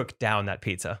took down that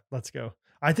pizza. Let's go.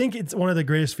 I think it's one of the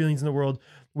greatest feelings in the world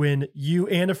when you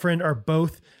and a friend are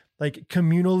both like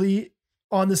communally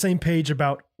on the same page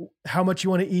about how much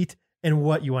you want to eat and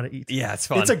what you want to eat. Yeah, it's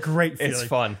fun. It's a great feeling. It's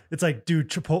fun. It's like, dude,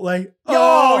 Chipotle.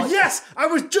 Oh, yes. I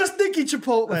was just thinking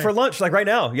Chipotle. For lunch, like right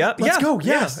now. Yeah. Let's go.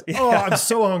 Yes. Yeah. Oh, I'm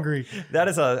so hungry. That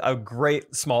is a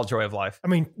great small joy of life. I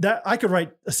mean, that I could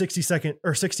write a 60-second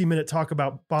or 60-minute talk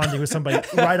about bonding with somebody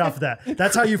right off that.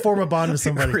 That's how you form a bond with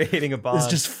somebody. Creating a bond. It's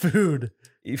just food.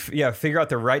 Yeah, figure out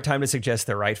the right time to suggest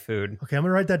the right food. Okay, I'm going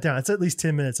to write that down. It's at least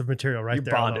 10 minutes of material right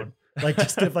there. Bonded. Like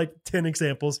just give like 10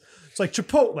 examples. It's like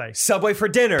Chipotle, Subway for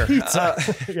dinner. pizza.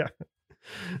 Yeah.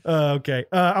 Okay.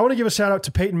 I want to give a shout out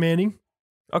to Peyton Manning.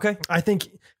 Okay. I think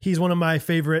he's one of my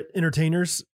favorite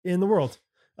entertainers in the world.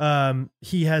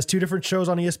 He has 2 different shows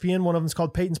on ESPN. One of them's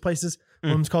called Peyton's Places.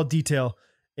 One of them's called Detail.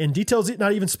 And Detail's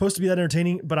not even supposed to be that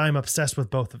entertaining, but I'm obsessed with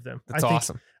both of them. That's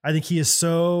awesome. I think he is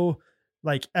so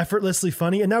like effortlessly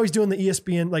funny. And now he's doing the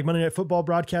ESPN like Monday Night Football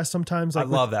broadcast sometimes. Like I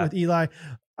love that with Eli.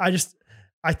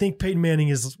 I think Peyton Manning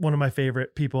is one of my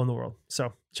favorite people in the world.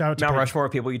 So shout out to Mount Peyton. Rushmore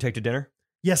people you take to dinner.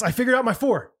 Yes, I figured out my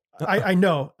 4. I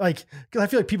know, like, because I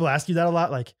feel like people ask you that a lot.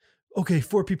 Like, okay,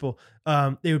 4 people.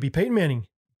 They would be Peyton Manning,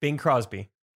 Bing Crosby,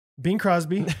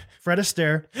 Fred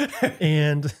Astaire,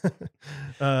 and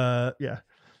yeah,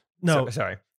 no,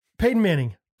 sorry, Peyton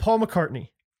Manning, Paul McCartney,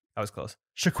 that was close.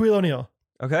 Shaquille O'Neal,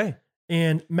 Okay.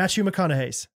 and Matthew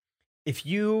McConaughey's. If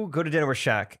you go to dinner with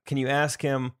Shaq, can you ask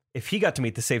him if he got to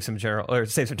meet the Save Some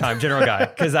Time general guy?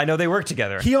 Because I know they work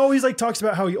together. He always like talks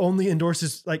about how he only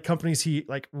endorses like companies he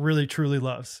like really truly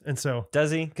loves, and so Does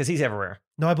he? Because he's everywhere.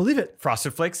 no, I believe it.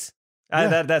 Frosted Flakes.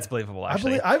 Yeah. That's believable,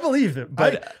 actually. I believe it.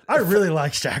 But- But I really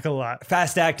like Shaq a lot.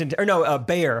 Fast acting, or no,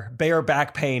 Bayer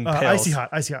back pain pills. Icy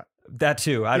hot. That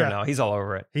too. I don't Yeah. know. He's all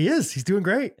over it. He is. He's doing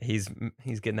great. He's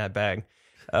getting that bag.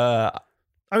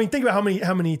 I mean, think about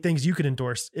how many things you could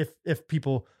endorse if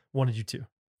people wanted you to.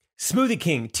 Smoothie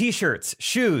King, t-shirts,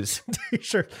 shoes,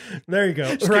 Sure. There you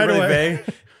go. Just Right get rid of away.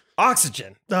 it.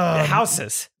 Oxygen,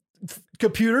 houses,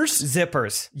 Computers.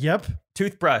 zippers, Yep.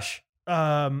 toothbrush,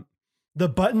 The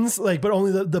buttons, like, but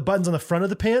only the buttons on the front of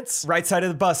the pants. right side of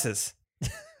the buses,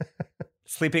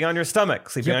 sleeping on your stomach,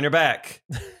 sleeping Yep. on your back.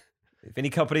 If any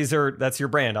companies that's your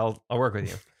brand, I'll work with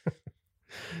you.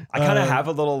 I kind of have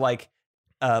a little like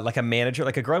a manager,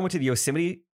 like a girl I went to the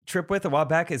Yosemite trip with a while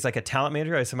back is like a talent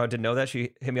manager. I somehow didn't know that.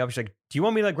 She hit me up. She's like, "Do you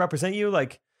want me to like represent you?"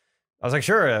 Like, I was like,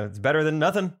 "Sure, it's better than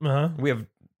nothing." Uh-huh. We have,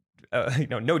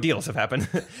 no deals have happened.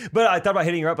 But I thought about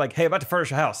hitting her up like, "Hey, about to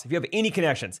furnish a house. If you have any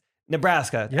connections,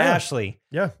 Nebraska, Yeah. Ashley,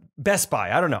 Yeah. Best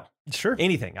Buy, I don't know, Sure.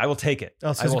 anything, I will take it.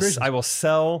 Oh, Susan Gracious. I will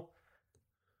sell,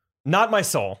 not my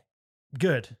soul,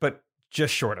 Good. but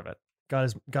just short of it.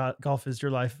 Golf is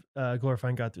your life,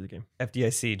 glorifying God through the game.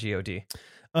 FDIC, GOD.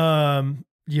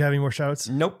 Do you have any more shout outs?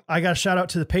 Nope. I got a shout out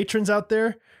to the patrons out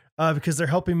there because they're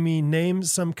helping me name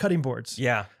some cutting boards.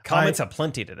 Yeah. Comments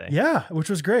aplenty today. Yeah, which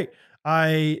was great.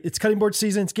 It's cutting board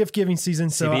season. It's gift giving season.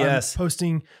 So CBS. I'm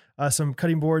posting some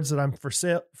cutting boards that I'm for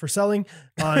selling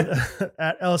on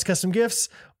at Ellis Custom Gifts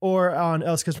or on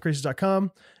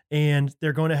elliscustomcreations.com. And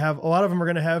they're going to have, a lot of them are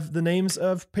going to have the names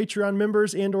of Patreon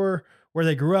members and or where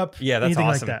they grew up. Yeah, that's anything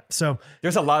awesome. like that. So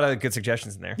There's a lot of good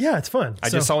suggestions in there. yeah, it's fun. I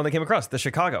just saw one that came across, the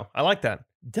Chicago. I like that.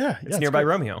 Yeah, It's nearby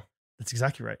great. Romeo. That's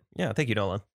exactly right. Yeah, thank you,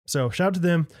 Nolan. So shout out to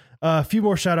them. A few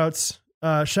more shout outs.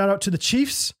 Shout out to the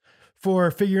Chiefs for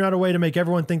figuring out a way to make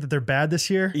everyone think that they're bad this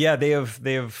year. Yeah, they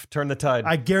have turned the tide.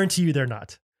 I guarantee you they're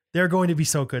not. They're going to be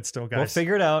so good still, guys. We'll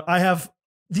figure it out. I have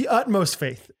the utmost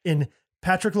faith in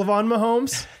Patrick Levon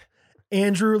Mahomes,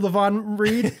 Andrew Levon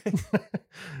Reed,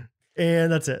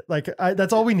 and that's it. Like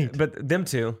that's all we need. But them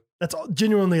two. That's all,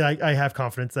 genuinely, I have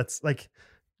confidence. That's like,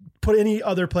 put any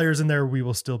other players in there, we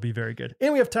will still be very good.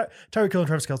 And we have Tyreek Hill and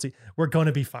Travis Kelce. We're going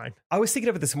to be fine. I was thinking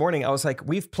of it this morning. I was like,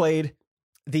 we've played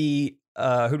the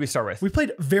who do we start with? We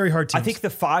played very hard teams. I think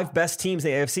the 5 best teams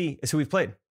in the AFC is who we've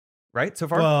played, right? So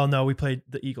far? Well, no, we played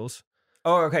the Eagles.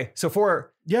 Oh, okay. So we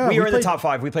are in the played- top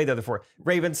 5. We played the other 4.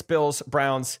 Ravens, Bills,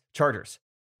 Browns, Chargers.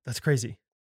 That's crazy.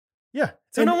 Yeah.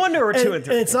 So no wonder we're 2 and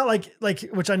 3. And it's not like,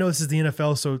 which I know this is the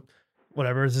NFL, so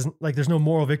whatever. This isn't like, there's no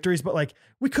moral victories, but like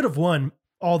we could have won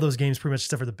all those games pretty much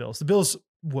except for the Bills. The Bills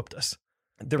whooped us.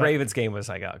 The Ravens game was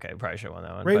like, okay, probably should have won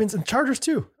that one. Ravens and Chargers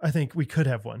too. I think we could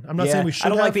have won. I'm not Yeah, saying we should I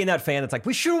don't have. like being that fan. It's like,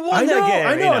 we should have won I know, that game.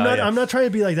 I know. You I'm not trying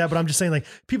to be like that, but I'm just saying like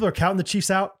people are counting the Chiefs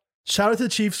out. Shout out to the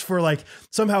Chiefs for like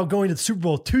somehow going to the Super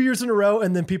Bowl 2 years in a row.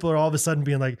 And then people are all of a sudden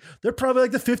being like, they're probably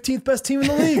like the 15th best team in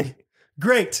the league.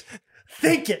 Great.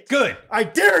 Think it. Good. I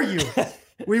dare you.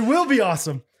 We will be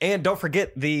awesome. And don't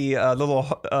forget the little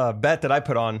bet that I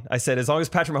put on. I said, as long as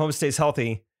Patrick Mahomes stays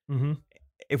healthy, Mm-hmm.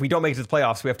 if we don't make it to the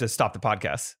playoffs, we have to stop the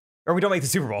podcast. Or we don't make the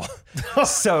Super Bowl.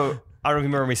 So I don't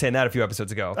remember me saying that a few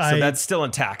episodes ago. So that's still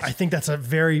intact. I think that's a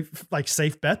very like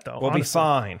safe bet though. We'll honestly. be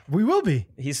fine. We will be.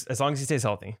 He's as long as he stays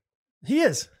healthy. He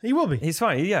is. He will be. He's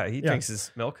fine. Yeah, he drinks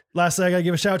his milk. Lastly, I got to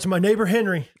give a shout out to my neighbor,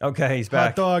 Henry. Okay, he's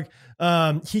Hot back.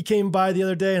 dog. He came by the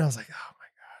other day and I was like,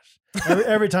 oh my gosh.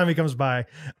 Every time he comes by,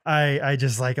 I'm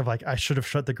like, I should have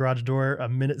shut the garage door a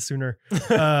minute sooner.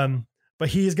 But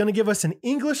he is going to give us an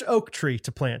English oak tree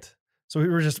to plant. So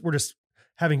we're just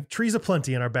having trees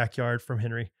aplenty in our backyard from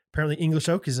Henry. Apparently English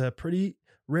oak is a pretty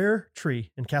rare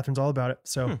tree and Catherine's all about it.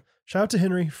 So shout out to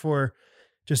Henry for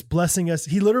just blessing us.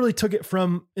 He literally took it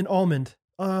from an almond,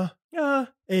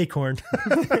 acorn,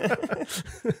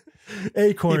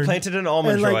 acorn. He planted an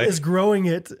almond and joy. is growing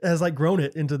it, has like grown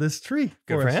it into this tree.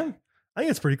 Good for us. him. I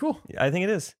think it's pretty cool. Yeah, I think it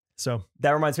is. So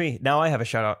That reminds me. Now I have a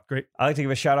shout out. Great. I like to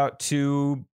give a shout out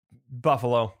to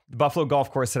Buffalo, the Buffalo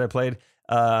golf course that I played.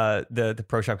 The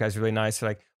pro shop guys are really nice. They're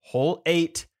like, hole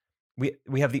 8.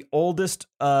 We have the oldest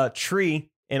tree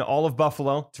in all of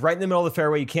Buffalo. It's right in the middle of the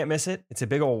fairway. You can't miss it. It's a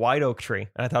big old white oak tree.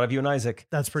 And I thought of you and Isaac.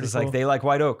 that's pretty It's cool. like they like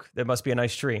white oak. That must be a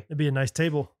nice tree. It'd be a nice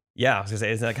table. Yeah, I was gonna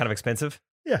say, isn't that kind of expensive?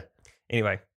 Yeah.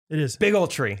 Anyway, It is. big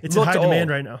old tree. It's in Looked high demand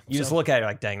old. right now. You just look at it you're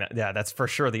like, dang, that's for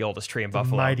sure the oldest tree in It's a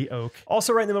Buffalo. mighty oak.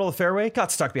 Also, right in the middle of the fairway,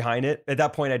 got stuck behind it. At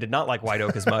that point, I did not like white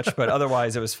oak as much, but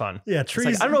otherwise, it was fun. Yeah, It's trees.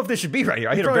 like, I don't know if this should be right here.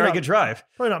 I hit a Probably very not. good drive.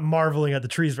 Probably not marveling at the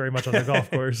trees very much on the golf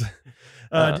course.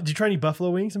 Did you try any buffalo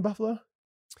wings in Buffalo?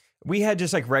 We had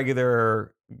just like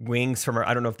regular wings from,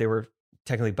 I don't know if they were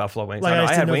technically buffalo wings. Like, I, don't know.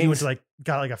 just I had didn't know if you went wings. to like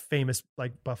got like a famous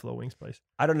like buffalo wings place.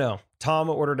 I don't know. Tom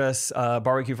ordered us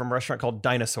barbecue from a restaurant called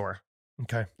Dinosaur.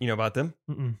 Okay. You know about them?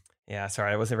 Mm-mm. Yeah,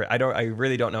 sorry. I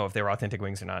really don't know if they were authentic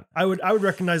wings or not. I would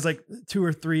recognize like 2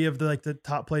 or 3 of the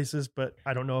top places, but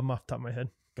I don't know them off the top of my head.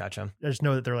 Gotcha. I just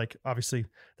know that they're like obviously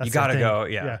that's You their gotta thing. go.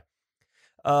 Yeah.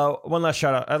 One last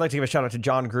shout out. I'd like to give a shout out to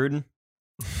John Gruden.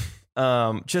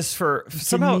 Just for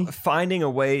somehow me? finding a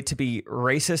way to be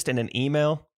racist in an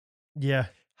email. Yeah.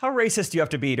 How racist do you have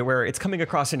to be to where it's coming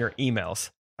across in your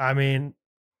emails? I mean,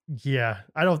 yeah.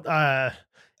 I don't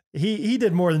he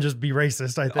did more than just be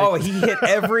racist, I think. Oh, he hit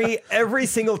every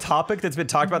single topic that's been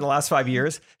talked about in the last 5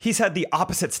 years. He's had the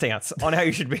opposite stance on how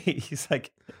you should be. He's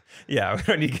like, yeah, we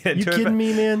don't need to get You into it. kidding but-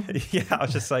 me, man? Yeah, I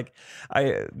was just like,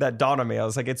 that dawned on me. I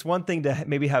was like, it's one thing to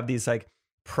maybe have these like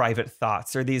private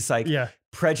thoughts or these like Yeah.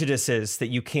 prejudices that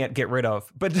you can't get rid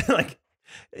of, but like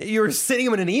you're sending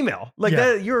them in an email like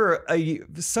Yeah. that. You're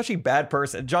such a bad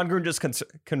person. John Gruden just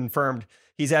confirmed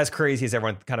he's as crazy as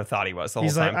everyone kind of thought he was the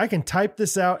He's whole like, time. I can type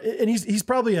this out. And he's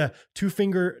probably a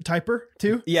 2-finger typer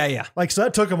too. Yeah. Like, so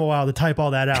that took him a while to type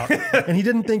all that out. And he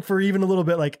didn't think for even a little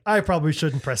bit, like, I probably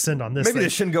shouldn't press send on this. Maybe thing.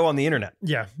 this shouldn't go on the internet.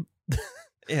 Yeah.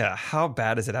 Yeah. How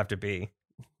bad does it have to be?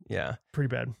 Yeah. Pretty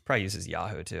bad. Probably uses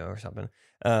Yahoo too or something.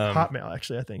 Hotmail,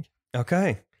 actually, I think.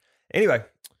 Okay. Anyway,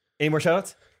 any more shout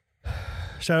outs?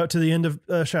 Shout out to the end of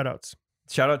shout outs.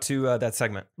 Shout out to that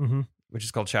segment, Mm-hmm. which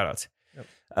is called shout outs.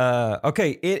 Yep.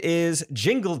 Okay. It is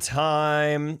jingle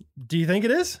time. Do you think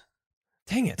it is?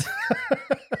 Dang it.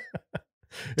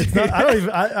 It's not. I don't even.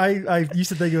 I used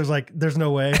to think it was like there's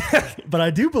no way, but I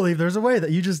do believe there's a way that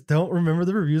you just don't remember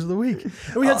the reviews of the week.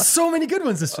 And we had so many good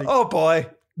ones this week. Oh boy.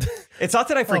 It's not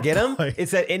that I forget them. boy.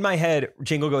 It's that in my head,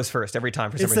 jingle goes first every time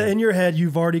for some It's that reason. in your head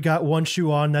you've already got one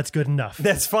shoe on. That's good enough.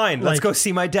 That's fine. Let's Like- go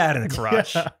see my dad in the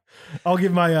garage. Yeah. I'll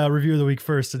give my review of the week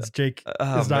first since Jake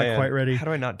Oh, is not man. quite ready. How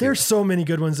do I not do There's that? so many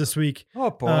good ones this week.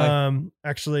 Oh boy.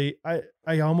 Actually,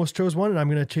 I almost chose one, and I'm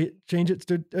going to change it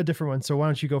to a different one. So why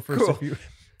don't you go first? Cool. If you,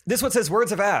 This one says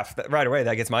words of AF. Right away,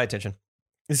 that gets my attention.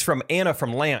 This is from Anna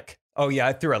from Lank. Oh yeah,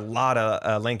 I threw a lot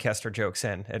of Lancaster jokes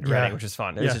in at Yeah. Reading, which is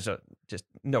fun. It was just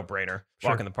no brainer.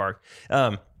 Sure. Walk in the park.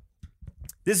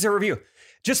 This is a review.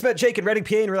 Just met Jake in Reading,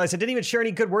 PA, and realized I didn't even share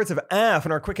any good words of AF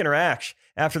in our quick interaction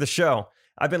after the show.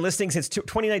 I've been listening since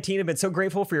 2019 and been so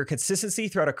grateful for your consistency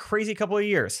throughout a crazy couple of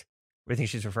years. What do you think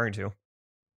she's referring to?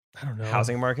 I don't know.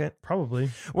 Housing market? Probably.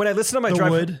 When I listen on my The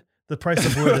drive, wood. The price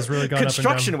of wood has really gone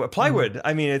construction up and down. wood, plywood.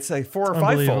 I mean, it's like 4 or 5 fold.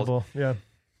 Unbelievable. Yeah.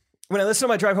 When I listen to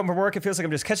my drive home from work, it feels like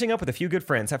I'm just catching up with a few good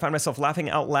friends. I find myself laughing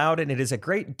out loud, and it is a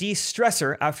great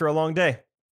de-stressor after a long day.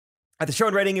 At the show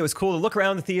in Reading, it was cool to look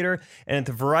around the theater and at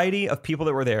the variety of people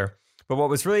that were there. But what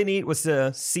was really neat was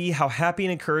to see how happy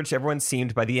and encouraged everyone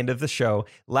seemed by the end of the show,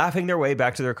 laughing their way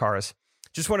back to their cars.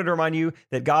 Just wanted to remind you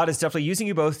that God is definitely using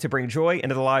you both to bring joy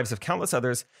into the lives of countless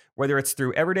others, whether it's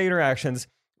through everyday interactions,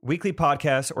 weekly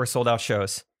podcasts, or sold-out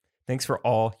shows. Thanks for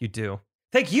all you do.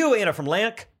 Thank you, Anna from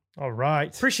Lank. All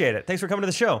right. Appreciate it. Thanks for coming to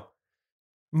the show.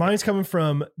 Mine's coming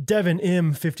from Devin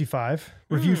M55.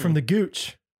 Review from the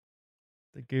Gooch.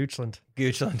 The Goochland.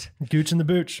 Goochland. Gooch and the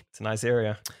Booch. It's a nice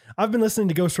area. I've been listening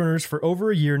to Ghost Runners for over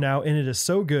a year now, and it is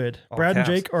so good. All Brad caps.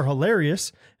 and Jake are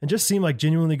hilarious and just seem like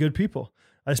genuinely good people.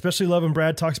 I especially love when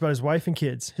Brad talks about his wife and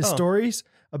kids. His Oh. stories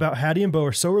about Hattie and Bo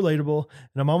are so relatable,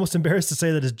 and I'm almost embarrassed to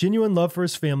say that his genuine love for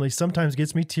his family sometimes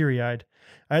gets me teary-eyed.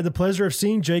 I had the pleasure of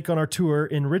seeing Jake on his tour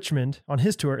in Richmond,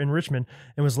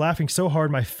 and was laughing so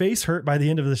hard my face hurt by the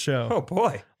end of the show. Oh,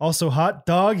 boy. Also, hot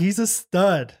dog, he's a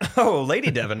stud. Oh, Lady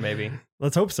Devin, maybe.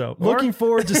 Let's hope so. Or- Looking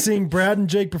forward to seeing Brad and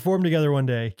Jake perform together one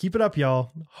day. Keep it up,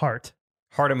 y'all. Heart.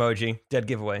 Heart emoji. Dead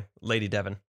giveaway. Lady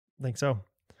Devin. I think so.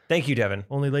 Thank you, Devin.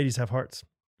 Only ladies have hearts.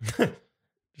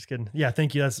 Just kidding. Yeah,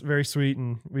 thank you. That's very sweet,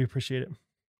 and we appreciate it.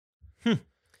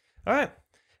 All right.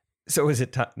 So is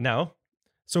it now?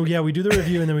 So yeah, we do the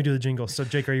review and then we do the jingle. So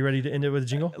Jake, are you ready to end it with a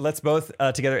jingle? Let's both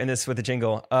together end this with a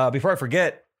jingle. Before I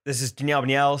forget, this is Janelle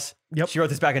Banyel's. Yep. She wrote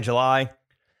this back in July.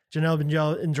 Janelle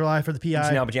Banyel in July for the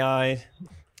PI. Janelle Banyel.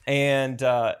 And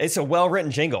it's a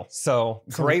well-written jingle. So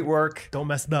great work. Don't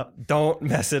mess it up. Don't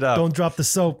mess it up. Don't drop the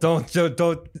soap. Don't.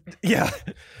 Yeah.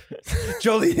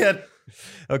 Joliet.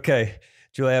 Okay.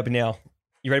 Juliette Banyel.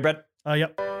 You ready, Brad?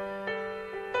 Yep.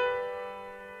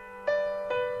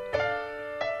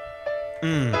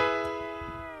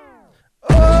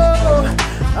 Oh,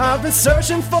 I've been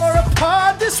searching for a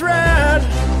pod this rad.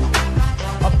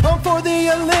 A pump for the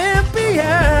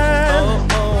Olympiad.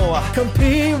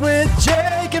 Compete with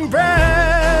Jake and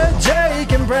Brad.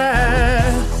 Jake and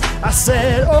Brad. I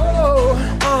said,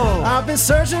 I've been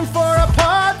searching for a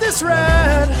pod this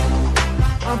rad.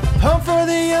 I'm pumped for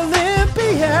the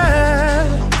Olympiad.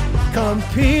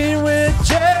 Compete with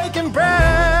Jake and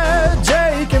Brad.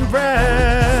 Jake and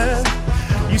Brad.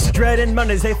 Used to dreading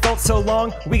Mondays, they felt so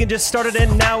long. Weekend just started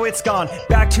and now it's gone.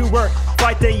 Back to work,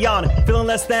 fight the yawn. Feeling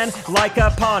less than like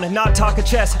a pawn. Not talking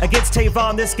chess against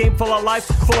Tavon. This game full of life,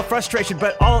 full of frustration.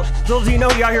 But all little do you know,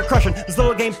 you're out here crushing. Those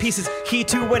little game pieces, key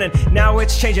to winning. Now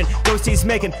it's changing, Ghosty's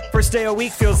making. First day a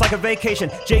week feels like a vacation.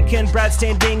 Jake and Brad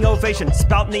standing ovation.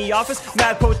 Spouting the office,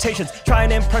 mad quotations.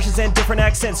 Trying impressions and different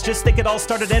accents. Just think it all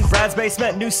started in Brad's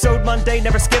basement. New sewed Monday,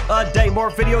 never skip a day.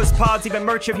 More videos, pods, even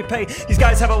merch if you pay. These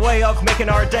guys have a way of making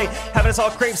our day, having us all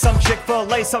crave some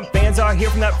Chick-fil-A. Some fans are here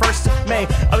from that first May.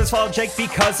 Others follow Jake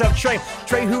because of Trey,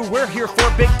 who we're here for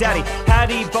Big Daddy,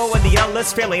 Hattie, Bo, and the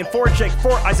Ellis family. And for Jake,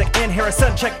 for Isaac, and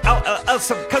Harrison. Check out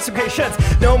some custom creations.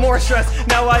 No more stress,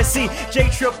 now I see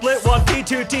Jake Triplet, 1P,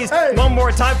 2Ts. Hey. One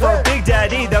more time for Big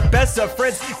Daddy, the best of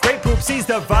friends. Great poopsies,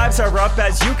 the vibes are up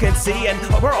as you can see. And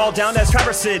we're all down as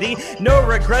Traverse City. No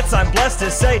regrets, I'm blessed to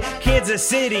say. Kansas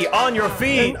City on your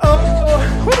feet. And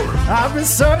I've been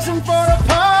searching for a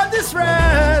pod this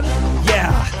rad.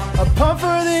 Yeah. A pump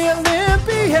for the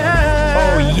Olympiad.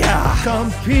 Oh yeah.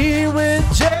 Compete with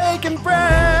Jake and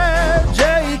Brad.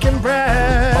 Jake and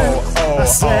Brad. I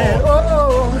said,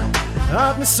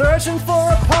 I've been searching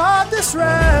for a pod this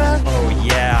rad. Oh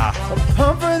yeah. A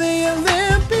pump for the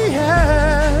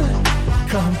Olympiad.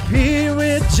 Compete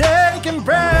with Jake and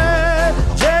Brad.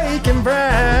 Jake and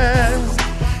Brad.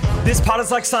 This pod is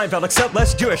like Seinfeld, except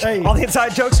less Jewish. Hey. All the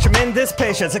inside jokes, tremendous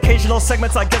patience. Occasional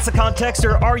segments like Guess the Context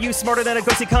or Are You Smarter Than a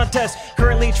Ghosty Contest?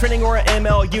 Currently trending or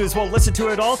MLUs. We'll listen to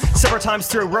it all several times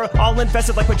through. We're all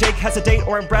invested like when Jake has a date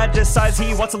or when Brad decides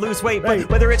he wants to lose weight. But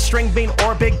whether it's String Bean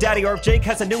or Big Daddy or if Jake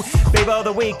has a new babe of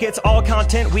the week, it's all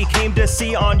content we came to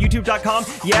see on YouTube.com.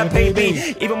 Yeah,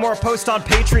 baby. Even more posts on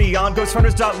Patreon.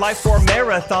 GhostRunners.life for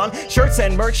marathon. Shirts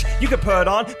and merch you can put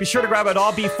on. Be sure to grab it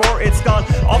all before it's gone.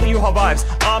 All the U-Haul vibes,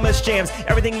 Amish jams,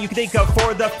 everything you can think of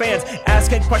for the fans.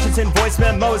 Asking questions in voice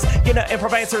memos, getting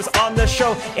improv answers on the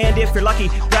show. And if you're lucky,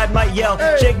 Brad might yell,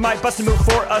 Jake might bust a move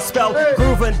for a spell.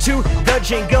 Grooving to the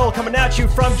jingle, coming at you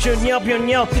from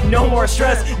Juniel. No more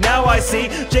stress, now I see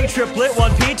Jake Triplet,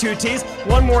 1P, 2Ts.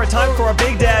 One more time for a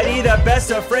Big Daddy, the best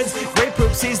of friends. Great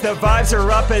poopsies, the vibes are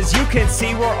up as you can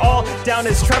see. We're all down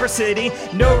as Traverse City.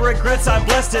 No regrets, I'm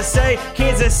blessed to say.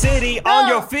 Kansas City on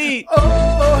your feet.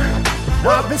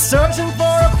 I've been searching for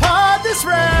a pod this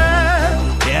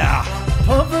rad. Yeah.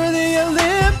 Pump for the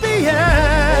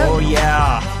Olympiad. Oh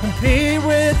yeah. Compete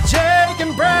with Jake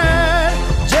and Brad.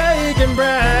 Jake and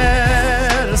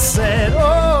Brad. I said,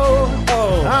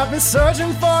 I've been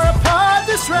searching for a pod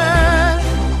this rad.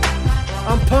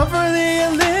 I'm pumped for the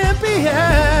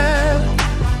Olympiad.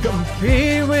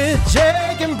 Compete with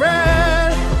Jake and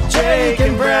Brad. Jake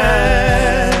and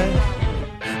Brad.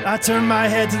 I turn my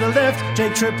head to the left,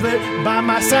 Jake Triplet by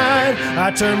my side. I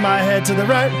turn my head to the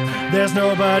right, there's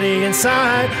nobody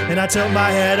inside. And I tilt my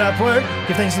head upward,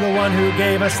 give thanks to the one who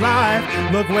gave us life.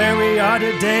 Look where we are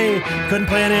today, couldn't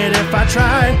plan it if I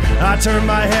tried. I turn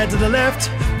my head to the left,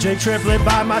 Jake Triplet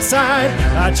by my side.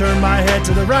 I turn my head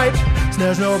to the right, so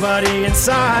there's nobody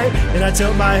inside. And I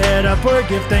tilt my head upward,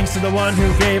 give thanks to the one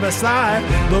who gave us life.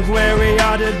 Look where we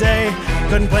are today,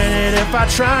 couldn't plan it if I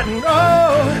tried. And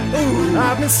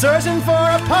I've been searching for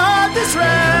a pod this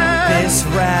rad. This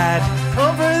rad.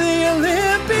 Over the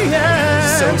Olympiad.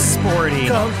 So sporty.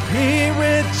 Compete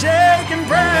with Jake and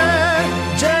Brad.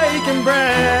 Jake and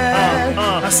Brad.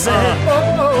 I said,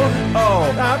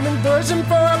 I've been searching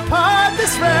for a pod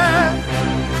this rad.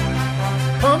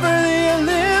 Over the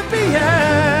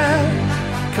Olympiad.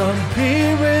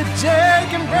 Compete with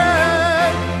Jake and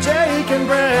Brad. Jake and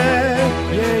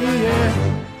Brad. Yeah.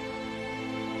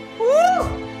 Woo!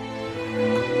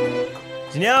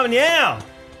 Janelle Banyel.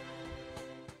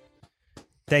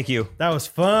 Thank you. That was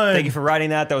fun. Thank you for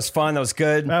writing that. That was fun. That was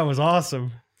good. That was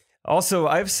awesome. Also,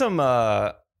 I have some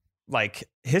like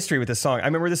history with this song. I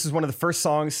remember this was one of the first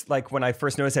songs, like when I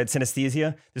first noticed I had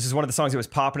synesthesia. This is one of the songs that was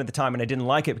popping at the time, and I didn't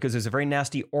like it because it was a very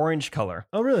nasty orange color.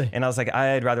 Oh, really? And I was like,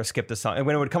 I'd rather skip this song. And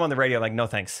when it would come on the radio, like, no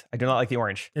thanks. I do not like the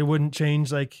orange. It wouldn't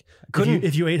change, like, Couldn't.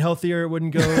 if you ate healthier, it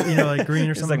wouldn't go, like green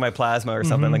or It's something. like my plasma or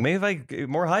something. Like, maybe if I get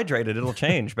more hydrated, it'll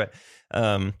change. But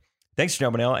thanks,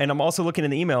 Janelle Bonnell. And I'm also looking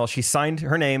in the email. She signed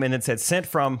her name and it said, sent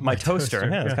from my toaster.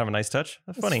 Yeah, that's kind of a nice touch.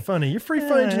 That's funny. Funny. You're free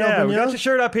fun, Janelle Yeah, we got Bonnell. your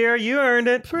shirt up here. You earned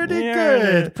it. Pretty You earned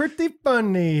good. it. Pretty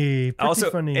funny. Pretty Also,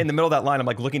 funny. in the middle of that line, I'm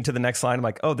like looking to the next line. I'm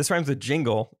like, oh, this rhymes with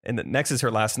jingle. And the next is her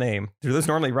last name. Do those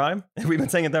normally rhyme? Have we been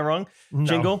saying it that wrong? No.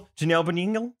 Jingle? Janelle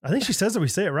Bonnell? I think she says that we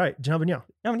say it right. Janelle Bonnell.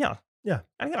 Oh, yeah. Yeah.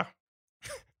 Oh, yeah.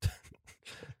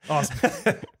 Awesome.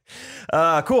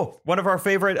 Cool. One of our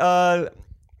favorite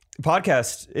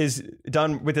podcast is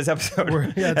done with this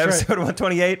episode. Yeah, that's episode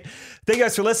 128. Thank you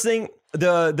guys for listening.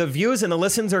 The views and the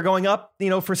listens are going up,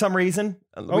 for some reason.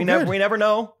 We never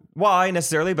know why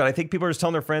necessarily, but I think people are just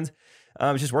telling their friends.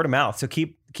 It's just word of mouth. So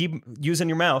keep using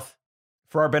your mouth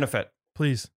for our benefit.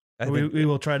 Please. We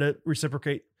will try to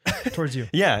reciprocate towards you.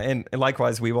 Yeah, and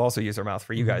likewise, we will also use our mouth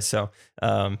for you guys. So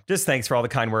just thanks for all the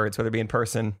kind words, whether it be in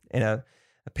person, in a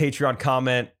Patreon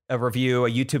comment, a review, a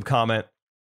YouTube comment.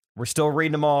 We're still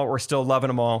reading them all. We're still loving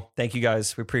them all. Thank you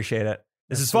guys. We appreciate it.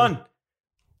 This is fun.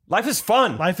 Life is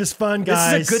fun. Life is fun,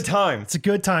 guys. This is a good time. It's a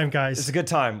good time, guys. It's a good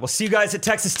time. We'll see you guys at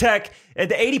Texas Tech at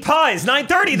the 80 Pies,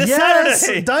 9:30 this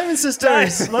Saturday. Diamond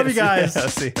Sisters. Love you guys. Yeah,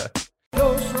 see ya.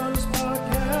 Ghost Runners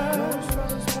Podcast.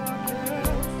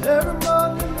 Everybody